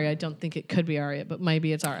it to be Arya. I don't think it could be Arya, but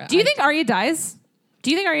maybe it's Arya. Do you think Arya dies?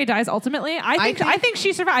 Do you think Arya dies ultimately? I think- think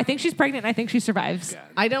she survives. I think she's pregnant. And I think she survives.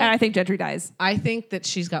 I don't. And I think Gendry dies. I think that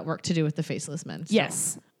she's got work to do with the faceless men. still.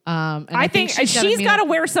 Yes. And I think she's got to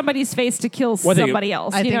wear somebody's face to kill Well, I think- somebody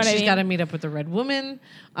else. I you know think what she's I got to mean? meet up with the Red Woman.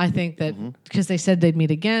 I think that because they said they'd meet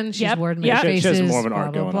again. She's Yep, worn yep. many She faces. has more of an blah,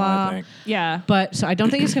 arc blah, going blah. on, I think. Yeah. But so I don't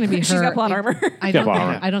think it's going to be her. She's got plot armor. I don't. plot think,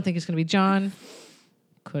 armor. I don't think it's going to be John.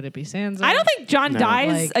 Could it be Sansa? I don't think John No.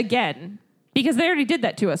 dies Like- again because they already did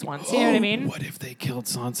that to us once. You know what I mean? What if they killed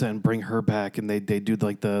Sansa and bring her back and they do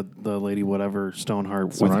like the lady whatever Stoneheart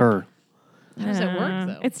with Stoneheart? her? How does that work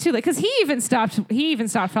though? It's too late because he even stopped following There's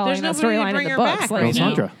that nobody to storyline in bring the her books. back Like right now.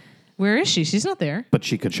 he- Melisandre. Where is she? She's not there. But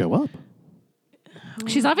she could show up.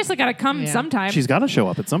 She's obviously got to come Yeah. sometime. She's got to show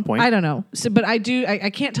up at some point. I don't know. So, but I do. I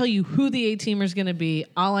can't tell you who the A-teamer is going to be.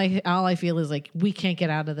 All I feel is like we can't get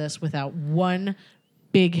out of this without one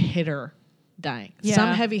big hitter dying. Yeah. Some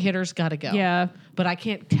heavy hitters got to go. Yeah. But I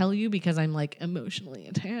can't tell you because I'm like emotionally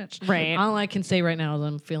attached. Right. All I can say right now is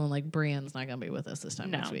I'm feeling like Brienne's not going to be with us this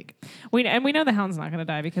time next week. we know the Hound's not going to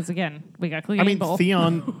die because again we got Clegane I mean, Bowl.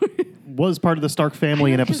 Theon was part of the Stark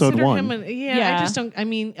family in I don't episode consider 1. him Yeah. I just don't. I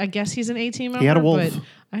mean, I guess he's an A-team member. He had a wolf.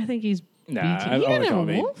 But I think he's Nah, B-team. I He only didn't have call a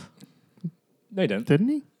me. wolf. They didn't. Didn't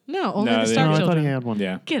he? No, only No, the they- Stark No, I thought children. he had one.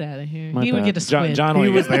 Yeah. Get out of here. My He would bad. get a squid. John He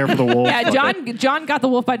only was there for the wolf. yeah, John got the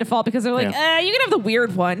wolf by default because they're like, Yeah. you can have the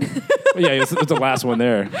weird one. Yeah, it's the last one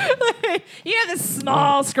there. You have this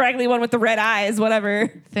small, scraggly one with the red eyes,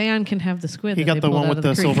 whatever. Theon can have the squid. He that got they the pulled one out with of the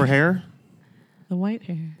creek. silver hair, the white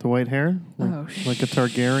hair, the white hair, Oh, like a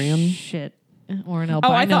Targaryen. Shit. or an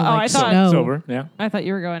albino. I thought- like I thought- snow. Silver, yeah. I thought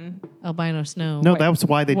you were going. Albino snow. No, that was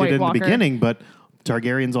why they did White it in the Walker. beginning, but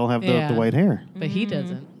Targaryens all have Yeah. the white hair but he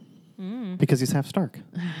doesn't. because he's half Stark.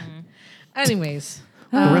 Anyways,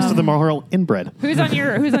 The rest of them are all inbred. Who's on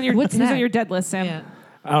your What's who's that? on your dead list, Sam? yeah.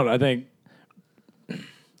 I don't know. I think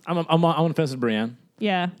I'm on the fence with Brienne.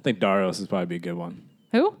 Yeah. I think Darius is probably be a good one.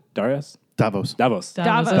 Who? Darius? Davos. Davos.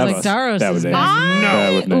 Davos. I was like, Davos That is was it. nice. That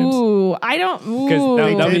was names. Ooh, I don't.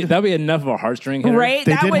 Because Ooh. that'd be enough of a heartstring hitter. Right?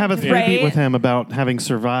 They That did would- have a three-peat right? with him about having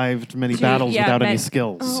survived many battles yeah, without any man.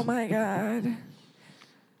 skills. Oh my god.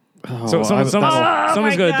 Oh, So someone's that'll-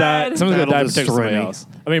 my gonna die. God. Someone's gonna die That'll protecting destroy somebody me. else.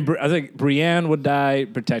 I mean, I think Brienne would die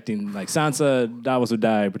protecting like Sansa. Davos would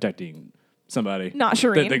die protecting somebody. Not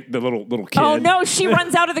Shireen. The little kid. Oh no, she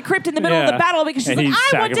runs out of the crypt in the middle of the Yeah. battle because she's And like, he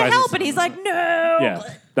I want to sacrifices- help, and he's like, no. Yeah,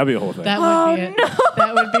 that'd be a whole thing. That would be it.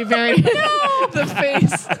 That would be very the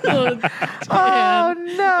face. Oh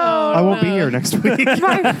no. I won't be here next week.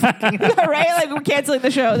 Right? Like we're canceling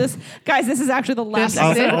the show. This is actually the last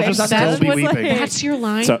That's episode. it. of I'll just Babes on still Toast. be What's weeping. like- That's your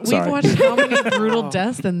line. So- We've sorry. watched how many brutal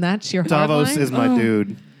deaths, and that's your Davos hardline? is my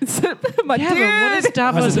dude. My Yeah, but what does dude.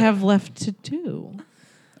 Davos have left to do?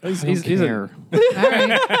 He's I don't care. All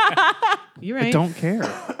right. You're right. I don't care.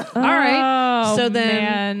 All right. Oh, So then,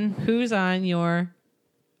 man. who's on your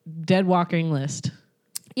dead walking list?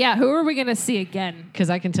 Yeah, who are we gonna see again? Because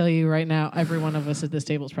I can tell you right now, every one of us at this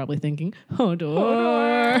table is probably thinking,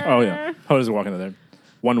 Hodor. Oh yeah, Hodor's walking in there.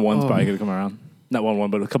 1-1's probably gonna come around. Not 1-1,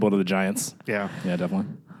 but a couple of the Giants. Yeah. Yeah, definitely.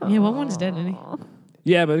 Yeah, one's dead, isn't he?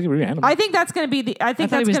 Yeah, but we're gonna handle. I think that's gonna be the. I I think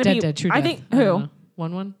thought he that's was gonna dead, be. dead, true I death. think don't who?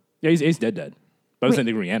 know. 1-1? Yeah, he's dead. But I was saying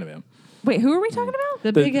they reanimate him. Wait, who are we talking about?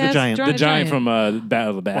 The The- big the ass giant. The giant from Battle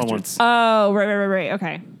of the Bastards. Oh, right.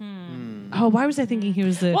 Okay. Oh, why was I thinking he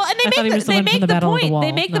was the? Well, and I thought he was the they one make from the the Battle of point. the Wall.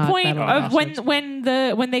 They make the not point Battle of the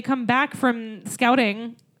Bastards. when they come back from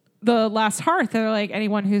scouting the last hearth, they're like,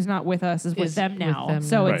 anyone who's not with us is with Is them with now. them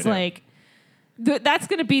So now. it's Right, yeah. like that's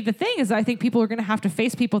going to be the thing. Is I think people are going to have to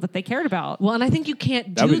face people that they cared about. Well, and I think you can't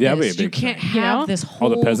do That'd be a this. You big can't thing. have You know? this All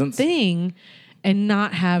the whole peasants? thing and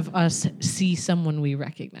not have us see someone we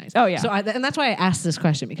recognize. Oh, yeah. So, and that's why I asked this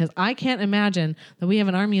question because I can't imagine that we have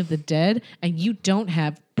an army of the dead and you don't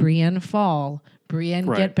have Brienne fall, Brienne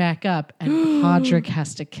Right. get back up, and Podrick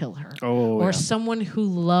has to kill her, Oh, or yeah. someone who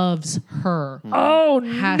loves her. Oh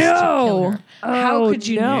Has to kill her. How could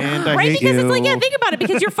you no. know? And I right? hate Because it's like, yeah, you. think about it.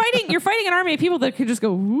 Because you're fighting an army of people that could just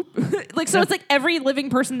go whoop. Like so, it's like every living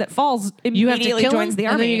person that falls You have to immediately kill joins him, the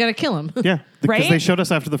and army. then you got to kill him. Yeah. Because Right? they showed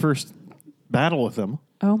us after the first battle with them.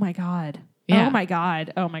 Oh my god. Yeah. Oh my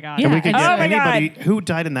god. Oh my god. Yeah, And we could and- get oh my anybody god. who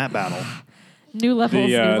died in that battle. New levels,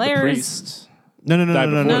 new The layers. priest. No. Died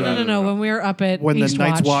before No, that. no. When we were up at When East the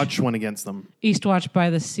Night's Watch, Watch went against them. Eastwatch by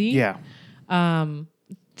the Sea. Yeah.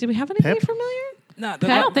 Did we have anybody Pip? familiar? No, I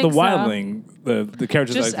don't the think so. wildling. The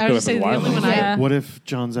characters Just- that I go would up say with the only one I- Yeah. What if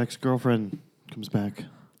John's ex-girlfriend comes back?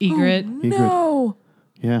 Egret. No.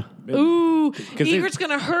 Yeah. Ooh, 'Cause they- Egret's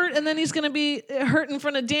gonna hurt, and then he's gonna be hurt in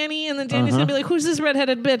front of Danny, and then Danny's gonna be like, "Who's this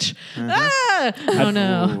redheaded bitch?" Ah! Oh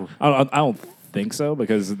no, I don't think so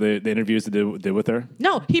because the interviews they did with her.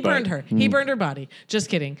 no, he But- burned her. He burned her body. Just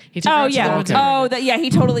kidding. He took her Oh out to yeah. the Okay. hotel. Oh yeah. He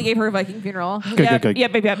totally gave her a Viking funeral. Good, Yep. good.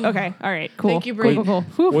 Yep. Yep. Okay. All right. Cool. Thank you, cool, Bree. cool, cool.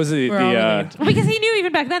 Whew. Was it We're all the? relieved. Well, because he knew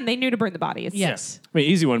even back then they knew to burn the bodies. Yes. I mean,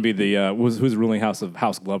 easy one would be the who's the ruling house of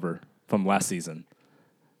House Glover from last season.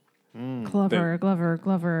 Glover.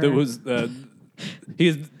 There was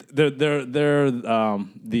he's they're the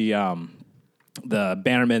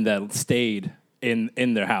bannermen that stayed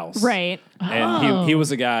in their house, Right. And he was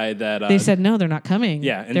the guy that They said no, they're not coming.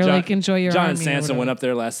 yeah, and they're John, like, enjoy your John army and or Sansa whatever. went up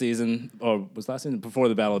there last season, or was last season before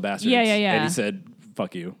the Battle of Bastards? Yeah. And he said,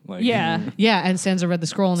 "Fuck you." Like, Yeah. Yeah, and Sansa read the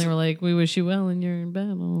scroll, and they were like, "We wish you well in your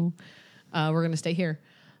battle. We're gonna stay here."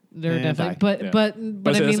 They're And definitely, die. but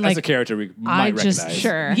I mean, as a character, we might just recognize.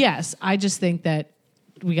 Sure. Yes, I just think that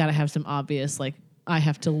we got to have some obvious, like, I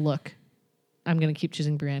have to look. I'm going to keep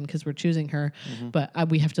choosing Brienne because we're choosing her, but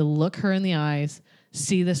we have to look her in the eyes,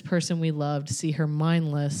 see this person we loved, see her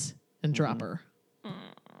mindless, and drop her.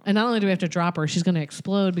 And not only do we have to drop her, she's going to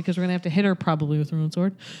explode because we're going to have to hit her probably with her own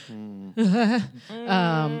sword.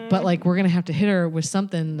 But like we're going to have to hit her with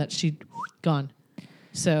something that she gone.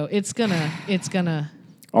 So it's gonna.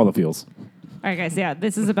 All the feels. All right, guys. Yeah,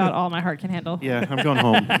 this is about all my heart can handle. Yeah, I'm going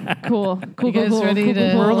home. Cool. You guys ready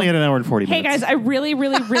to- We're only at an hour and 40 Hey minutes. guys, I really,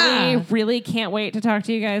 really can't wait to talk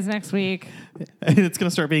to you guys next week. It's going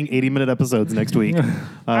to start being 80-minute episodes next week.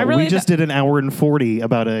 really we just did an hour and 40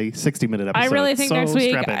 about a 60-minute episode. I really think so next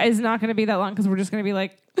week strap in. is not going to be that long because we're just going to be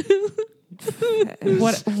like,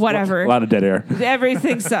 whatever. A lot of dead air.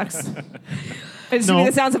 Everything sucks. It's No. gonna be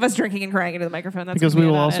the sounds of us drinking and crying into the microphone. That's Because gonna we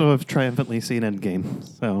be will about also it. have triumphantly seen Endgame.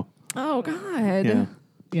 So, Oh God. yeah.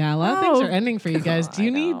 Yeah, a lot of things Oh, are ending for you guys. Do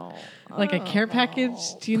you need like a care package?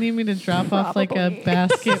 Do you need me to drop off like a Probably.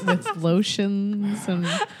 basket with lotions and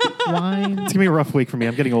wine? It's going to be a rough week for me.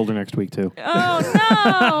 I'm getting older next week, too.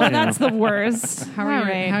 Oh no, that's the worst. How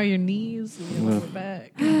are your knees and your lower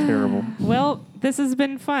back? Terrible. Well, this has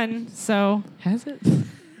been fun. So Has it?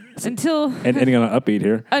 until And ending on an upbeat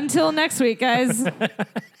here. next week, guys.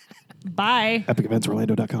 Bye.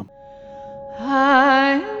 EpicEventsOrlando.com.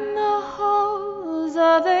 High in the halls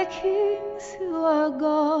of the kings who are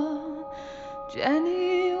gone,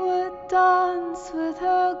 Jenny would dance with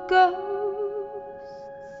her ghosts,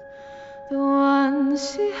 the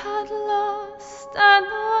ones she had lost and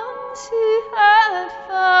the ones she had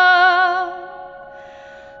found,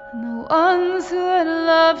 and the ones who had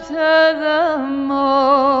loved her the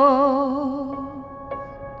most.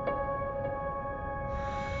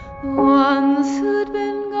 The ones who'd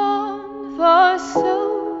been gone for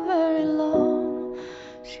so very long,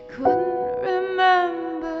 she couldn't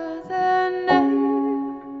remember their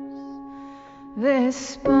names. They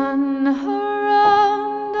spun her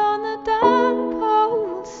round on the damp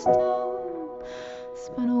old stone,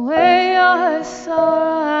 spun away your sorrow